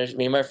like punished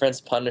me and my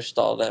friends punished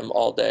all them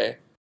all day,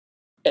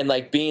 and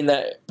like being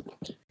that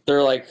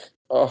they're like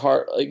a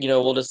hard, like, you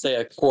know, we'll just say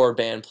a core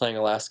band playing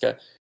Alaska.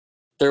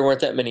 There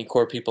weren't that many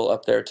core people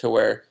up there to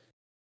where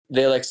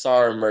they like saw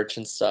our merch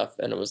and stuff,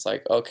 and it was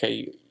like,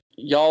 okay,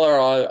 y'all are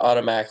all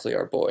automatically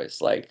our boys.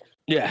 Like,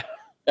 yeah.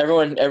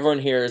 everyone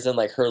here is in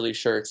like Hurley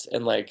shirts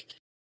and like,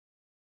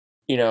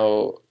 you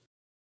know,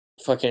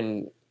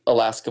 fucking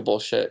Alaska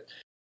bullshit.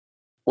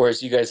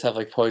 Whereas you guys have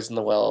like Poison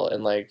the Well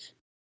and like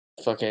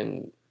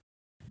fucking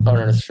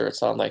Unearth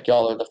shirts on. Like,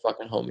 y'all are the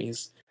fucking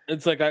homies.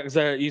 It's like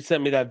you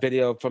sent me that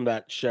video from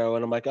that show,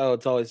 and I'm like, oh,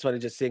 it's always funny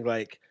just seeing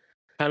like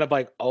kind of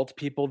like alt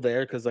people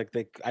there, because like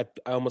I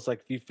almost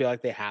like you feel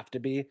like they have to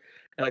be,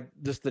 and like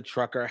just the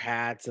trucker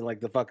hats and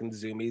like the fucking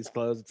zoomies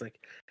clothes. It's like,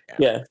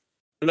 Yeah.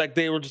 like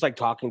they were just like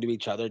talking to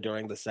each other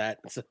during the set.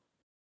 So,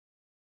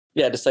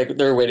 Yeah, just like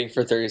they're waiting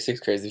for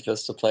 36 Crazy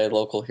Fists to play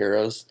Local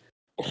Heroes.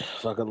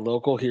 fucking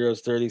Local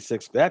Heroes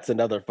 36. That's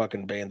another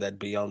fucking band that'd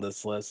be on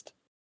this list.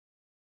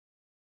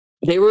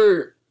 They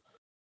were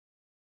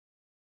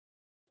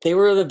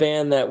the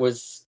band that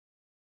was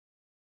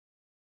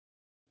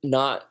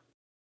not.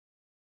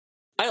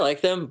 I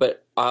like them,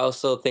 but I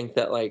also think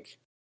that like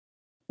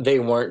they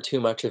weren't too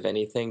much of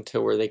anything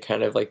to where they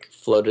kind of like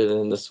floated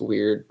in this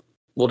weird,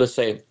 we'll just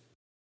say,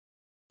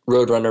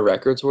 Roadrunner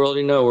Records world,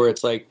 you know, where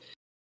it's like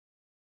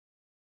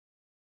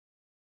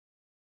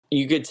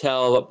you could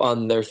tell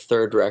on their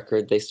third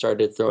record they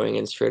started throwing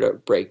in straight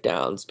up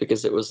breakdowns,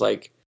 because it was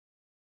like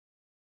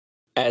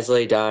As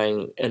Lay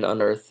Dying and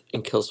Unearth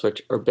and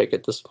Killswitch are big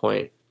at this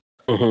point.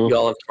 Mm-hmm.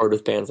 Y'all have toured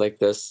with bands like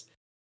this,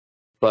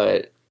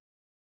 but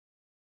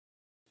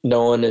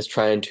no one is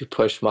trying to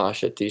push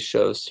mosh at these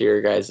shows to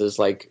your guys'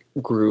 like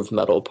groove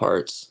metal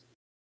parts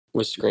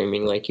with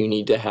screaming. Like, you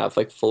need to have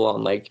like full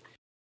on like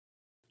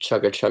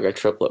chugga chugga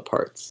triplet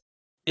parts.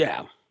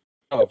 Yeah.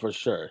 Oh, for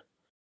sure.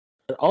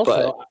 And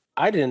also,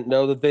 I didn't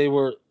know that they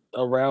were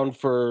around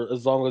for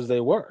as long as they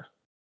were.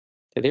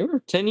 They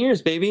were 10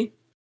 years, baby.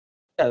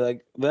 Yeah,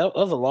 like that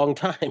was a long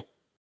time.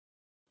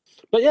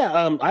 But yeah,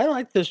 I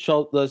like this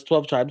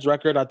 12 Tribes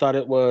record. I thought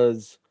it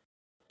was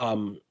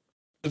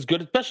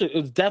good, especially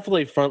it was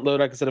definitely front load.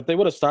 Like I said, if they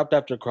would have stopped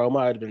after Chroma,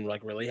 I'd have been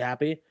like really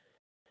happy.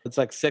 It's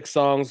like 6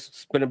 songs,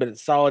 spin a bit of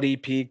solid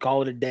EP,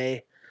 call it a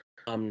day.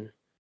 I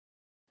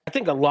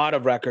think a lot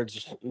of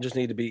records just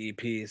need to be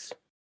EPs.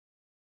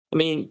 I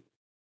mean,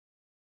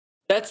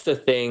 that's the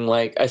thing.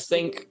 Like, I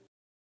think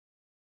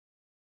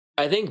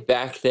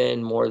back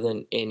then more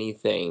than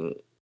anything,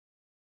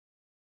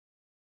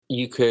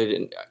 you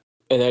could,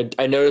 and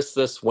I noticed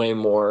this way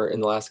more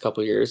in the last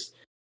couple of years.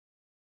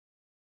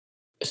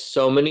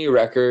 So many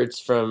records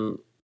from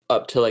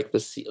up to like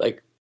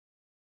like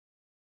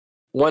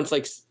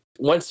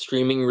once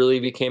streaming really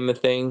became a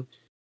thing,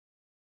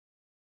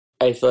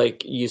 I feel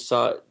like you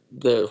saw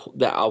the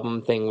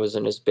album thing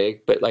wasn't as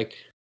big, but like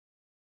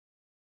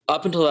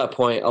up until that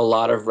point, a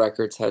lot of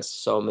records had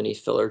so many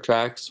filler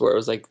tracks where it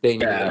was like they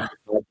needed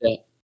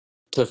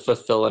to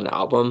fulfill an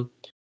album.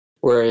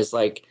 Whereas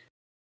like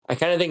I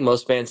kind of think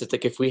most bands, it's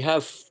like if we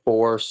have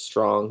 4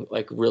 strong,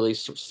 like really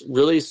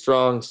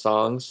strong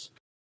songs,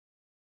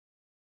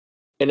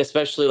 and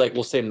especially like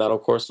we'll say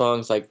metalcore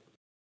songs, like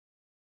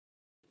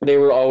they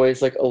were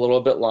always like a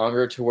little bit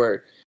longer to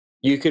where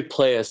you could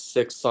play a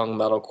 6-song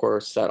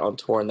metalcore set on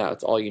tour, and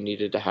that's all you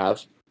needed to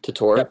have to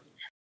tour. Yep.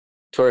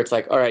 To where it's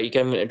like, all right, you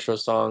can have an intro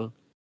song,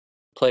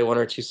 play 1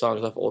 or 2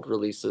 songs off old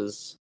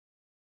releases,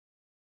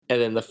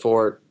 and then the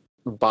 4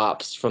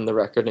 bops from the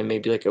record, and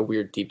maybe like a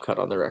weird deep cut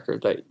on the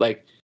record that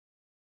like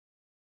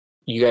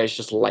you guys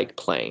just like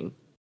playing.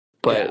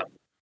 But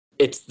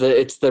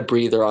it's the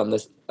breather on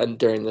this and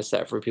during the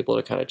set for people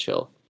to kind of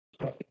chill.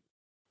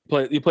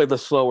 You play the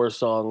slower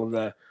song.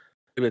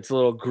 If it's a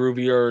little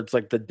groovier, it's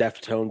like the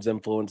Deftones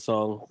influence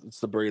song. It's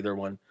the breather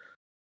one.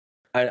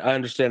 I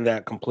understand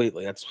that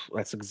completely.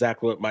 That's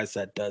exactly what my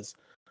set does.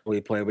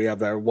 We have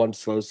that one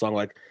slow song.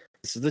 Like,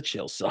 this is the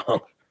chill song.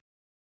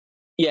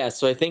 Yeah,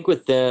 so I think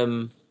with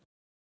them,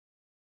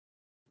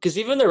 because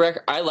even the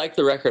record, I like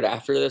the record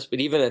after this, but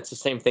even it's the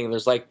same thing.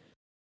 There's like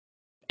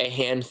a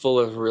handful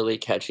of really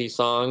catchy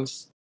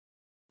songs,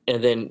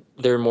 and then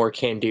they're more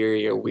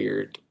Candiria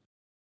weird.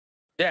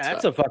 Yeah,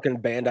 that's a fucking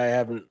band I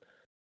haven't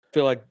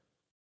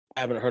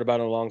heard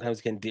about in a long time.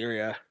 Is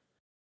Candiria.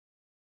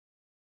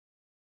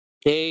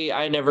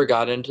 I never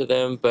got into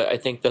them, but I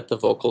think that the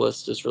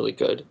vocalist is really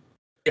good.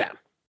 Yeah,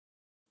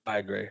 I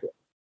agree.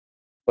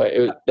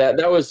 But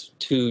that was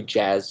too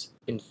jazz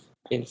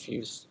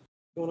infused.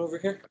 Going over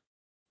here.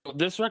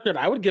 This record,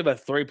 I would give a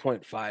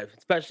 3.5.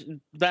 Especially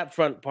that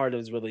front part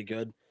is really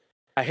good.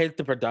 I hate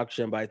the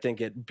production, but I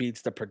think it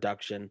beats the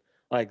production.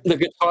 Like the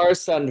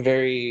guitars sound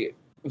very,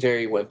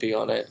 very wimpy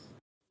on it,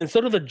 and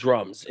so do the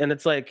drums. And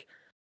it's like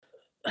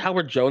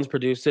Howard Jones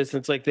produced this, and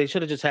it's like they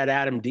should have just had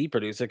Adam D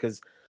produce it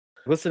because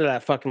listen to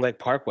that fucking like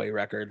Parkway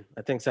record.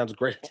 I think sounds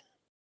great.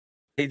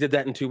 He did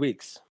that in 2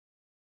 weeks.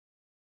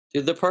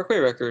 Dude, the Parkway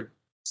record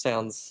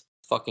sounds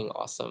fucking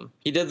awesome.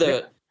 He did the.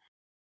 Yeah.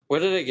 What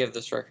did I give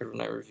this record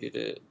when I reviewed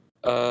it?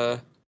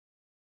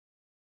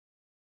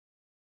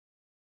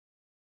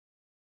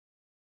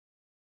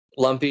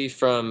 Lumpy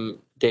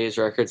from Days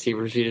Records, he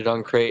reviewed it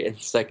on Crate, and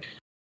he's like,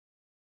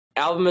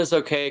 album is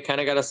okay,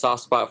 kind of got a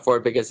soft spot for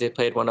it because they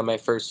played one of my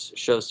first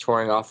shows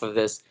touring off of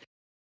this.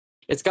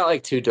 It's got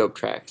like 2 dope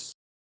tracks.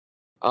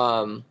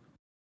 I'd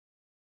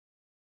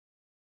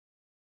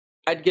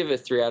give it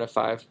 3 out of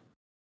 5.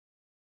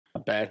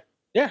 Not bad.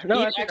 Yeah, no,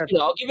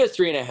 I'll give it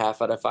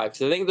 3.5 out of 5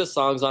 because I think the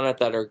songs on it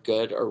that are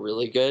good are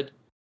really good.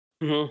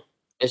 Mm-hmm.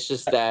 It's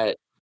just that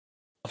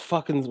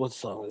fucking what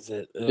song is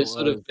it? This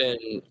would have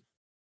been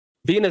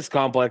Venus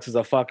Complex is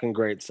a fucking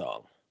great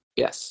song.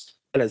 Yes,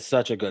 that is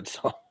such a good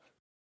song.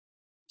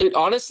 Dude,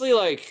 honestly,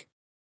 like,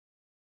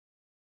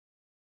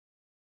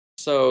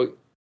 so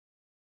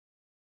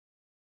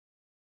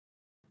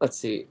let's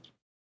see.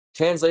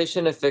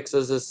 Translation of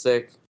Fixes is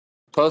sick.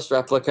 Post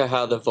Replica,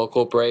 how the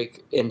vocal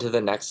break into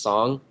the next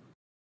song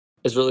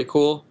is really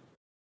cool.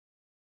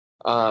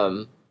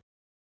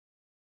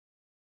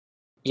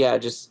 Yeah,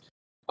 just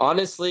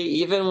honestly,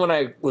 even when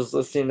I was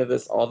listening to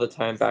this all the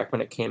time back when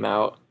it came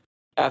out,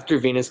 after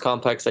Venus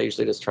Complex, I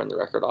usually just turn the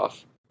record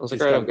off. I was like,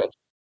 all right, I'm good.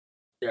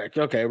 Yeah,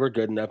 okay, we're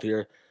good enough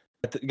here.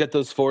 Get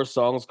those 4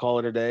 songs, call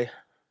it a day.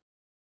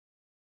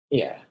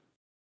 Yeah.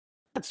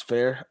 That's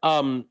fair.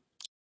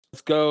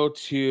 Let's go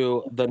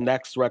to the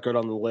next record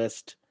on the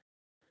list.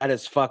 That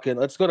is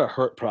let's go to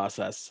Hurt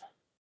Process.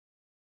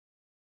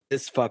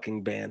 This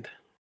fucking band.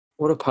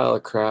 What a pile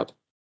of crap.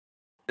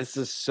 This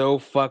is so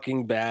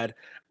fucking bad.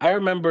 I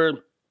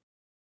remember,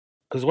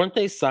 because weren't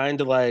they signed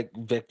to like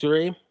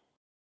Victory?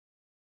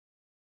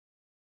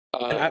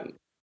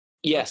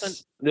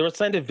 Yes. They were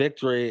signed to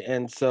Victory,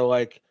 and so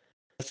like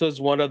this was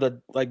one of the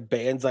like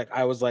bands like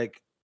I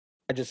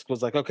just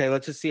was like, okay,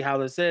 let's just see how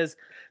this is.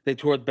 They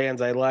toured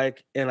bands I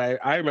like, and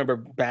I remember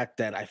back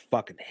then I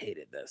fucking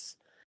hated this.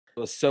 It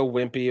was so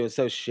wimpy, it was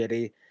so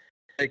shitty.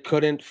 They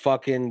couldn't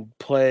fucking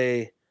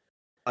play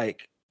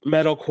like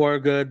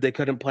metalcore good. They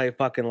couldn't play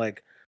fucking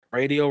like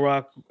radio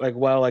rock like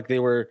well. Like they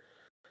were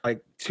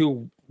like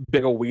too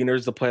big of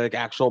wieners to play like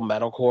actual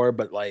metalcore,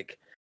 but like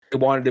they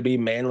wanted to be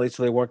manly,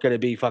 so they weren't going to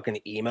be fucking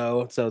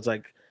emo. So it's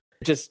like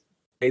it just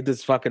made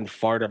this fucking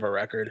fart of a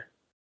record.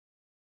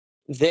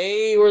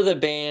 They were the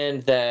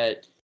band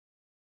that.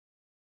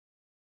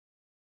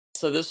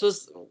 So this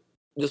was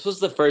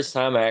the first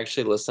time I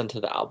actually listened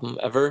to the album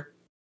ever,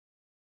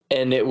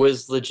 and it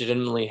was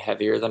legitimately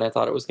heavier than I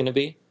thought it was going to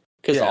be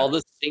because all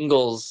the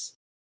singles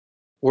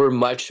were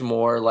much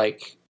more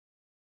like.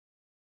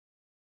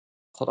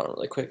 Hold on,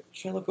 really quick.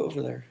 Should I look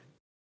over there?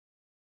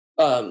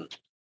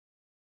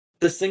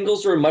 The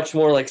singles were much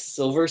more like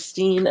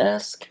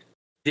Silverstein-esque.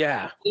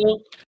 Yeah.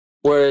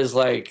 Whereas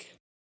like.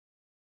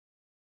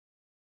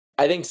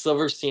 I think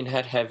Silverstein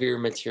had heavier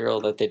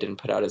material that they didn't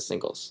put out as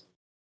singles.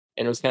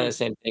 And it was kind of the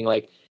same thing.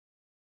 Like,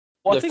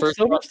 well, I think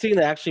Silverstein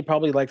actually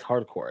probably liked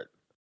hardcore.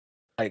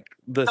 Like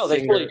the singer.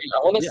 They totally do. I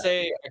want to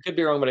say I could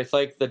be wrong, but I feel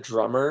like the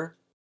drummer,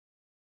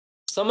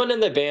 someone in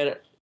the band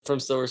from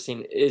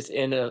Silverstein, is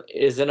in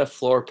a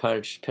floor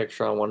punch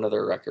picture on one of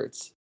their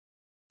records,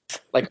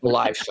 like a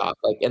live shot,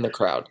 like in the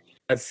crowd.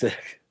 That's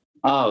sick.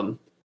 And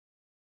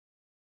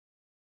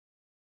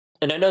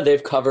I know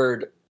they've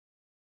covered.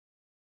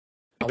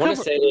 I want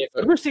to say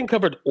Silverstein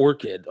covered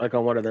Orchid like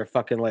on one of their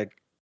fucking like.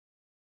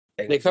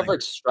 They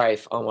covered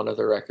Strife on one of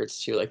their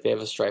records too. Like they have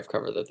a Strife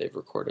cover that they've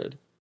recorded.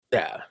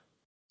 Yeah,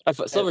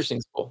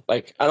 Silverstein's cool.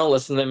 Like I don't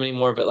listen to them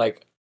anymore, but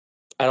like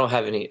I don't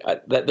have any.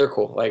 That they're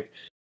cool. Like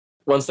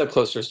One Step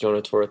Closer is doing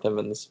a tour with them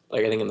in this.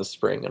 Like I think in the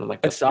spring, and I'm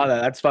like, I saw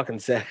that. That's fucking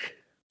sick.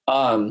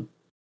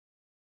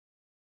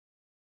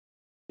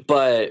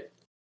 But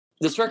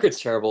this record's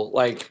terrible.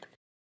 Like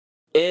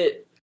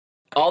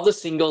all the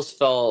singles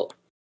felt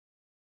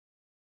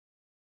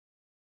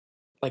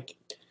like,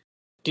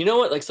 do you know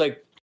what? Like, it's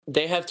like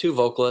they have two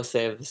vocalists.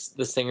 They have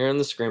the singer and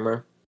the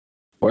screamer.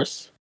 Of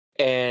course.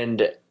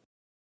 And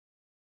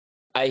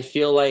I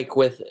feel like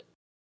with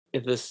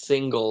the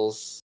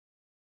singles,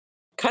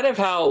 kind of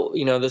how,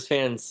 this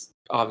band's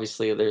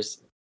obviously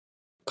there's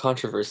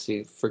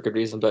controversy for good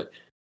reason, but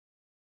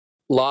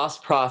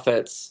Lost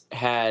Prophets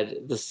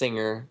had the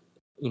singer,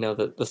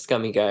 the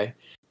scummy guy.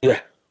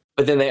 Yeah.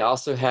 But then they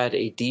also had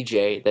a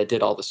DJ that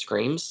did all the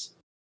screams.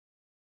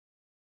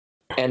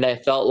 And I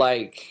felt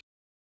like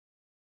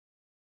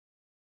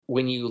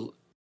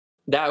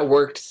that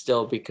worked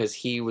still because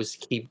he was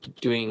keep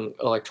doing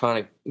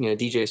electronic,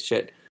 DJ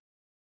shit.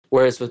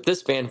 Whereas with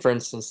this band, for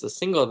instance, the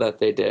single that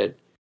they did,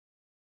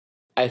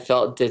 I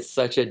felt did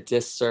such a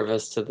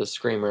disservice to the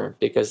screamer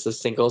because the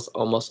single's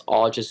almost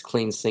all just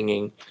clean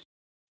singing.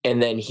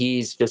 And then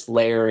he's just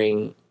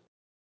layering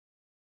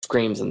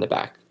screams in the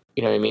back.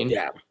 You know what I mean?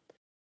 Yeah.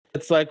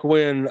 It's like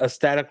when a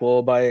Static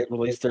Lullaby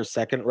released their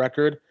second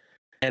record,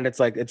 and it's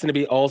like it's gonna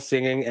be all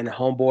singing, and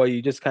Homeboy,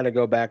 you just kind of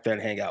go back there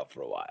and hang out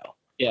for a while.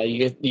 Yeah,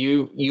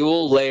 you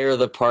will layer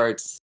the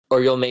parts,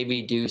 or you'll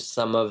maybe do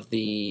some of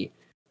the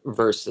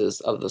verses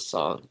of the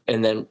song,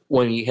 and then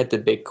when you hit the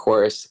big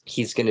chorus,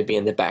 he's gonna be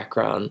in the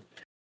background.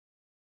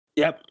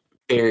 Yep.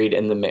 Buried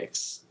in the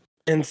mix.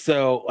 And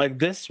so, like,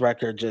 this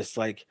record just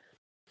like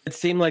it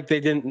seemed like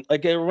they didn't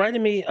like. It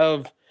reminded me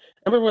of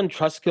remember when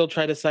Trustkill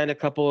tried to sign a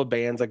couple of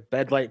bands like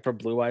Bedlight for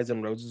Blue Eyes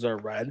and Roses Are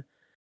Red,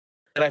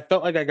 and I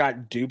felt like I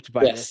got duped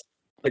by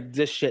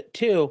this shit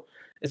too.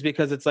 Is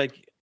because it's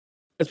like,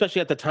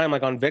 especially at the time,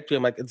 like on Victory,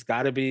 I'm like, it's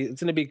gonna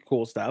be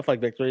cool stuff.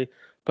 Like Victory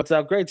puts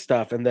out great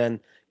stuff, and then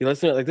you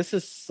listen to it, like this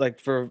is like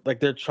for like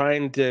they're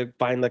trying to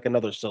find like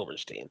another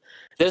Silverstein.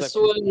 This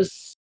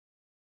was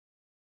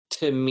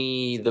to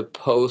me the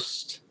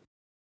post.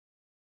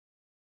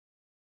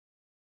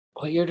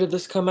 What year did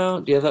this come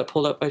out? Do you have that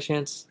pulled up by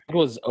chance? It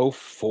was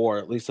 04,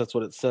 at least that's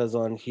what it says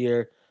on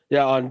here.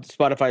 Yeah, on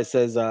Spotify it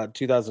says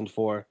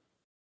 2004.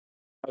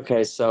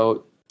 Okay,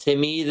 so to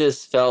me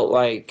this felt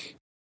like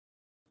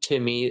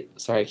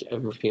sorry,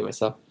 I'm repeating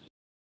myself.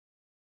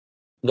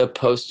 The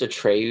post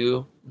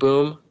Atreyu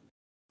boom.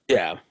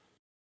 Yeah.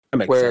 That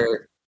makes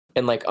sense.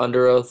 And like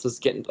Under Oath was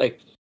getting like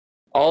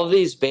all of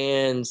these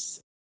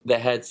bands that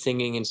had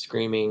singing and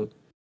screaming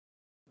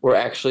were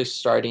actually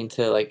starting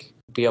to like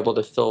be able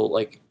to fill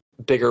like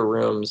bigger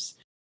rooms,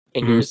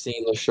 and you were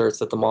seeing those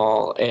shirts at the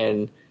mall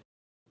and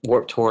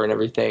Warped Tour and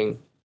everything.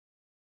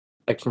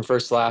 Like from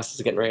First to Last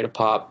is getting ready to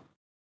pop.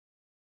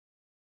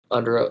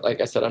 Like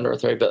I said, Under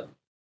Oath, right? But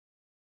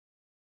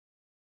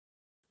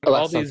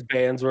all these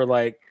bands were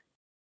like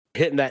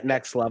hitting that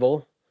next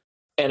level.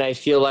 And I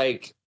feel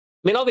like,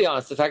 I mean, I'll be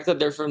honest, the fact that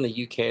they're from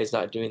the UK is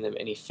not doing them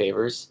any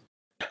favors.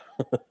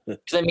 Because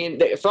I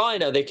mean, for all I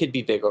know, they could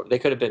be big. They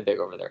could have been big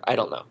over there. I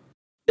don't know.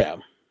 Yeah.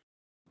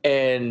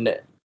 And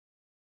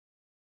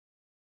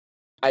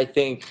I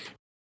think,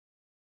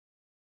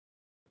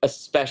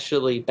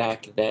 especially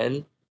back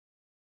then,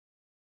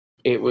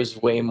 it was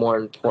way more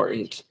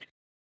important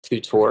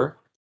to tour.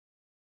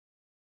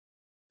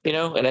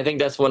 And I think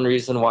that's one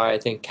reason why I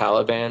think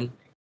Caliban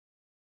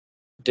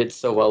did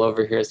so well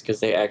over here is because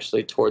they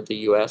actually toured the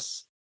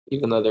US,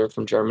 even though they're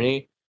from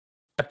Germany.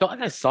 I felt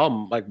like I saw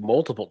them like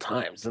multiple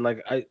times, and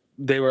like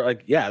they were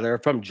like, yeah, they're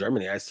from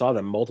Germany. I saw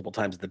them multiple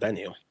times at the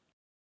venue.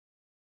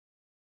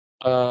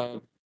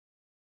 Oh,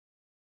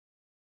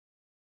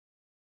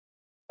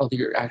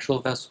 your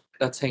actual vessel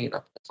that's hanging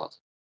up. That's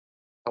awesome.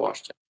 I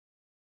watched it.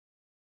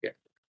 Yeah,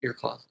 your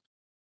closet.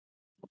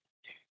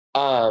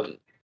 I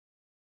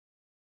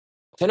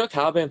know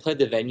Caliban played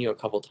the venue a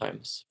couple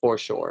times for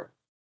sure.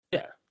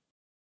 Yeah.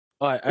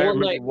 Oh, I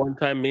remember one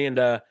time me and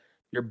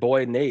your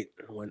boy Nate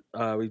went.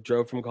 We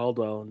drove from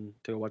Caldwell and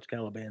to watch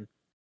Caliban.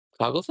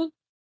 Congleton?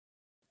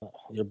 Oh,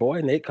 your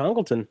boy Nate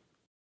Congleton.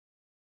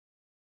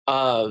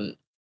 Yeah,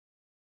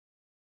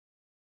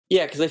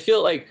 because I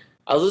feel like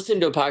I was listening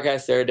to a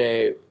podcast the other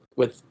day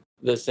with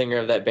the singer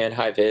of that band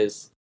High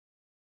Viz,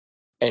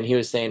 and he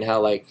was saying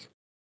how like,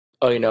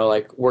 oh,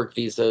 like work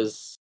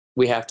visas,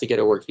 we have to get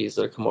a work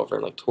visa to come over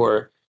and like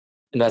tour,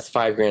 and that's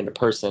 $5,000 a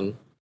person.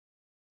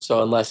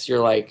 So unless you're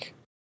like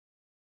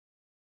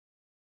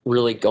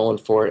really going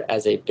for it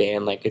as a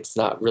band, like it's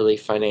not really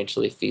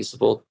financially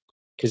feasible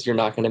because you're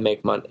not going to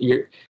make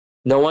money.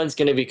 No one's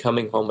going to be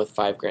coming home with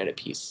 $5,000 a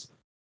piece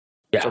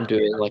from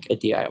doing like a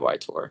DIY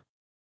tour.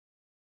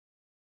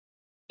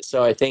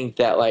 So I think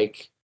that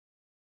like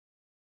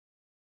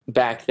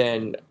back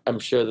then, I'm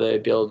sure the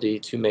ability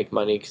to make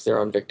money because they're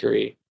on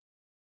Victory,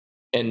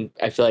 and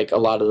I feel like a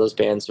lot of those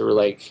bands were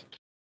like,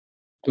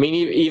 I mean,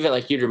 even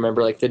like you'd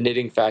remember like the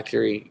Knitting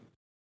Factory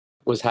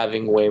was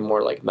having way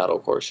more like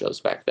metalcore shows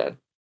back then.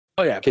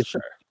 Oh yeah, for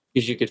sure.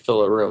 Because you could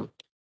fill a room.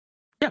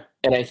 Yeah.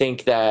 And I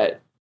think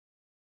that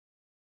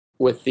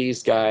with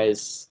these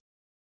guys,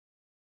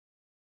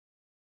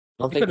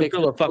 I don't think they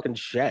could fill a fucking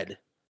shed.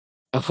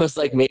 I was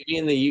like,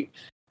 maybe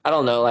I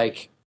don't know,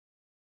 like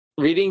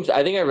reading.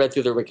 I think I read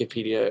through their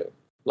Wikipedia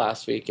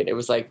last week, and it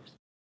was like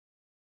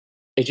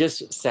it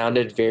just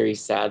sounded very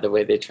sad the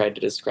way they tried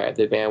to describe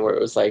the band, where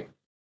it was like,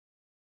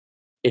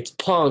 it's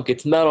punk,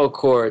 it's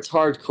metalcore, it's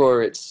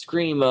hardcore, it's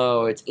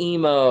screamo, it's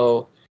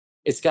emo,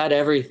 it's got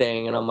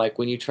everything. And I'm like,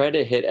 when you try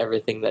to hit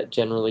everything, that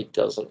generally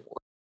doesn't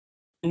work.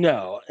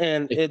 No,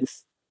 and It-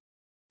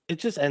 it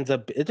just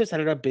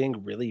ended up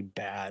being really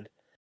bad.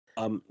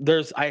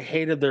 I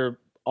hated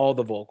all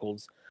the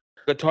vocals.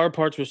 Guitar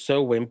parts were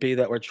so wimpy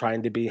that were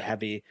trying to be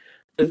heavy.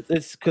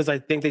 It's because I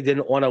think they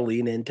didn't want to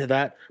lean into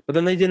that, but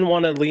then they didn't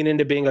want to lean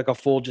into being like a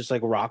full just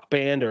like rock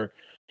band or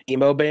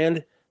emo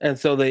band, and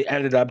so they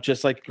ended up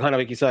just like kind of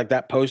like you said, like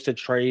that post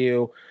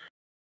Atreyu,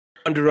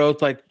 Under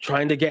Oath, like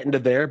trying to get into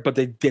there, but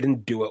they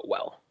didn't do it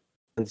well.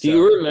 And Do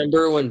you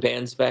remember when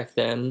bands back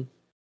then,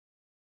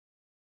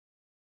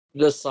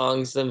 the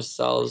songs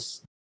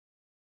themselves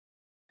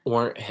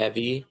weren't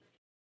heavy?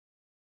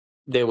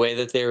 The way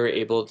that they were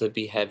able to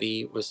be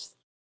heavy was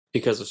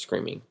because of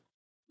screaming.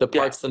 The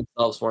parts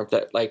themselves weren't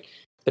that like,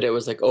 but it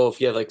was like, oh, if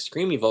you have like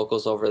screamy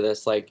vocals over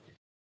this, like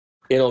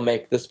it'll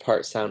make this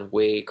part sound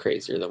way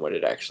crazier than what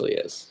it actually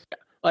is.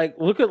 like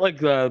look at like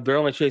they're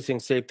only chasing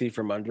safety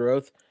from Under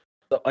Oath.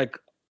 Like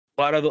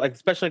a lot of like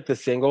especially like the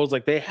singles,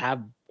 like they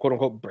have quote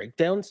unquote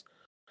breakdowns.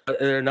 But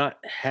they're not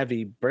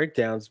heavy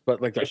breakdowns,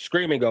 but like they're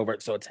screaming over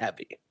it, so it's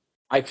heavy.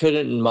 I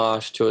couldn't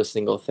mosh to a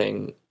single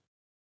thing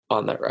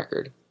on that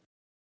record,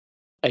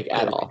 like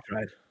at all.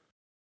 Tried.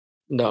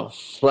 No,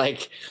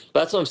 like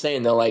that's what I'm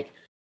saying though. Like,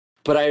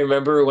 but I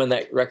remember when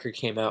that record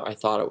came out, I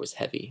thought it was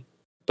heavy,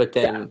 but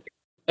then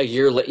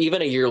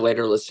even a year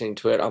later, listening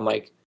to it, I'm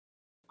like,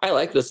 I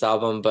like this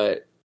album,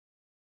 but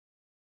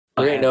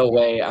there ain't no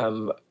way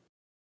I'm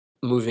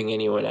moving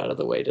anyone out of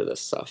the way to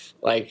this stuff.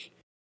 Like,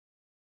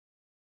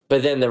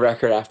 but then the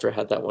record after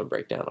had that one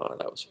breakdown on it,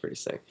 that was pretty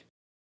sick.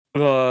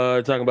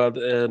 Talking about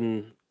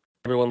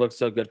Everyone Looks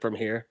So Good From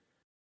Here.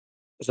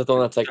 Is that the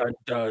one that's like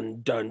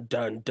dun dun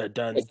dun dun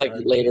dun? It's like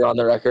later on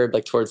the record,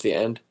 like towards the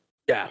end.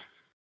 Yeah.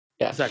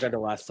 Yeah. Second to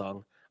last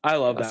song. I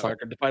love that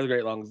record. Define the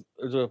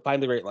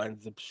Great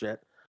Lines of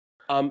shit.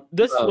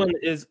 This one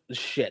is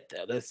shit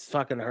though. This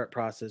fucking Hurt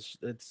Process.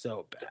 It's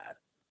so bad.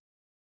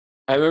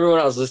 I remember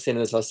when I was listening to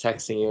this, I was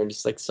texting you and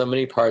just like so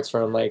many parts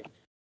where I'm like,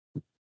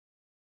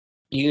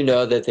 you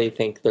know that they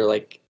think they're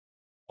like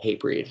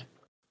Hatebreed,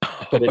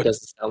 but it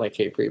doesn't sound like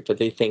Hatebreed. But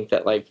they think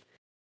that like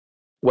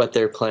what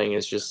they're playing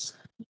is just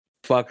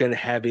fucking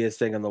heaviest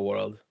thing in the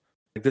world.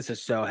 Like this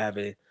is so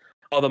heavy.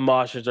 All the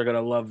moshers are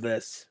gonna love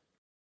this.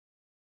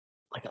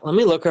 Like, let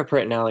me look up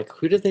right now. Like,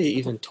 who did they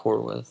even tour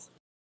with?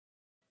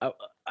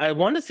 I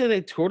want to say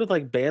they toured with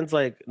like bands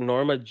like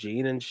Norma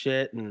Jean and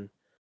shit, and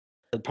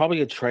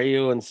probably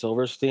Atreyu and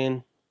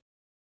Silverstein.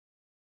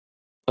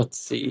 Let's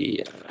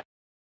see.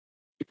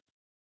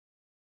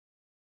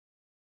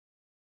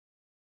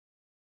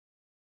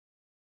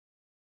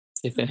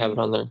 See if they have it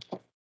on there.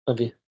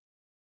 Maybe.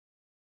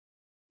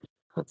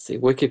 Let's see.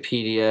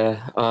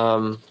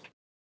 Wikipedia.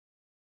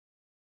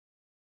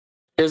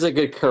 Here's a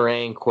good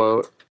Kerrang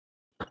quote.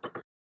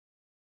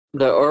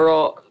 The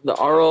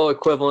oral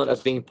equivalent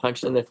of being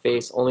punched in the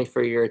face only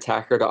for your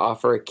attacker to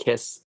offer a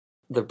kiss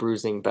the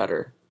bruising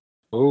better.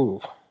 Ooh.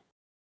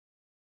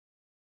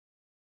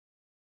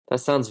 That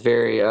sounds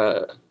very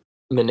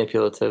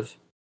manipulative.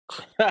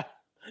 It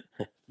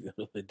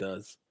really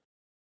does.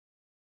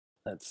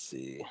 Let's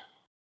see.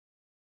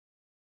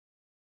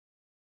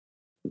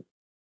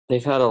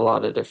 They've had a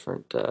lot of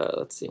different,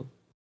 let's see.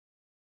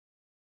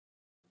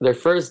 Their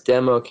first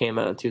demo came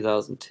out in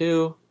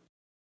 2002.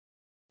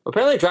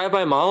 Apparently Drive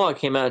By Monologue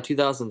came out in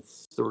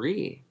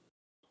 2003.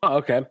 Oh,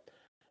 okay.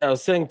 I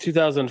was saying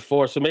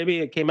 2004, so maybe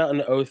it came out in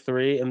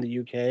 2003 in the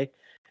UK,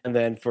 and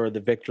then for the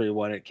Victory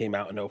one, it came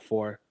out in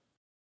 2004.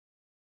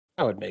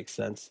 That would make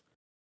sense.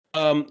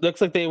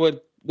 Looks like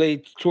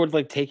they toured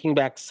like Taking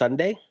Back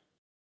Sunday.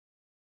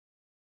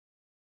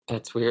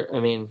 That's weird. I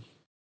mean,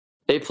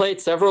 they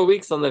played several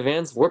weeks on the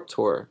Vans Warped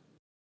Tour.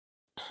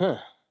 Huh.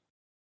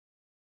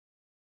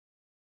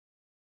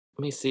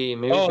 Let me see.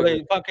 Maybe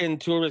they fucking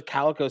toured with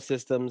Calico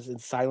Systems in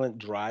Silent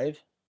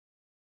Drive.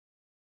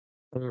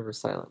 I remember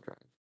Silent Drive.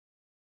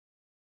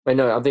 Wait,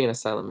 no, I'm thinking of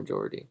Silent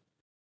Majority.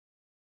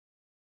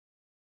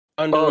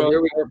 Here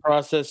we go.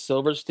 Process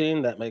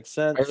Silverstein. That makes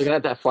sense. Are you looking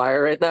at that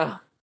flyer right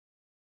now?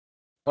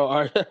 Oh,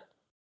 are you?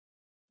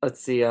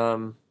 Let's see.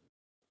 Oh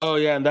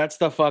yeah, and that's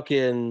the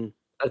fucking.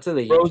 That's in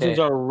the Roses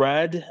UK. Are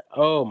Red.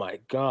 Oh my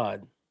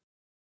god.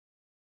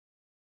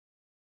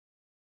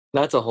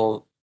 That's a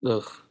whole.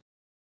 Ugh.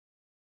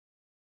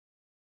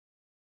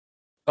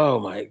 Oh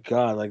my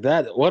god, like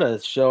that! What a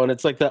show! And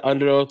it's like the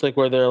Under Oath, like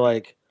where they're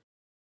like,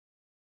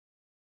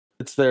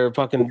 it's their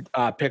fucking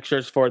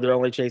pictures for They're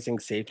Only Chasing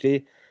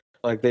Safety.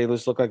 Like they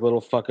just look like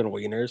little fucking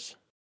wieners.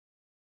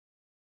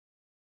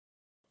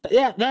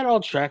 Yeah, that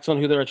all tracks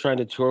on who they were trying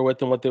to tour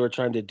with and what they were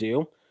trying to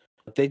do.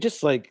 But they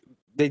just like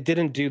they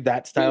didn't do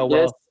that style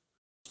well.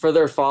 For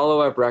their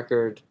follow-up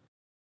record,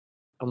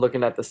 I'm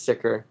looking at the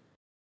sticker.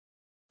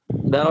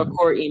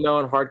 Metalcore, emo,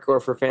 and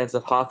hardcore for fans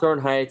of Hawthorne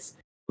Heights,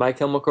 My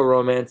Chemical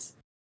Romance,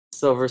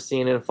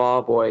 Silverstein, and Fall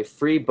Out Boy.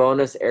 Free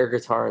bonus air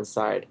guitar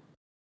inside.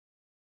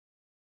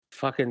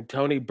 Fucking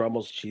Tony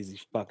Brummel's cheesy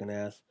fucking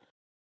ass.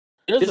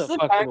 There's Just a the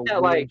fucking fact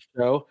that, weird like,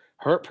 show.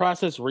 Hurt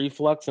Process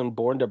Reflux and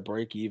Born to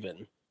Break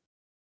Even.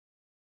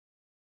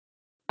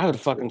 I would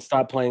fucking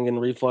stop playing in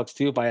Reflux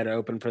too if I had to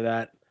open for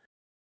that.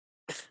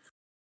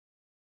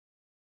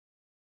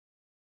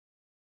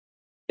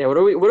 yeah, what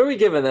are we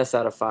giving this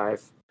out of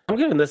 5? I'm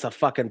giving this a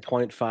fucking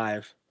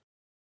 0.5.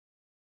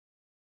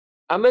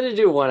 I'm gonna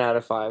do 1 out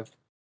of 5.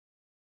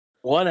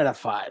 1 out of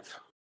 5.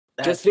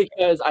 Just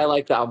because I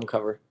like the album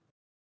cover.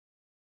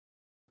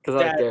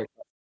 Because I like Derek.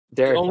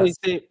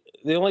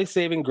 The only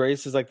saving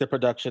grace is like the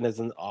production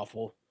isn't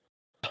awful.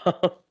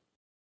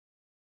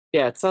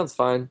 Yeah, it sounds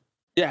fine.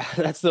 Yeah,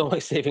 that's the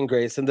only saving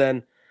grace. And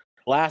then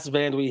last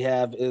band we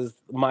have is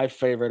my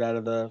favorite out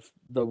of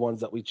the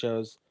ones that we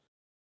chose.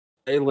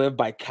 They Live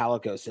by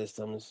Calico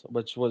Systems,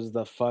 which was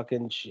the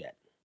fucking shit.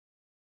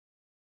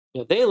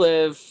 Yeah, They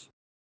Live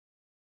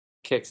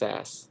kicks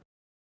ass.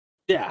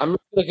 Yeah. I'm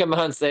gonna come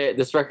out and say it.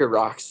 This record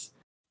rocks.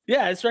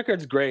 Yeah, this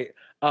record's great.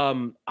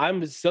 I'm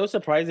so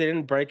surprised they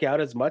didn't break out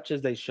as much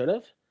as they should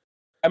have.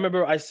 I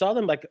remember I saw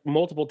them like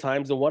multiple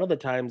times, and one of the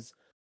times,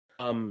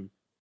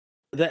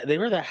 that they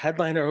were the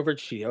headliner over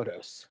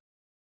Chiodos.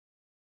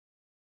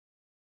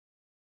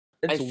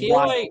 I feel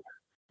like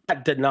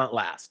that did not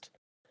last.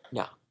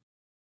 No.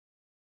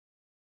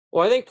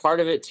 Well, I think part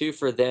of it too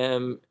for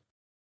them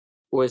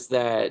was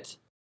that.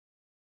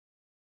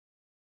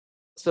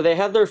 So they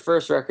had their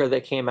first record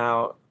that came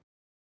out.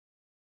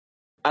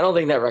 I don't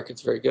think that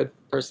record's very good,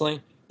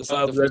 personally.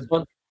 The first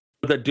one.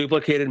 The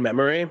Duplicated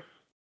Memory.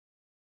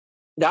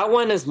 That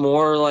one is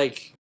more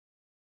like,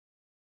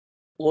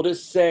 we'll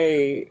just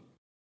say,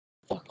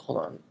 fuck,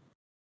 hold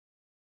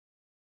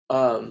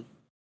on.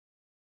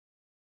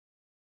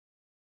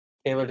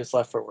 Taylor just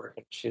left for work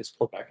and she just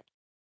pulled back.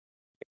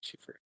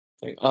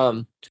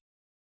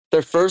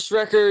 Their first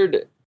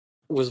record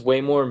was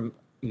way more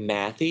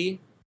mathy,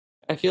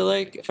 I feel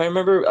like. If I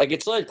remember, like,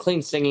 it's like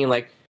clean singing.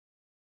 Like,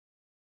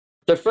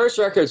 the first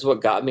record is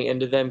what got me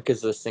into them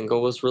because the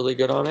single was really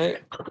good on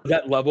it.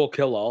 That Level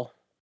Kill All.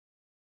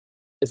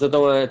 Is that the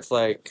one that's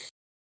like,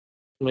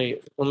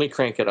 let me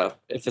crank it up.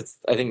 I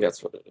think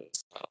that's what it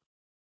is.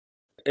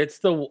 It's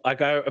the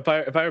like if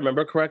I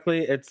remember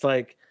correctly, it's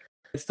like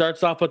it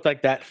starts off with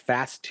like that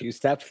fast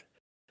 2-step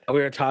that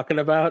we were talking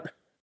about.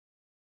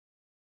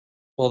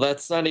 Well,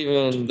 that's not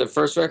even the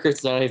first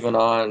record's not even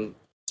on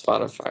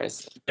Spotify.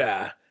 So.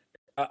 Yeah,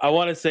 I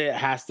want to say it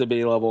has to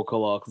be Level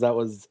Kill All because that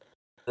was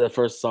the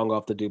first song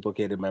off the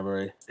Duplicated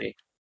Memory.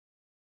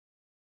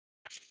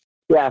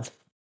 Yeah.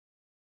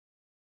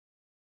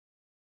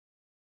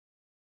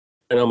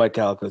 I know my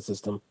Calico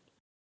System.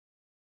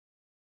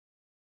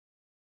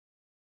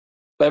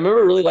 But I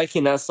remember really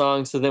liking that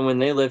song. So then when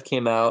They Live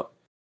came out,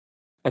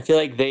 I feel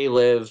like They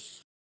Live.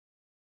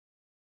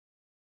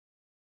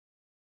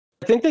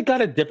 I think they got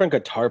a different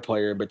guitar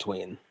player in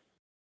between.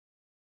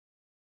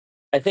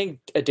 I think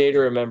A Day to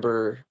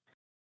Remember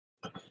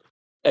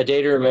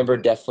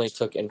definitely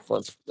took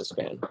influence from this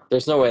band.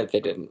 There's no way that they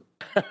didn't.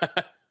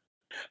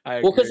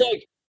 Well, because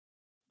like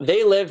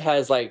They Live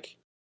has like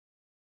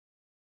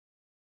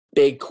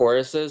big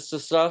choruses to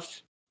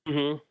stuff.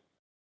 Mm-hmm.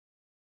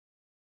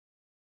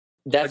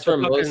 That's like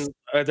where most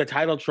the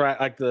title track,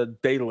 like the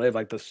They Live,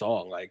 like the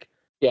song, like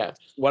yeah,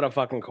 what a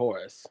fucking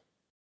chorus.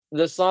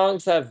 The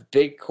songs have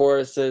big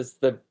choruses.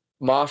 The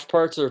mosh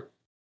parts are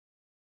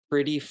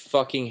pretty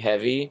fucking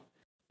heavy.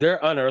 They're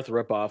Unearthed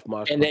ripoff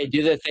mosh. And they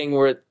do the thing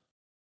where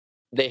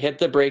they hit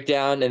the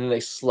breakdown and then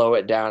they slow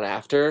it down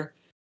after.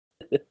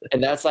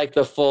 And that's like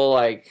the full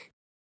like,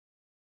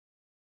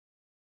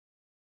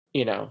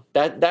 you know,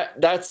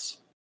 that's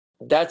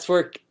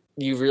where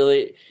you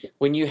really,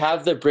 when you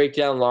have the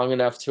breakdown long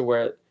enough to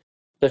where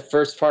the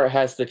first part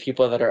has the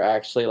people that are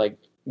actually like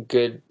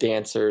good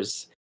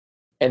dancers,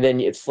 and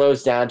then it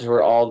slows down to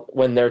where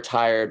when they're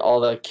tired, all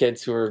the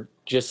kids who are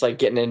just like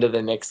getting into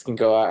the mix can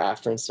go out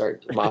after and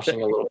start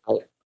moshing a little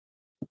bit.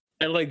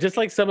 And like just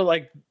like some of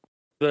like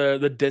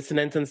the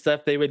dissonance and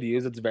stuff they would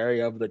use, it's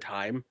very of the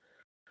time.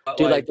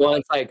 Dude, like the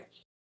one's like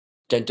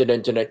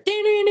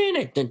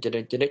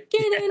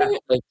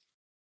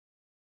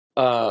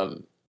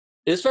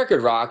this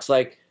record rocks.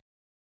 Like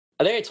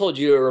I think I told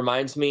you, it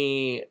reminds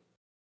me,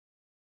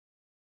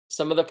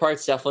 some of the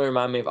parts definitely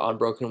remind me of On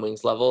Broken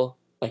Wings level,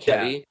 like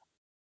heavy.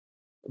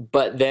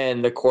 But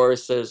then the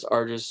choruses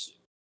are just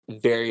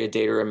very A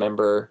Day to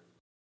Remember.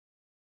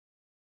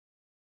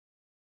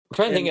 I'm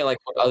trying to think of like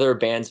what other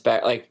bands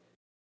back, like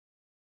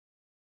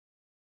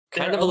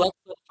kind of Alexa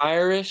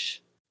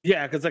Irish.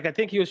 Yeah, because like I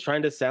think he was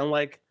trying to sound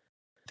like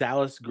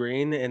Dallas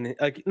Green, and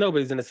like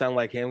nobody's gonna sound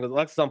like him because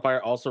Alexis on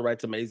Fire also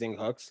writes amazing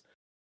hooks.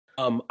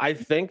 I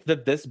think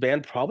that this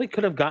band probably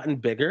could have gotten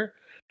bigger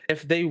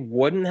if they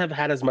wouldn't have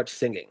had as much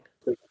singing.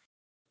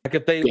 Like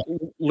if they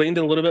leaned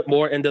a little bit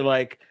more into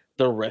like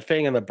the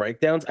riffing and the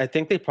breakdowns, I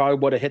think they probably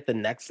would have hit the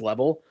next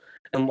level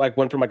and like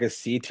went from like a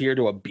C tier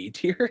to a B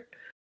tier.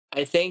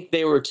 I think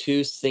they were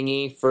too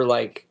singy for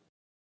like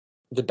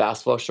the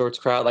basketball shorts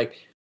crowd.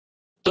 Like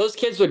those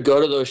kids would go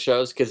to those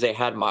shows because they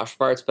had mosh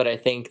parts, but I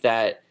think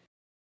that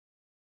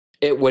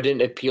it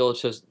wouldn't appeal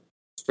to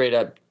straight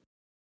up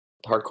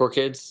hardcore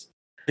kids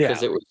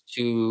because it was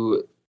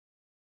too.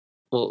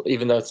 Well,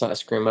 even though it's not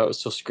screamo, it was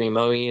still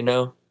screamo-y, you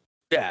know?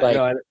 Yeah, Like,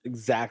 no,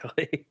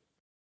 exactly.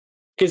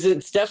 Because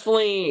it's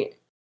definitely,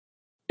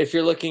 if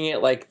you're looking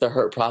at like the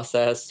Hurt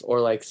Process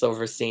or like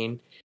Silver Scene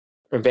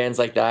or bands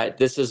like that,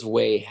 this is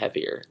way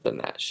heavier than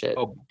that shit.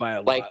 Oh, by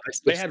a Like lot.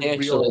 They had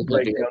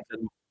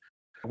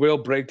real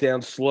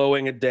breakdowns,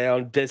 slowing it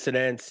down,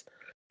 dissonance.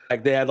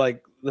 Like they had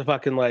like the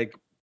fucking like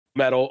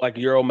metal, like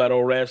Euro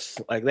metal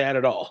riffs. Like they had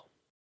it all.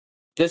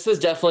 This is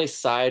definitely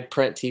side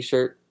print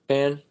t-shirt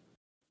band.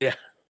 Yeah.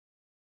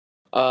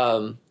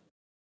 I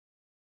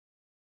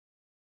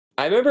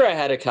remember I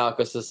had a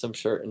Calico System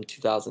shirt in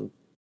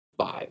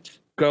 2005.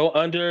 Go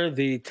under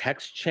the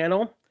text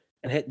channel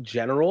and hit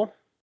general.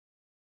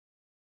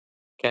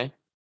 Okay.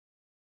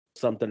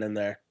 Something in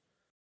there.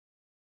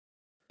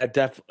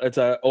 It's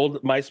an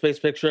old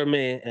MySpace picture of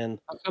me, and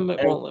How come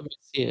it won't let me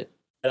see it?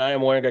 And I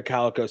am wearing a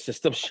Calico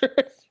System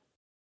shirt.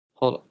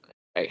 Hold on.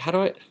 Right, how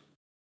do I?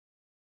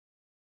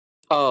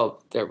 Oh,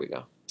 there we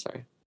go.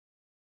 Sorry.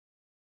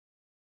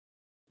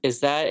 Is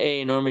that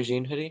a Norma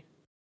Jean hoodie?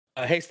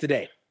 Haste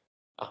today.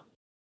 Oh.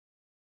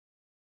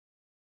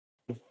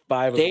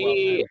 5 as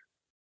well.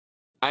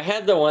 I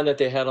had the one that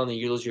they had on the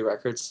Eulogy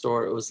Records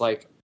store. It was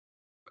like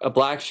a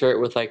black shirt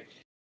with like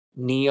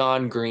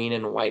neon green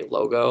and white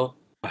logo.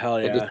 Oh, hell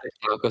It yeah. just said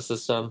Calico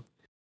System.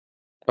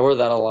 I wore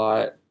that a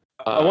lot.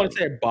 I want to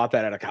say I bought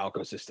that at a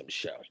Calico System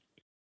show.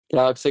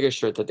 That looks like a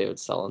shirt that they would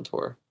sell on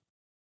tour.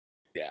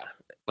 Yeah.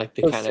 Like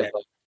the That's kind sick. of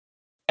like,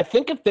 I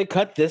think if they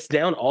cut this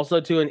down also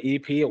to an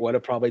EP, it would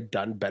have probably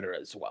done better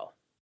as well.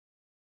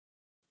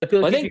 I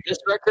feel like I think this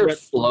record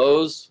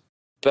flows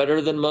better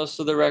than most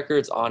of the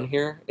records on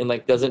here and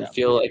like doesn't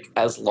feel like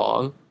as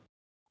long.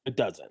 It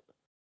doesn't.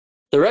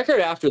 The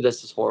record after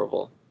this is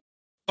horrible.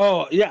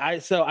 Oh yeah,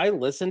 I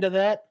listened to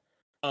that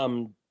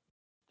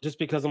just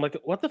because I'm like,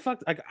 what the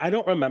fuck? Like I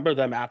don't remember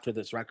them after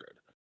this record.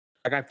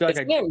 Like I feel like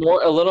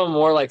a little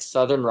more like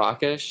Southern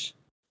rockish.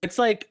 It's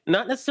like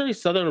not necessarily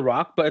Southern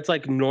rock, but it's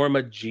like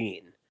Norma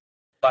Jean.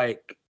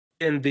 Like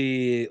in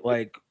the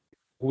like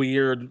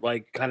weird,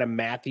 like kind of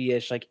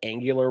mathy-ish, like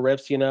angular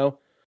riffs, you know?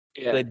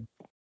 Yeah.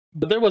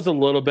 But there was a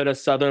little bit of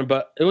Southern,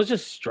 but it was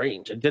just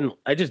strange.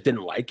 I just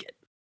didn't like it.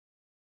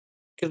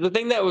 Because the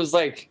thing that was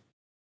like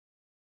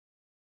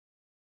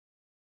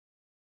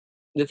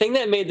the thing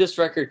that made this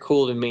record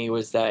cool to me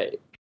was that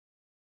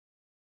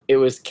it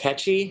was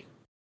catchy,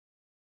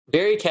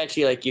 very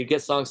catchy. Like you'd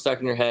get songs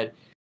stuck in your head,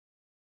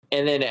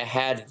 and then it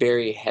had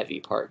very heavy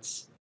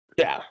parts.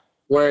 Yeah.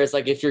 Whereas,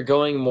 like, if you're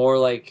going more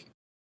like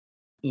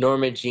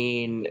Norma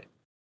Jean,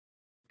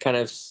 kind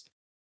of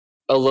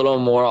a little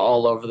more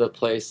all over the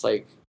place,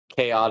 like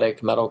chaotic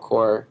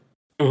metalcore.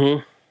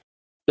 Mm-hmm.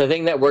 The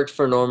thing that worked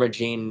for Norma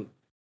Jean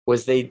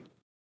was they,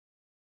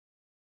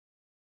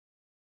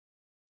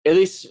 at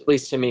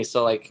least to me.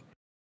 So, like,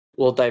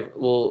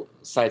 we'll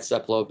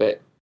sidestep a little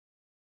bit.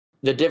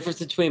 The difference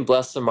between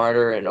Bless the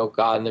Martyr and Oh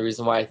God, and the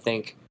reason why I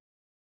think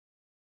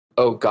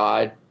Oh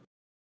God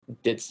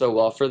did so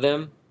well for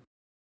them,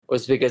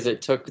 was because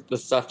it took the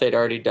stuff they'd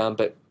already done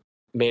but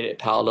made it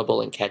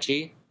palatable and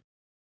catchy.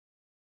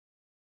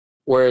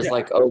 Whereas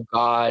like Oh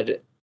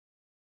God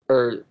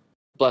or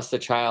Bless the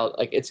Child,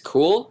 like it's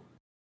cool,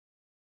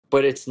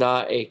 but it's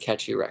not a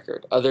catchy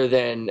record. Other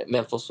than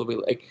Memphis Will Be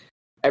like,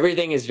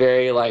 everything is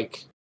very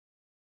like,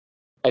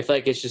 I feel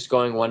like it's just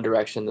going one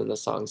direction, then the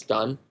song's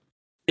done.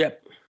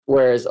 Yep.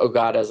 Whereas Oh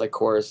God has like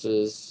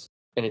choruses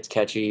and it's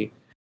catchy.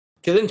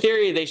 Because in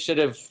theory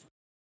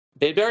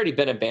they'd already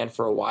been a band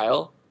for a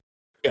while.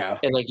 Yeah.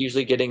 And like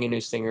usually getting a new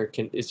singer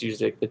is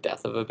usually like the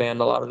death of a band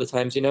a lot of the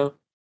times, you know?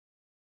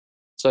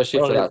 Especially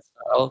for that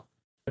style.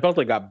 I felt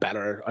they got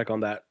better like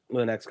on the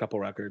next couple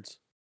records.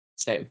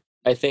 Same.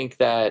 I think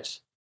that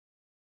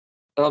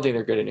I don't think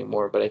they're good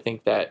anymore, but I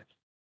think that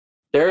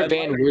they're a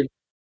band weird.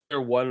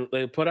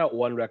 They put out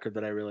one record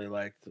that I really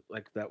liked,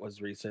 like that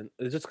was recent.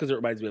 It's just because it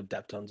reminds me of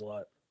Deftones a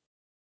lot.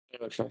 I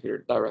know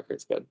that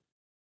record's good.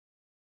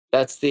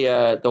 That's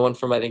the one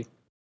from I think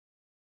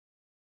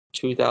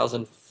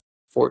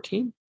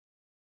 2014,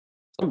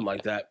 something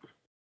like that.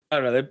 I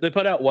don't know. They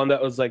put out one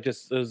that was like it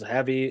was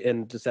heavy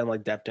and just sounded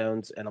like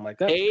Deftones, and I'm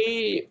like,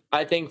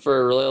 I think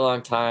for a really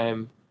long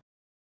time,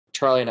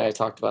 Charlie and I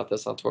talked about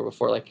this on tour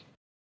before. Like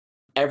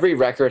every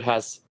record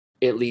has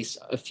at least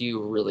a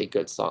few really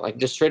good songs, like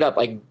just straight up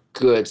like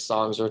good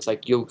songs, where it's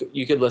like you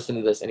could listen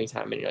to this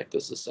anytime and you're like,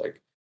 this is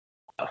sick.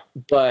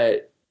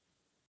 But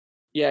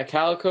yeah,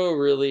 Calico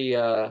really.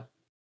 I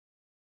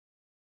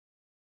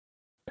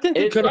think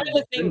it could have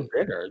been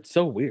bigger. It's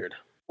so weird.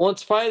 Well,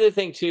 it's probably the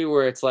thing too,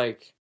 where it's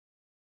like,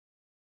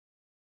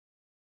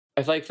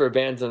 I feel like for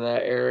bands in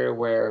that era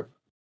where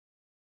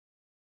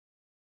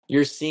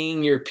you're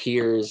seeing your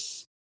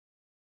peers,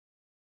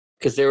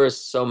 because there were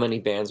so many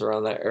bands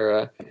around that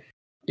era,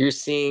 you're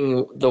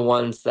seeing the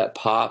ones that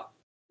pop.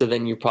 So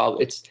then you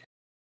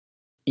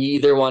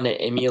either want to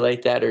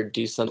emulate that or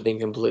do something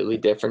completely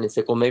different. It's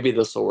like, well, maybe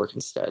this will work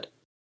instead.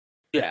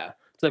 Yeah.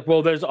 It's like,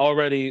 well, there's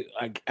already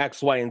like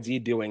X, Y, and Z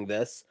doing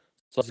this.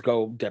 So let's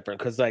go different.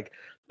 Because like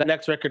The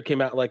next record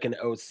came out like in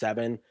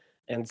 07,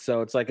 and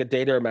so it's like A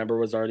Day to Remember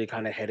was already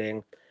kind of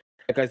hitting.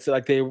 Like I said,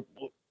 like they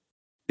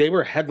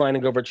were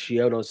headlining over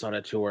Chiodos on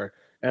a tour,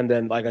 and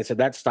then like I said,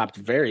 that stopped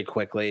very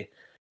quickly.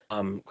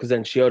 Because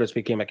then Chiodos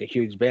became like a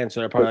huge band, so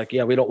they're probably like,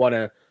 yeah, we don't want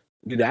to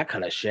do that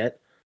kind of shit.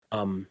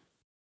 And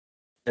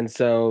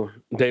so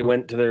they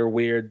went to their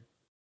weird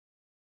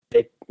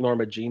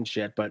Norma Jean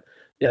shit. But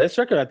yeah, this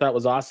record I thought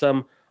was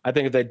awesome. I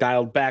think if they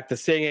dialed back the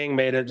singing,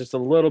 made it just a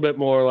little bit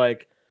more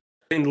like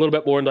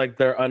like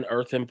their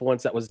Unearth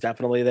influence that was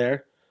definitely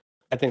there.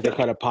 I think they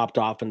kind of popped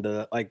off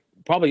into like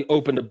probably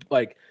opened to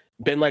like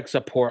been like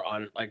support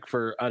on like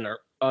for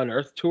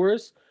Unearth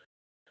tours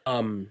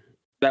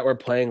that were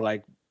playing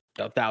like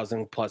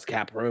 1,000+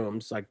 cap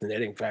rooms like the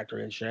Knitting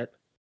Factory and shit.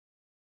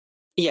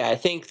 Yeah, I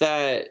think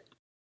that's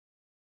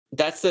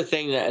the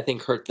thing that I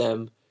think hurt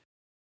them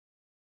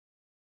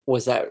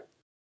was that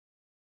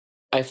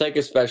I feel like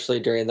especially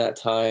during that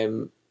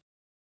time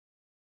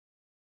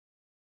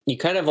you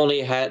kind of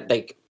only had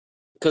like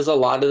because a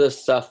lot of this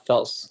stuff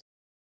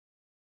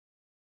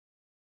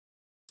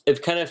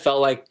it kind of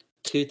felt like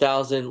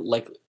 2000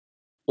 like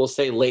we'll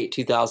say late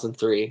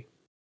 2003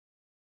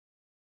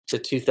 to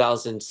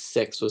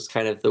 2006 was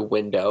kind of the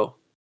window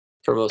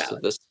for most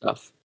of this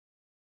stuff.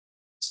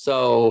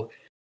 So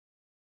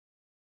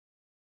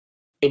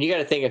and you got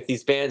to think if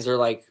these bands are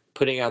like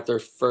putting out their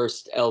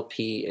first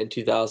LP in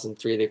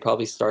 2003, they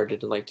probably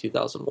started in like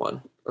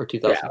 2001 or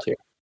 2002. Yeah.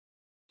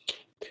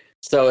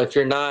 So if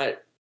you're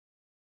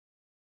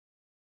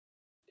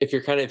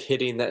kind of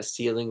hitting that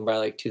ceiling by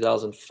like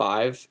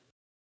 2005,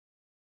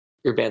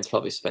 your band's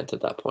probably spent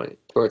at that point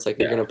where it's like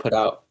they're going to put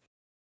out.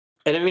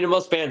 And I mean,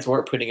 most bands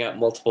weren't putting out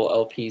multiple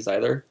LPs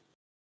either.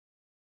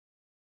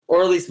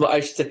 Or at least I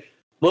should say,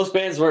 most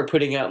bands weren't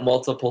putting out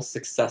multiple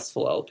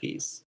successful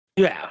LPs.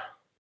 Yeah.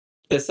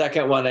 The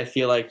second one, I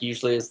feel like,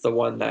 usually is the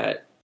one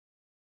that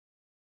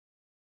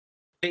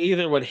they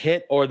either would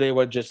hit or they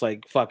would just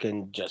like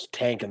fucking just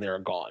tank and they were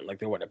gone. Like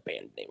they weren't a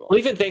band anymore. Well,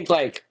 even think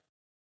like,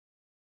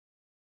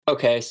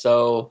 okay,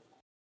 so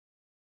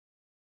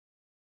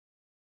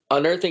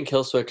Unearth and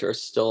Killswitch are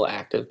still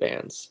active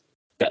bands.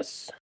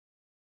 Yes.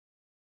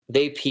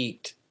 They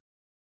peaked.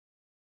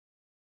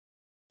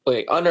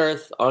 Wait,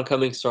 Unearth,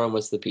 Oncoming Storm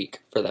was the peak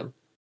for them.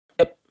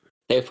 Yep.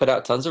 They've put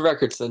out tons of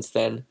records since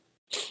then.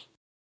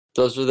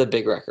 Those were the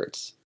big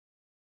records.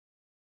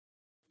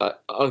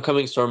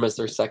 Oncoming Storm is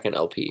their second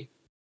LP.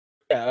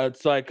 Yeah,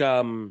 it's like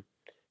Killswitch.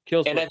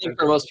 And I think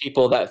for most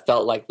people that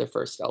felt like the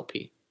first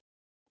LP.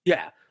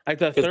 Yeah,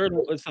 like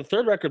it's the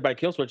third record by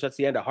Killswitch. That's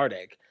the end of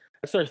Heartache.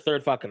 That's their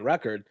third fucking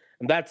record,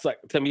 and that's like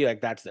to me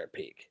like that's their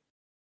peak.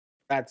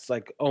 That's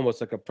like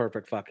almost like a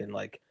perfect fucking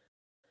like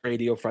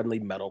radio friendly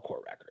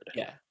metalcore record.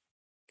 Yeah,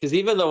 because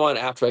even the one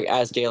after like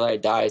As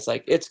Daylight Dies,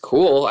 like it's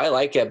cool. I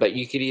like it, but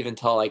you could even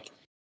tell like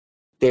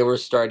they were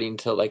starting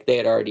to like they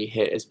had already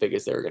hit as big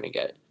as they were gonna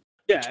get.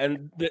 Yeah,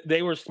 and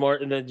they were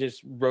smart and then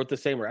just wrote the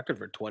same record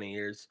for 20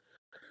 years.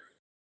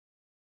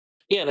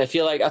 Yeah, and I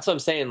feel like that's what I'm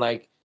saying.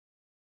 Like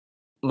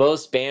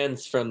most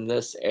bands from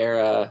this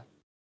era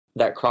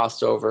that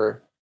crossed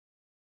over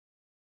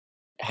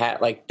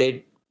had like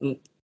it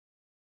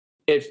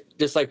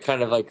just like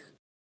kind of like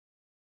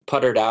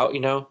puttered out, you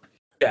know?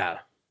 Yeah.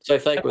 So I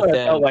feel like with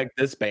them, I felt like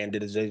this band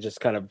did is they just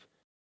kind of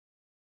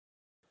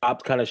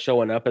stopped kind of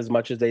showing up as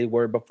much as they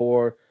were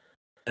before,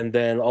 and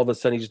then all of a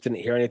sudden you just didn't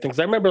hear anything. Because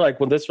I remember like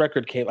when this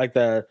record came,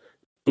 when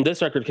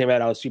this record came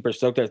out, I was super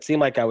stoked. It seemed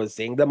like I was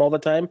seeing them all the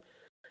time,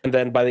 and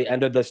then by the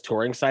end of this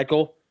touring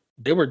cycle,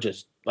 they were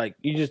just like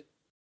they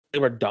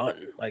were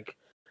done. Like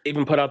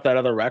even put out that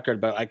other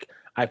record, but like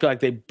I feel like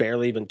they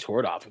barely even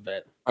toured off of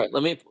it. All right,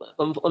 let me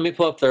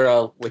pull up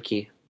their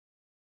wiki.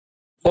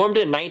 Formed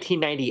in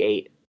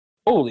 1998.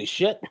 Holy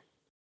shit!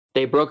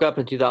 They broke up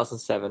in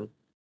 2007.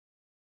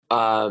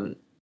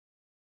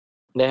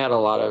 They had a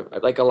lot of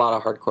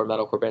hardcore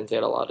metalcore bands. They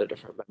had a lot of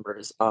different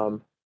members.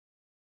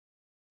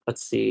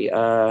 Let's see.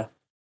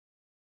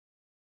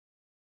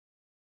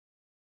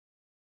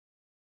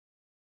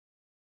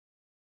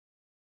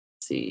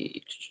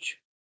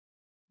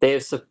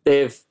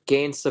 They've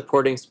gained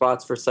supporting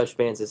spots for such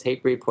bands as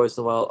Hatebreed,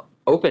 Poison Well,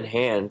 Open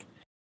Hand,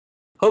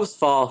 Hope's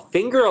Fall,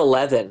 Finger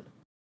 11.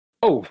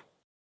 Oh.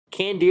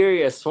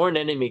 Candiria, Sworn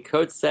Enemy,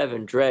 Code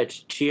 7,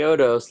 Dredge,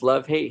 Chiodos,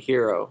 Love Hate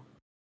Hero.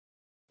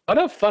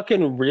 What a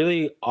fucking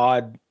really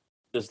odd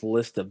just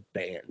list of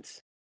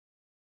bands.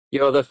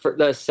 Yo,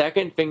 the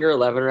second Finger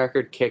 11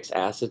 record kicks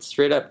ass. It's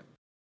straight up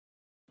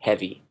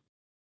heavy.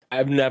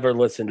 I've never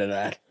listened to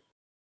that.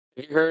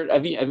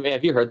 Have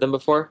you heard them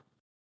before?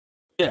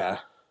 Yeah.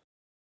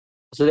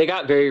 So they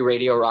got very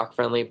radio rock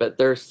friendly, but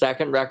their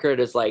second record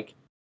is like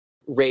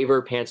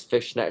raver pants,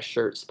 fishnet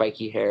shirt,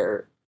 spiky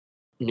hair,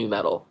 new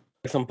metal.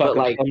 Some fucking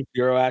like,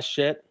 Euro ass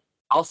shit.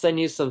 I'll send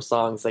you some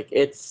songs. Like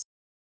it's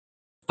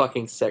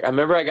fucking sick. I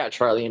remember I got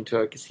Charlie into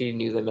it because he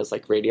knew them as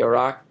like radio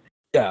rock.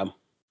 Yeah. And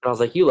I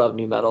was like, you love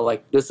new metal.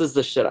 Like this is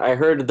the shit. I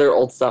heard their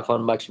old stuff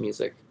on Much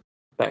Music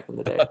back in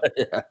the day.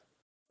 Yeah.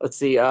 Let's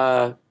see.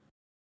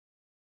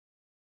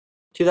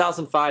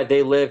 2005,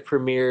 They Live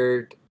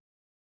premiered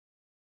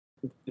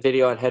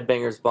video on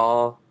Headbangers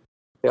Ball.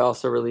 They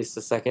also released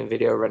a second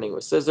video, Running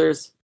with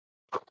Scissors.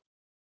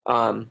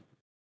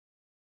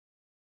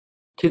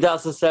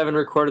 2007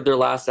 recorded their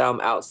last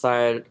album,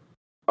 Outside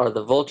Are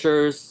the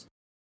Vultures.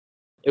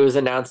 It was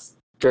announced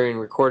during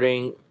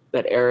recording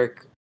that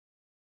Eric,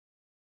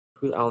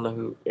 I don't know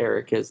who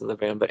Eric is in the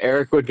band, but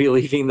Eric would be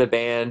leaving the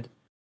band.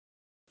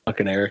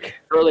 Fucking Eric.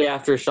 Early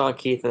after Sean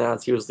Keith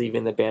announced he was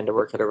leaving the band to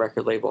work at a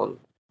record label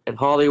in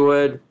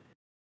Hollywood.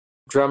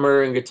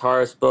 Drummer and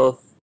guitarist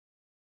both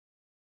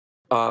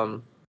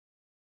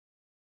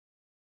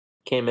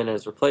came in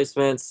as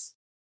replacements.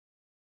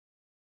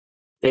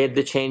 They had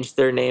to change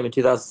their name in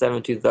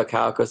 2007 to The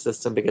Calico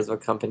System because of a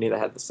company that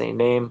had the same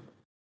name.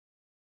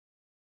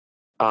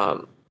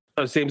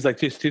 It seems like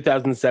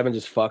 2007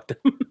 just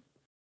fucked them.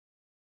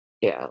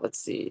 Yeah, let's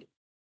see.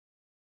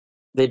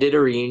 They did a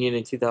reunion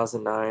in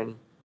 2009.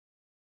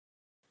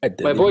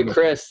 My boy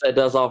Chris that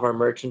does all of our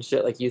merch and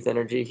shit, like Youth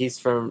Energy, he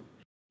used to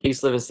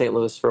live in St.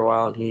 Louis for a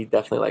while, and he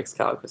definitely likes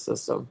Calico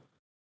System.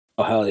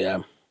 Oh, hell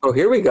yeah. Oh,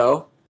 here we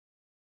go.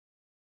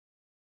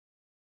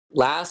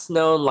 Last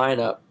known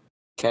lineup.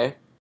 Okay.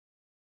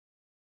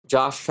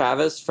 Josh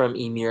Travis from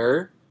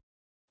Emure.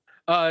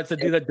 Oh, it's a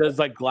dude that does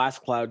like Glass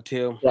Cloud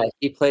too. Yeah,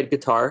 he played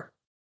guitar.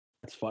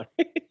 That's funny.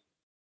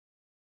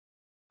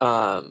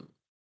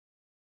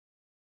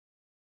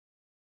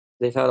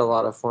 They've had a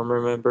lot of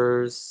former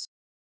members.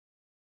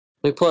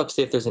 Let me pull up,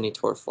 see if there's any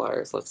tour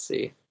flyers. Let's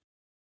see.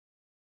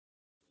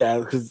 Yeah,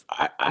 because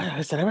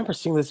I said I remember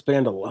seeing this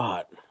band a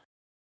lot.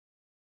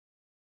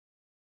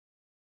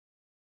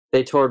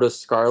 They toured with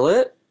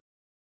Scarlet.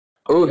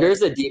 Oh,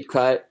 here's a deep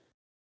cut.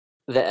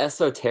 The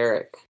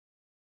Esoteric.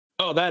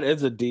 Oh, that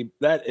is a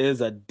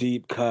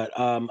deep cut.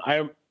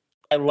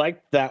 I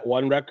liked that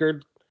one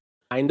record,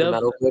 kind The of.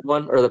 Metal Good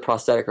one or the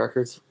Prosthetic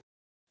Records.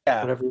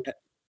 Yeah, Whatever.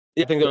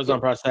 I think that was on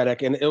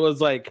Prosthetic, and it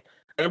was like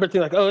I remember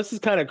thinking like, oh, this is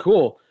kind of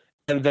cool.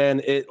 And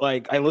then it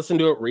like I listened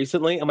to it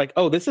recently. I'm like,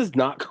 oh, this is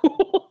not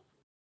cool.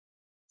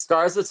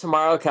 Scars of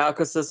Tomorrow,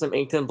 Calico System,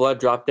 Inked in Blood,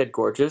 Drop Dead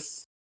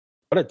Gorgeous.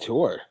 What a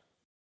tour.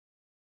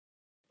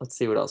 Let's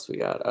see what else we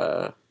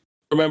got.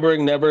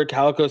 Remembering Never,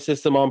 Calico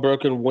System, On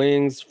Broken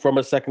Wings, From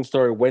a Second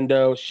Story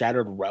Window,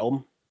 Shattered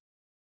Realm.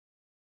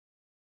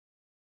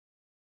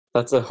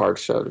 That's a hard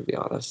show, to be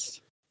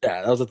honest.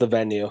 Yeah, that was at the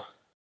venue.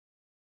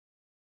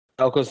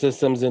 Calico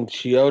Systems in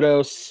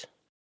Chiodos.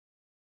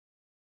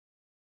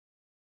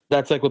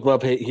 That's like with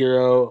Love Hate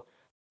Hero.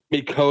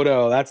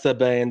 Mikoto, that's the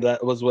band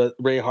that was with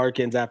Ray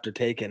Harkins after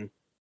Taken.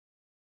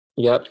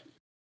 Yep.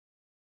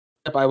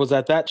 I was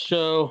at that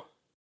show.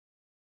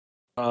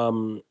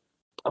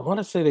 I want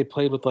to say they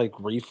played with like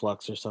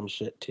Reflux or some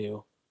shit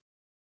too.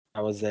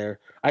 I was there.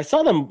 I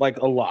saw them like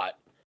a lot.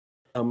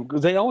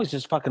 Because they always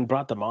just fucking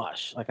brought the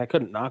mosh. Like I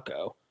couldn't not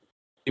go,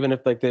 even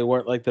if like they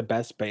weren't like the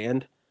best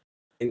band.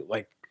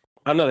 Like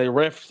I don't know, they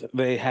riffed.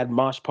 They had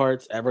mosh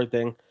parts,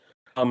 everything.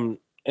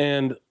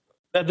 And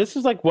this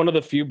is like one of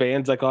the few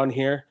bands like on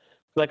here.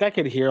 Like I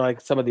could hear like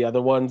some of the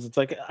other ones. It's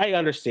like I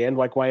understand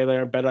like why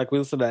they're better. Like we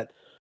listen to that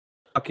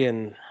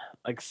fucking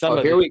like some.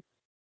 Oh,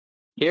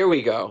 here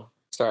we go.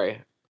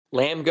 Sorry.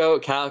 Lamb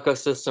Goat, Calico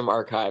System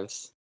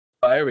Archives.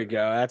 Oh, there we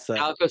go. That's a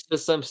Calico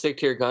System, Stick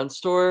to Your Gun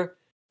Store.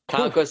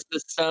 Calico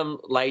System,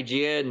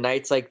 Lygia,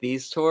 Nights Like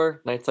These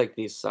Tour. Nights Like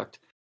These sucked.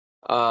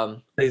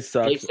 they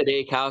suck. Takes the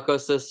Day, Calico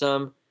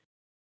System.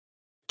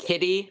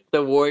 Kitty,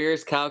 The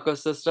Warriors, Calico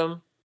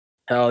System.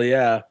 Hell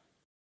yeah.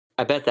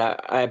 I bet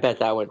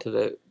that went to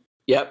the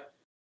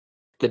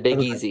Big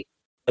Easy.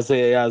 I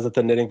say yeah, I was at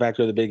the Knitting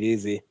Factory of the Big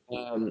Easy.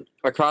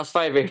 Across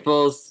Five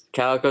Aprils,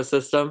 Calico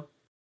System.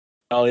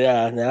 Oh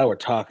yeah, now we're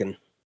talking.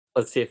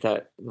 Let's see if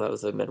that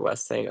was a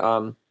Midwest thing.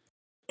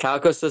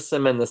 Calico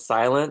System and the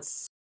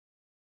Silence.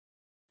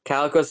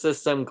 Calico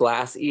System,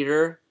 Glass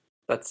Eater.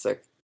 That's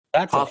sick.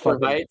 That's Hawthorne a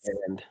fucking Heights.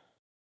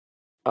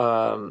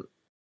 band.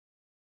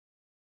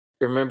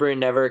 Remembering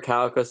Never,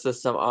 Calico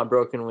System, On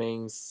Broken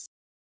Wings.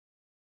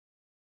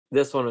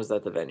 This one was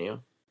at the venue.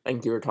 I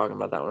think you were talking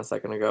about that one a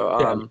second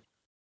ago.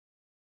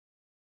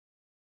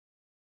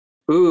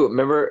 Ooh,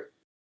 remember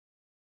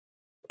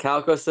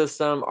Calico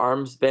System,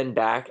 Arms Bend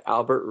Back,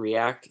 Albert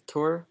React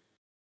Tour?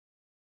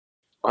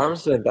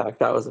 Arms Bend Back,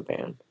 that was a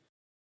band.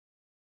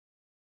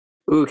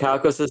 Ooh,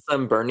 Calico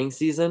System, Burning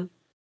Season.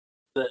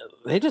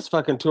 They just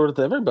fucking toured with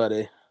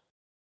everybody.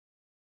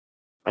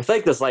 I feel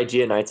like this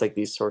Lygia Nights Like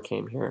These tour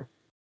came here.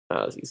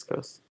 That was East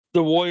Coast.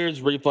 The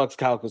Warriors Reflux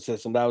Calico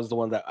System. That was the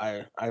one that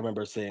I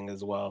remember seeing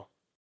as well.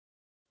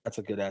 That's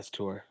a good ass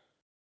tour.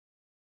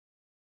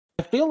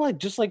 I feel like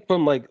just like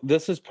from like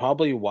this is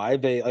probably why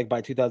they like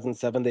by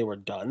 2007 they were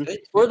done. They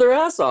tore their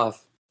ass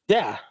off.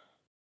 Yeah.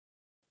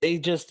 They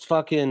just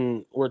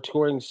fucking were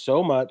touring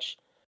so much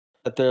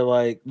that they're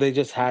like they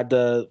just had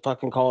to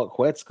fucking call it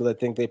quits because I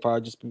think they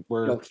probably just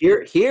were. Look,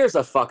 here's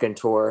a fucking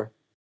tour.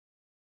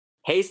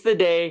 Haste the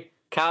Day,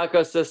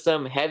 Calico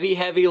System,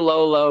 Heavy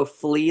Low Low,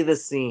 Flee the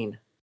Scene.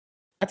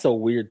 That's a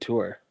weird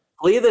tour.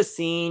 Flee the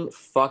Scene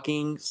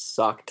fucking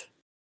sucked.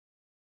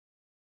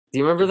 Do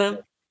you remember them?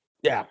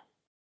 Yeah.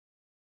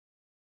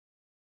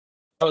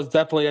 I was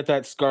definitely at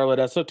that Scarlet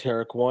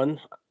Esoteric one.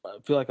 I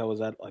feel like I was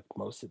at like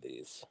most of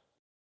these.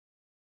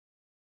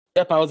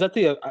 Yep, I was at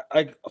the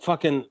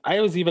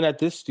I was even at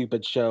this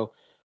stupid show.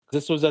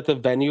 This was at the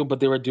venue, but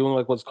they were doing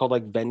like what's called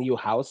like venue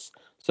house.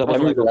 So it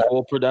wasn't like a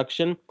full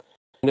production.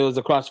 And it was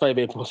a Crossfire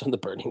Aprils in the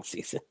burning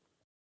season.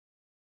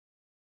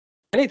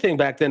 Anything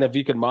back then, if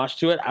you could mosh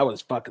to it, I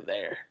was fucking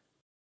there.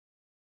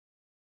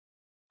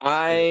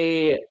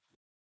 I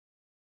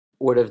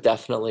would have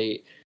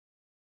definitely.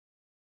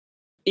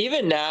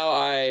 Even now,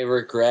 I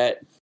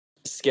regret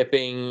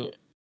skipping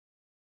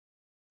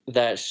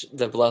the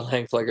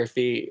Bloodline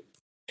Calligraphy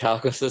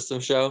Calico System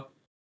show.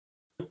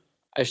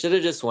 I should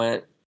have just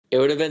went. It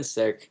would have been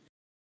sick.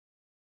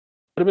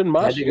 Would have been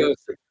mosh. Had to go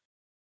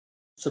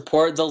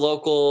support the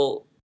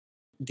local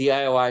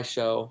DIY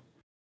show.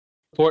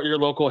 Support your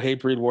local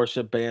Hatebreed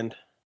worship band.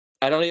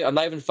 I'm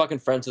not even fucking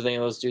friends with any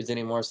of those dudes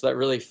anymore. So that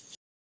really.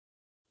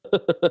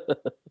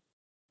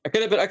 I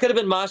could have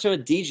been moshing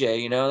with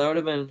DJ. You know, that would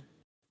have been.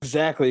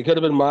 Exactly. You could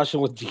have been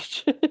moshing with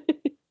DJ.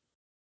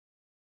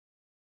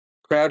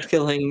 Crowd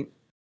killing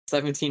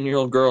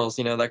 17-year-old girls.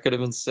 You know, that could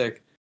have been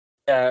sick.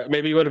 Yeah,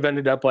 maybe you would have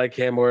ended up like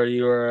him, where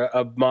you were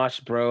a mosh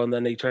bro, and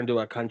then he turned to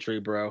a country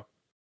bro.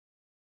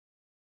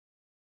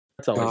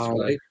 That's always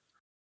fun.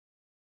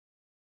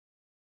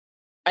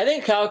 I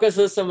think Calico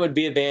System would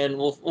be a band.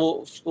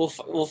 We'll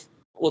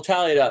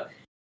tally it up.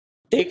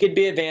 They could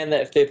be a band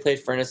that if they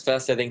played Furnace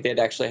Fest, I think they'd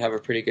actually have a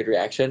pretty good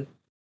reaction.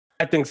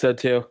 I think so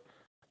too.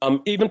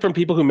 Even from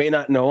people who may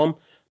not know them,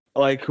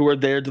 like who are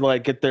there to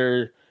like get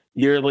their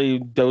yearly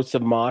dose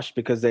of mosh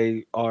because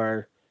they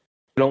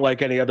don't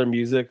like any other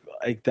music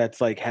like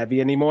that's like heavy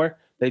anymore.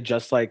 They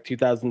just like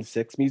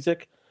 2006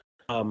 music.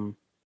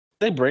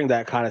 They bring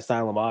that kind of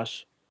style of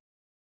mosh.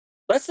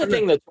 That's the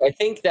thing, though. I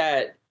think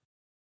that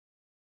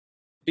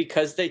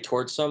because they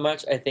toured so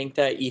much, I think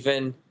that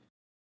even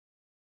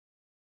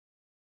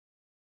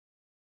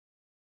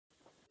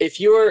if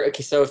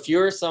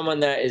you're someone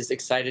that is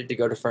excited to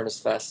go to Furnace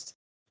Fest,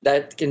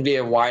 that can be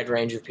a wide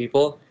range of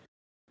people.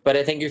 But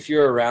I think if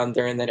you're around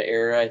during that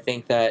era, I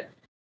think that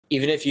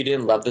even if you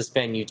didn't love this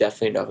band, you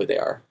definitely know who they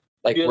are.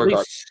 Like, you at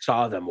least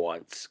saw them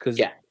once, because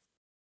yeah,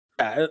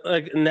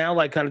 like now,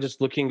 like kind of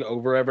just looking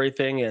over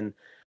everything, and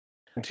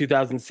in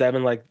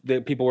 2007, like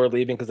people were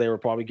leaving because they were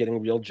probably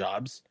getting real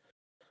jobs.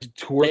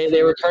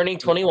 They were turning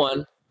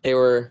 21. They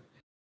were.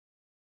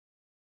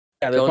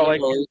 Yeah, they're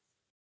probably.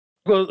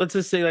 Well, let's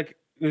just say, like,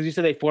 as you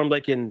said, they formed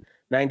like in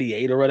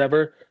 '98 or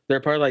whatever. They're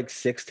probably like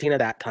 16 at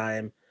that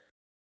time.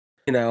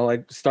 You know,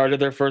 like started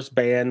their first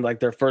band, like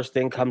their first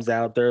thing comes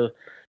out. They're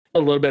a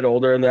little bit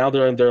older, and now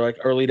they're in their like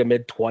early to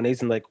mid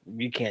 20s, and like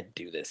we can't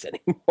do this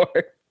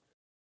anymore.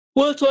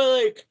 Well, that's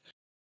why, like,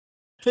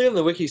 I think on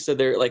the wiki said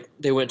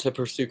they went to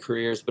pursue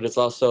careers, but it's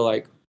also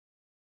like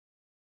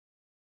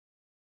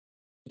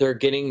they're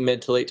getting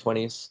mid to late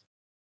 20s.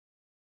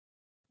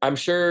 I'm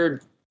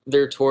sure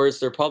their tours,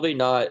 they're probably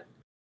not.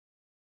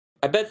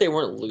 I bet they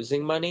weren't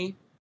losing money.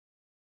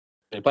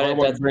 They probably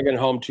weren't bringing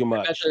home too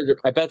much.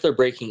 I bet they're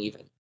breaking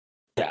even.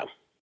 Yeah.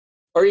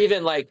 Or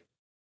even like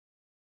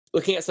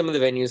looking at some of the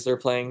venues they're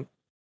playing,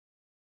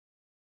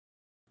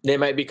 they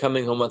might be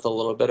coming home with a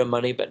little bit of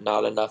money, but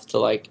not enough to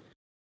like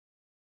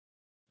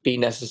be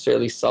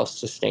necessarily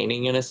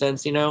self-sustaining in a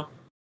sense, you know?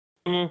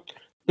 Mm-hmm.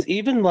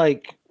 Even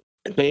like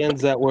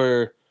bands that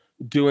were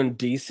doing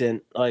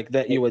decent, like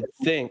that you would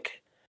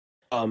think,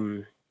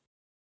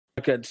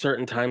 like at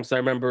certain times. I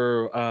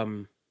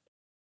remember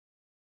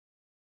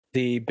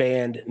the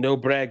band No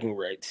Bragging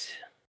Rights.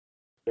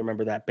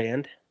 Remember that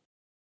band?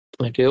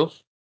 I do.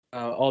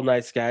 All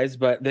nice guys,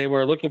 but they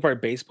were looking for a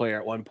bass player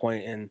at one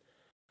point, and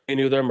he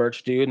knew their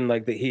merch dude, and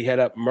like he hit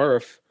up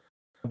Murph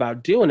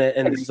about doing it,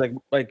 and it's like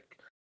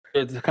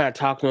it's kind of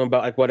talking to him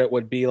about like what it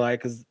would be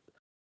like, cause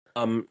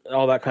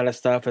all that kind of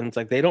stuff, and it's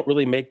like they don't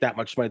really make that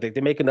much money.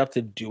 They make enough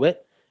to do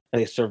it,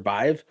 and they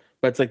survive,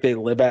 but it's like they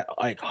live at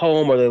like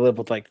home or they live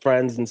with like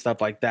friends and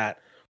stuff like that.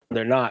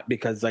 They're not,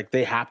 because like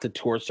they have to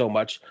tour so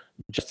much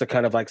just to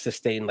kind of like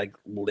sustain like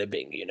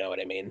living. You know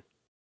what I mean?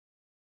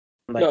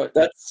 Like, no,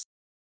 that's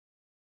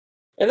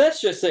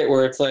just it.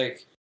 Where it's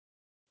like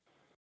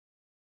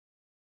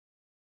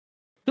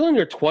still in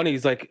your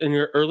 20s, like in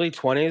your early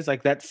 20s,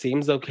 like that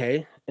seems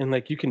okay, and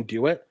like you can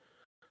do it.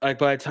 Like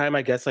by the time,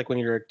 I guess, like when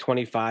you're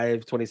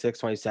 25, 26,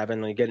 27,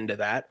 and you get into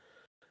that,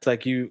 it's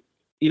like you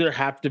either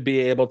have to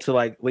be able to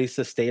like at least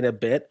sustain a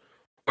bit,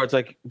 or it's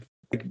like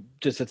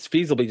just it's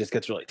feasibly just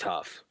gets really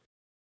tough.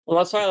 Well,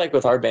 that's why, like,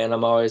 with our band,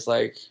 I'm always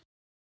like,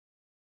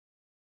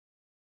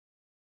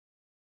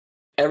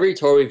 every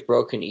tour we've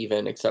broken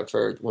even, except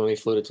for when we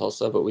flew to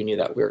Tulsa, but we knew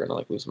that we were gonna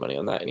like lose money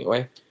on that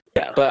anyway.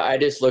 Yeah. But I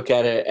just look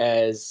at it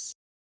as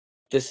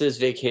this is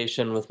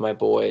vacation with my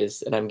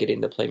boys, and I'm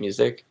getting to play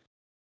music.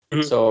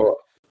 Mm-hmm. So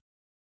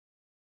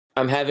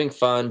I'm having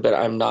fun, but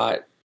I'm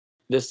not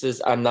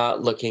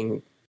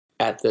looking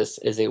at this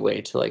as a way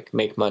to like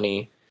make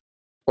money,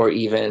 or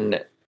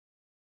even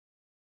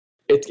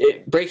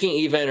it breaking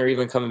even or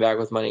even coming back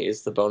with money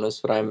is the bonus,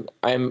 but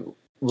I'm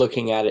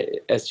looking at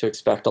it as to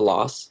expect a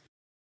loss.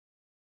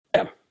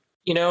 Yeah.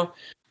 You know,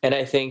 And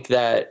I think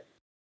that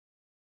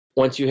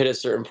once you hit a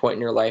certain point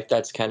in your life,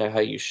 that's kind of how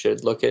you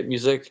should look at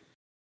music.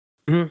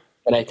 Mm-hmm.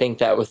 And I think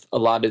that with a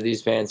lot of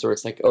these bands where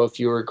it's like, oh, if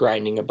you were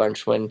grinding a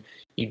bunch when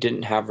you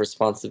didn't have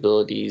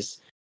responsibilities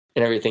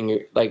and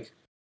everything, like,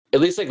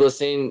 at least like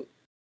listening,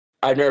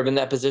 I've never been in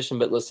that position,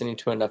 but listening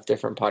to enough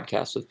different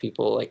podcasts with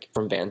people like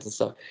from bands and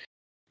stuff,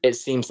 it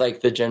seems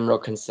like the general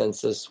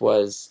consensus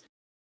was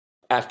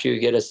after you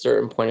get a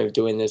certain point of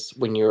doing this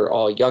when you're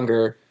all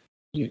younger,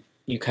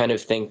 you kind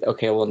of think,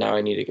 okay, well now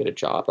I need to get a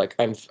job. Like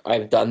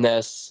I've done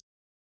this.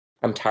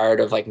 I'm tired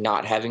of like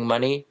not having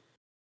money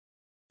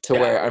to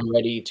where I'm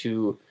ready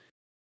to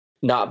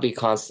not be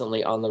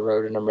constantly on the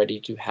road and I'm ready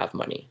to have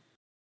money.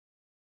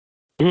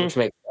 Which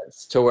makes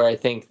sense. To where I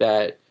think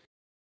that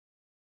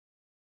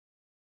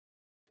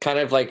kind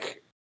of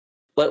like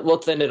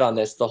let's end it on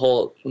this. The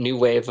whole new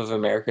wave of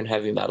American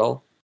heavy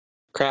metal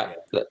crap,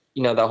 that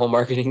whole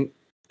marketing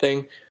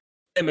thing.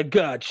 Oh my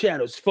God,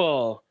 Shadows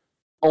Fall.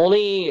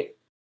 Only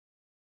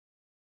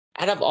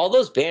out of all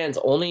those bands,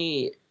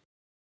 only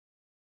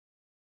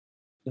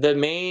the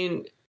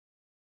main,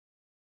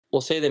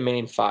 we'll say the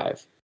main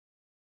 5: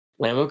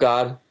 Lamb of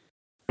God,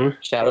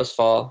 Shadows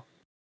Fall,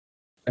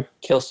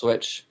 Kill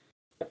Switch,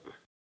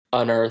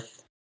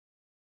 Unearth.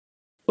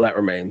 Well, that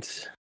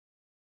remains.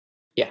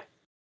 Yeah, I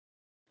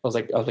was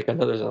like, I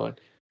know there's another one.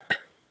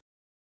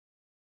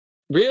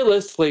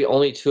 Realistically,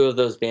 only 2 of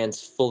those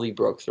bands fully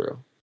broke through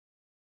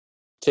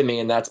to me,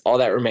 and that's All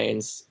That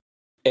Remains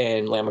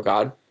and Lamb of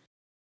God.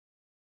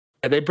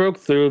 And they broke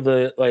through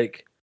the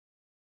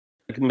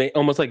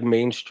almost like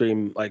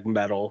mainstream like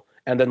metal,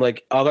 and then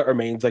like All That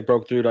Remains like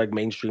broke through to like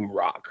mainstream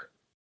rock.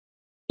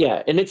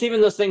 Yeah, and it's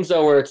even those things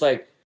though where it's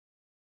like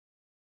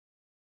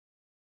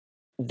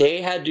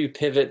they had to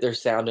pivot their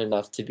sound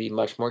enough to be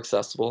much more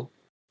accessible.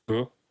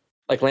 Mm-hmm.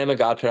 Like Lamb of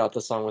God put out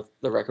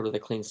the record with the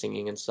clean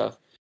singing and stuff.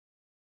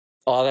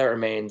 All That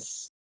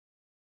Remains.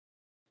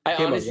 I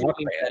honestly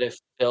think that if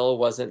Phil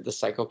wasn't the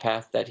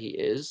psychopath that he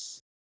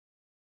is,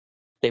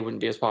 they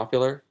wouldn't be as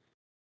popular.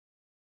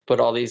 But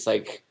all these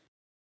like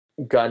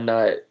gun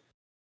nut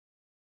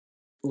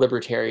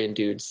libertarian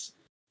dudes.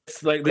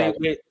 It's like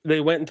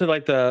they went into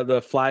like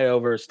the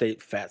flyover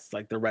state fest,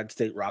 like the Red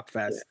State Rock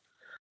Fest.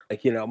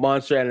 Yeah. Like,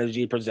 Monster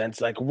Energy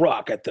presents like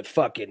rock at the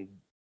fucking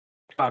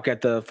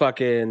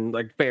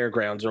like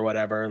fairgrounds or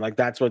whatever. And like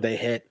that's where they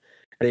hit.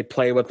 And they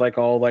play with like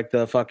all like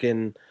the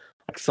fucking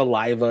like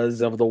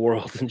salivas of the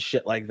world and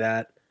shit like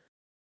that.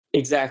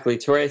 Exactly.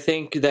 To where I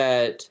think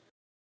that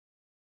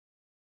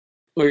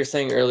what you're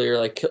saying earlier,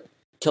 like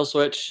Kill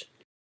Switch,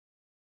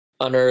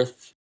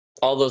 Unearth,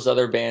 all those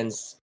other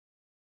bands,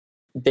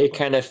 they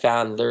kind of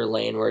found their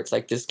lane where it's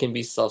like this can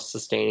be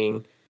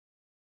self-sustaining.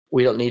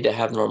 We don't need to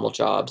have normal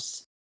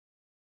jobs.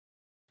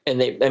 And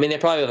they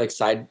probably have like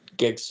side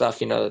gig stuff,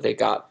 that they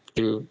got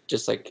through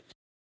just like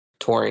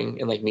touring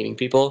and like meeting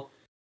people.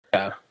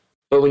 Yeah.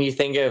 But when you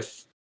think of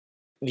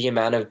the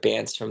amount of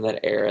bands from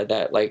that era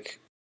that like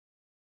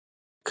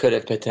could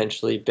have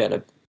potentially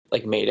been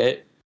made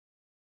it,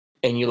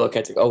 and you look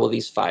at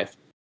these 5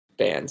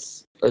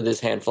 bands or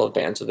this handful of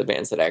bands are the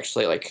bands that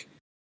actually like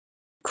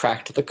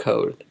cracked the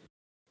code.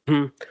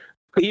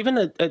 Even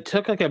it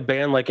took like a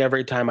band like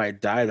Every Time I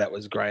Die that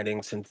was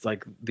grinding since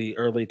like the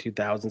early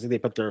 2000s. They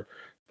put their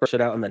first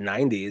shit out in the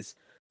 90s. It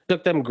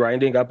took them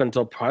grinding up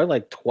until probably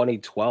like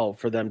 2012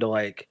 for them to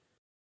like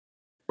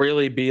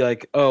really be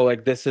like, oh,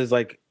 like this is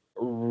like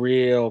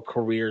real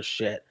career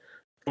shit.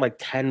 Like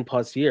 10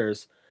 plus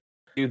years.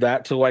 Do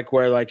that to like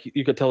where like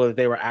you could tell that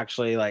they were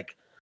actually like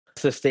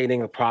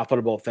sustaining a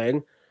profitable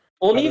thing.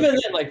 Well, and even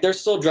then, like they're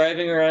still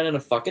driving around in a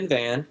fucking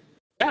van.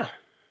 Yeah.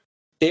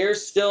 They're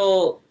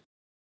still,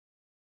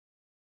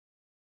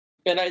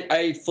 and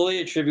I fully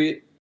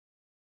attribute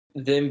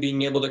them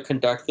being able to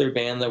conduct their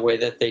band the way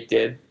that they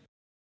did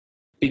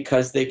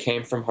because they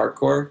came from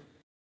hardcore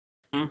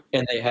and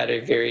they had a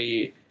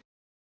very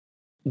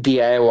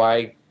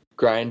DIY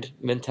grind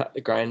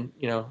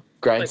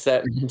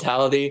set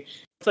mentality.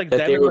 It's like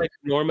them and like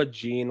Norma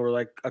Jean were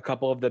like a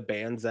couple of the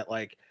bands that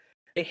like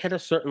they hit a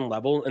certain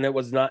level and it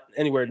was not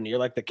anywhere near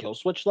like the Kill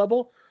Switch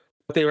level,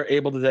 but they were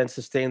able to then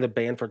sustain the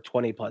band for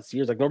 20 plus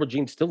years. Like Norma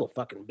Jean's still a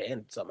fucking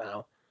band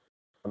somehow.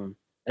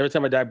 Every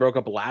Time I Die broke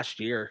up last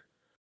year,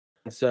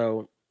 and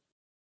so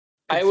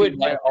I would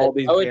bet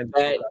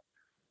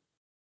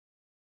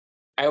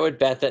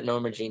that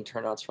Norma Jean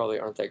turnouts probably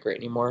aren't that great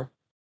anymore.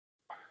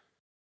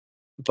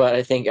 But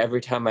I think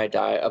Every Time I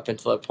Die, up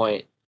until that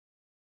point,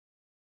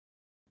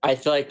 I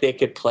feel like they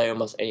could play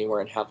almost anywhere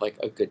and have like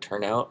a good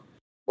turnout.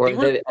 Or they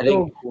were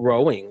still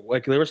growing,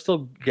 like they were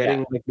still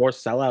getting like more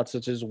sellouts,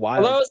 which is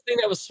wild. Well, the thing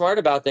that was smart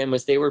about them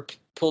was they were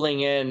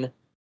pulling in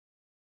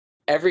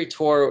every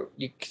tour.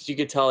 You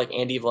could tell like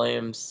Andy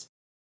Williams.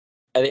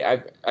 I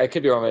think I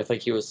could be wrong. I feel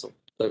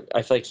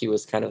like he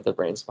was kind of the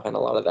brains behind a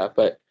lot of that.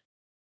 But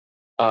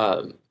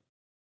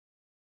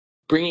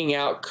bringing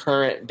out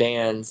current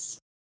bands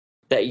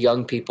that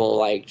young people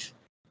liked,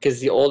 because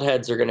the old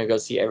heads are going to go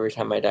see Every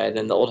Time I Die,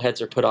 then the old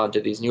heads are put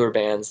onto these newer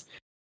bands.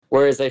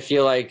 Whereas I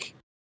feel like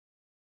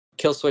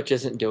Kill Switch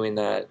isn't doing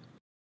that.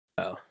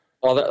 Oh.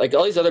 all that, like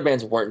all these other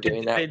bands weren't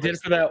doing that. They did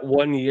for that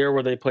 1 year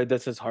where they played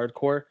This Is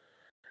Hardcore.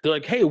 They're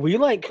like, hey, we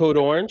like Code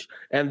Orange,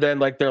 and then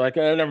like they're like,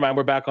 never mind,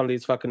 we're back on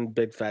these fucking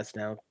big fests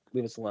now.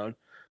 Leave us alone.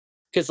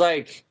 Because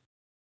like,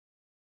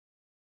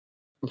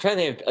 I'm trying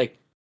to think of like,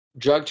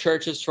 Drug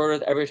Church is toured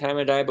with Every Time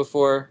I Die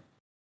before,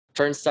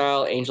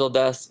 Turnstile, Angel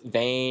Dust,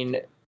 Vane,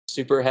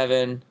 Super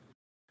Heaven.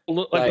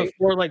 Like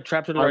before, like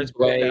Trapped in Rise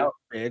broke out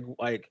big,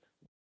 like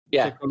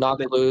yeah, Knock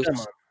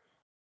Loose.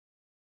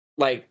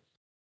 Like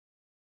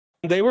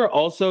they were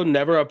also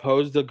never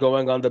opposed to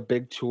going on the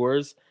big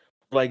tours.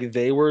 Like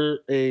they were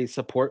a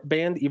support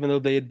band, even though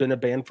they had been a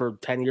band for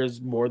 10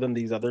 years more than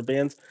these other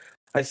bands.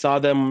 I saw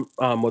them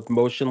with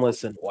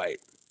Motionless in White.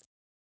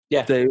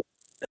 Yeah,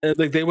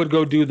 they would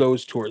go do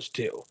those tours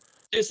too.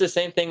 It's the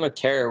same thing with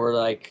Terror, where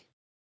like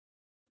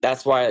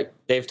that's why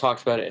they've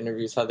talked about in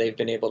interviews how they've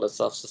been able to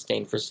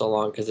self-sustain for so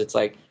long, because it's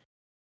like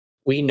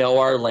we know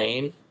our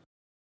lane,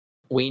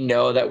 we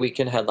know that we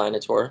can headline a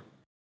tour,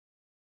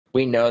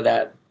 we know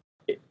that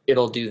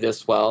it'll do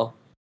this well,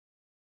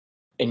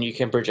 and you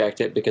can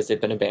project it because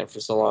they've been a band for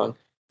so long.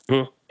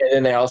 And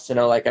then they also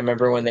know, like I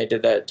remember when they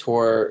did that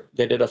tour,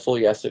 they did a full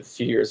Yes a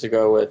few years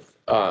ago with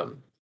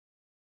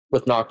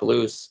Knock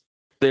Loose.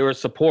 They were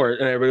support,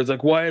 and everybody was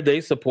like, why did they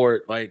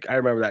support? Like, I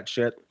remember that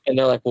shit. And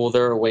they're like, well,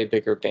 they're a way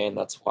bigger band,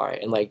 that's why.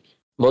 And like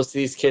most of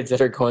these kids that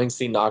are going to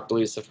see Knock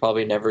Loose have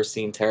probably never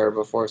seen Terror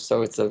before,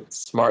 so it's a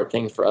smart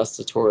thing for us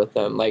to tour with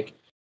them. Like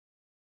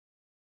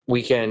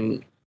we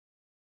can,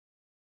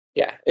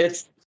 yeah,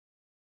 it's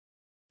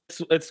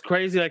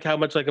crazy like how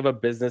much like of a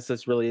business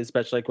this really is,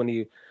 especially like when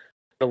you get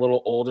a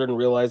little older and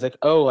realize like,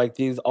 oh, like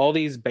all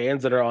these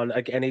bands that are on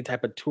like any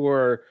type of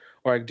tour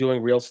or like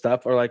doing real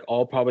stuff are like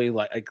all probably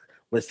like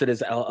listed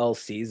as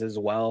LLCs as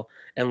well.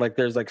 And like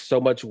there's like so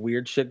much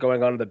weird shit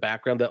going on in the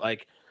background that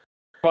like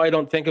probably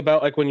don't think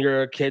about like when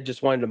you're a kid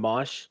just wanting to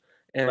mosh,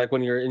 and like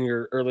when you're in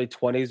your early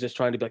 20s just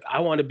trying to be like, I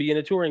want to be in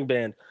a touring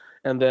band,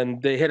 and then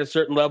they hit a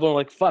certain level and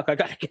like, fuck, I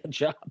gotta get a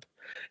job.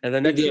 And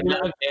then the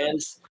amount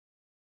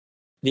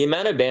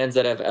of bands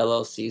that have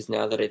LLCs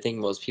now that I think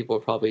most people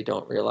probably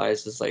don't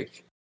realize is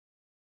like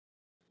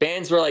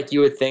bands where like you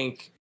would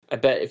think, I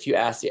bet if you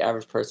ask the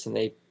average person,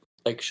 they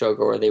like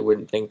showgoer, they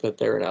wouldn't think that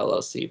they're an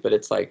LLC, but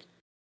it's like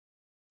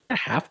I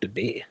have to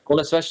be. Well,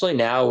 especially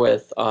now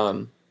with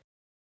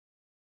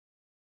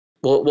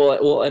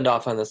we'll end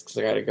off on this because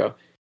I gotta go.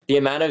 The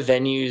amount of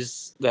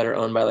venues that are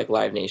owned by like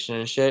Live Nation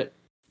and shit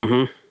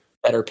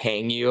that are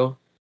paying you,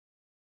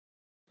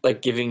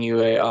 like giving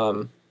you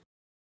a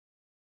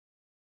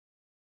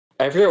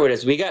I forget what it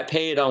is. We got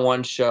paid on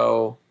one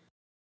show,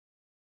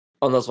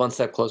 on those One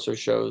Step Closer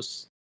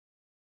shows,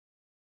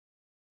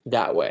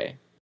 that way,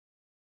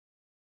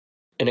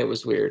 and it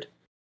was weird.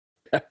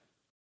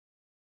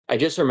 I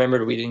just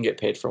remembered we didn't get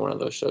paid for one of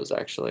those shows,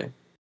 actually.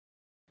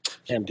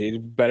 Damn,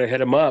 dude, better hit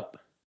him up.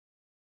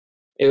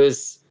 It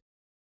was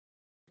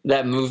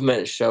that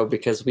Movement show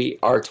because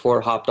our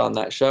tour hopped on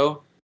that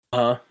show.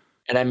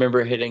 And I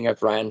remember hitting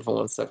up Ryan from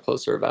One Step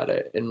Closer about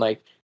it. And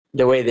like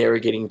the way they were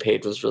getting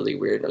paid was really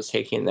weird. It was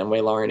taking them way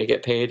longer to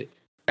get paid.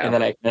 Yeah. And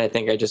then I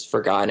think I just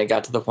forgot. And it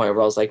got to the point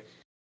where I was like,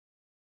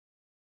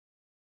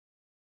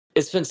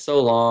 it's been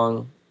so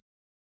long.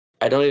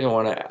 I don't even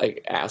want to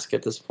like ask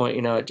at this point.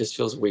 You know, it just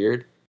feels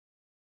weird.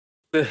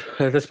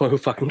 At this point, who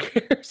fucking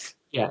cares?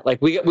 Yeah,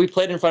 like we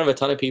played in front of a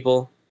ton of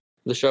people.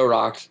 The show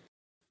rocked.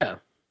 Yeah,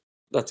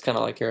 that's kind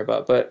of all I care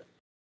about. But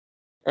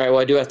all right, well,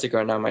 I do have to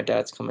go now. My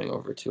dad's coming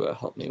over to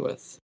help me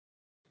with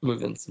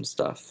moving some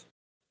stuff.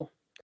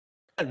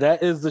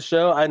 That is the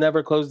show. I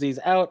never close these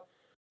out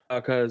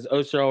because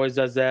Oster always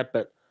does that,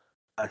 but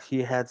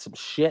he had some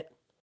shit.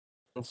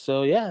 And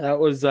so yeah, that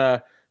was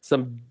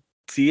some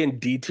C and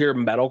D tier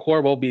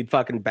metalcore. We'll be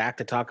fucking back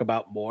to talk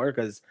about more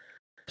because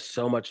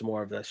so much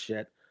more of this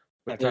shit.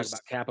 We're gonna talk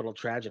about Capital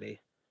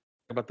Tragedy,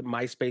 about the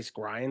MySpace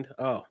grind.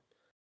 Oh,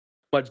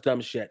 much dumb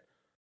shit.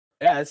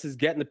 Yeah, this is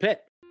Get in the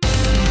Pit.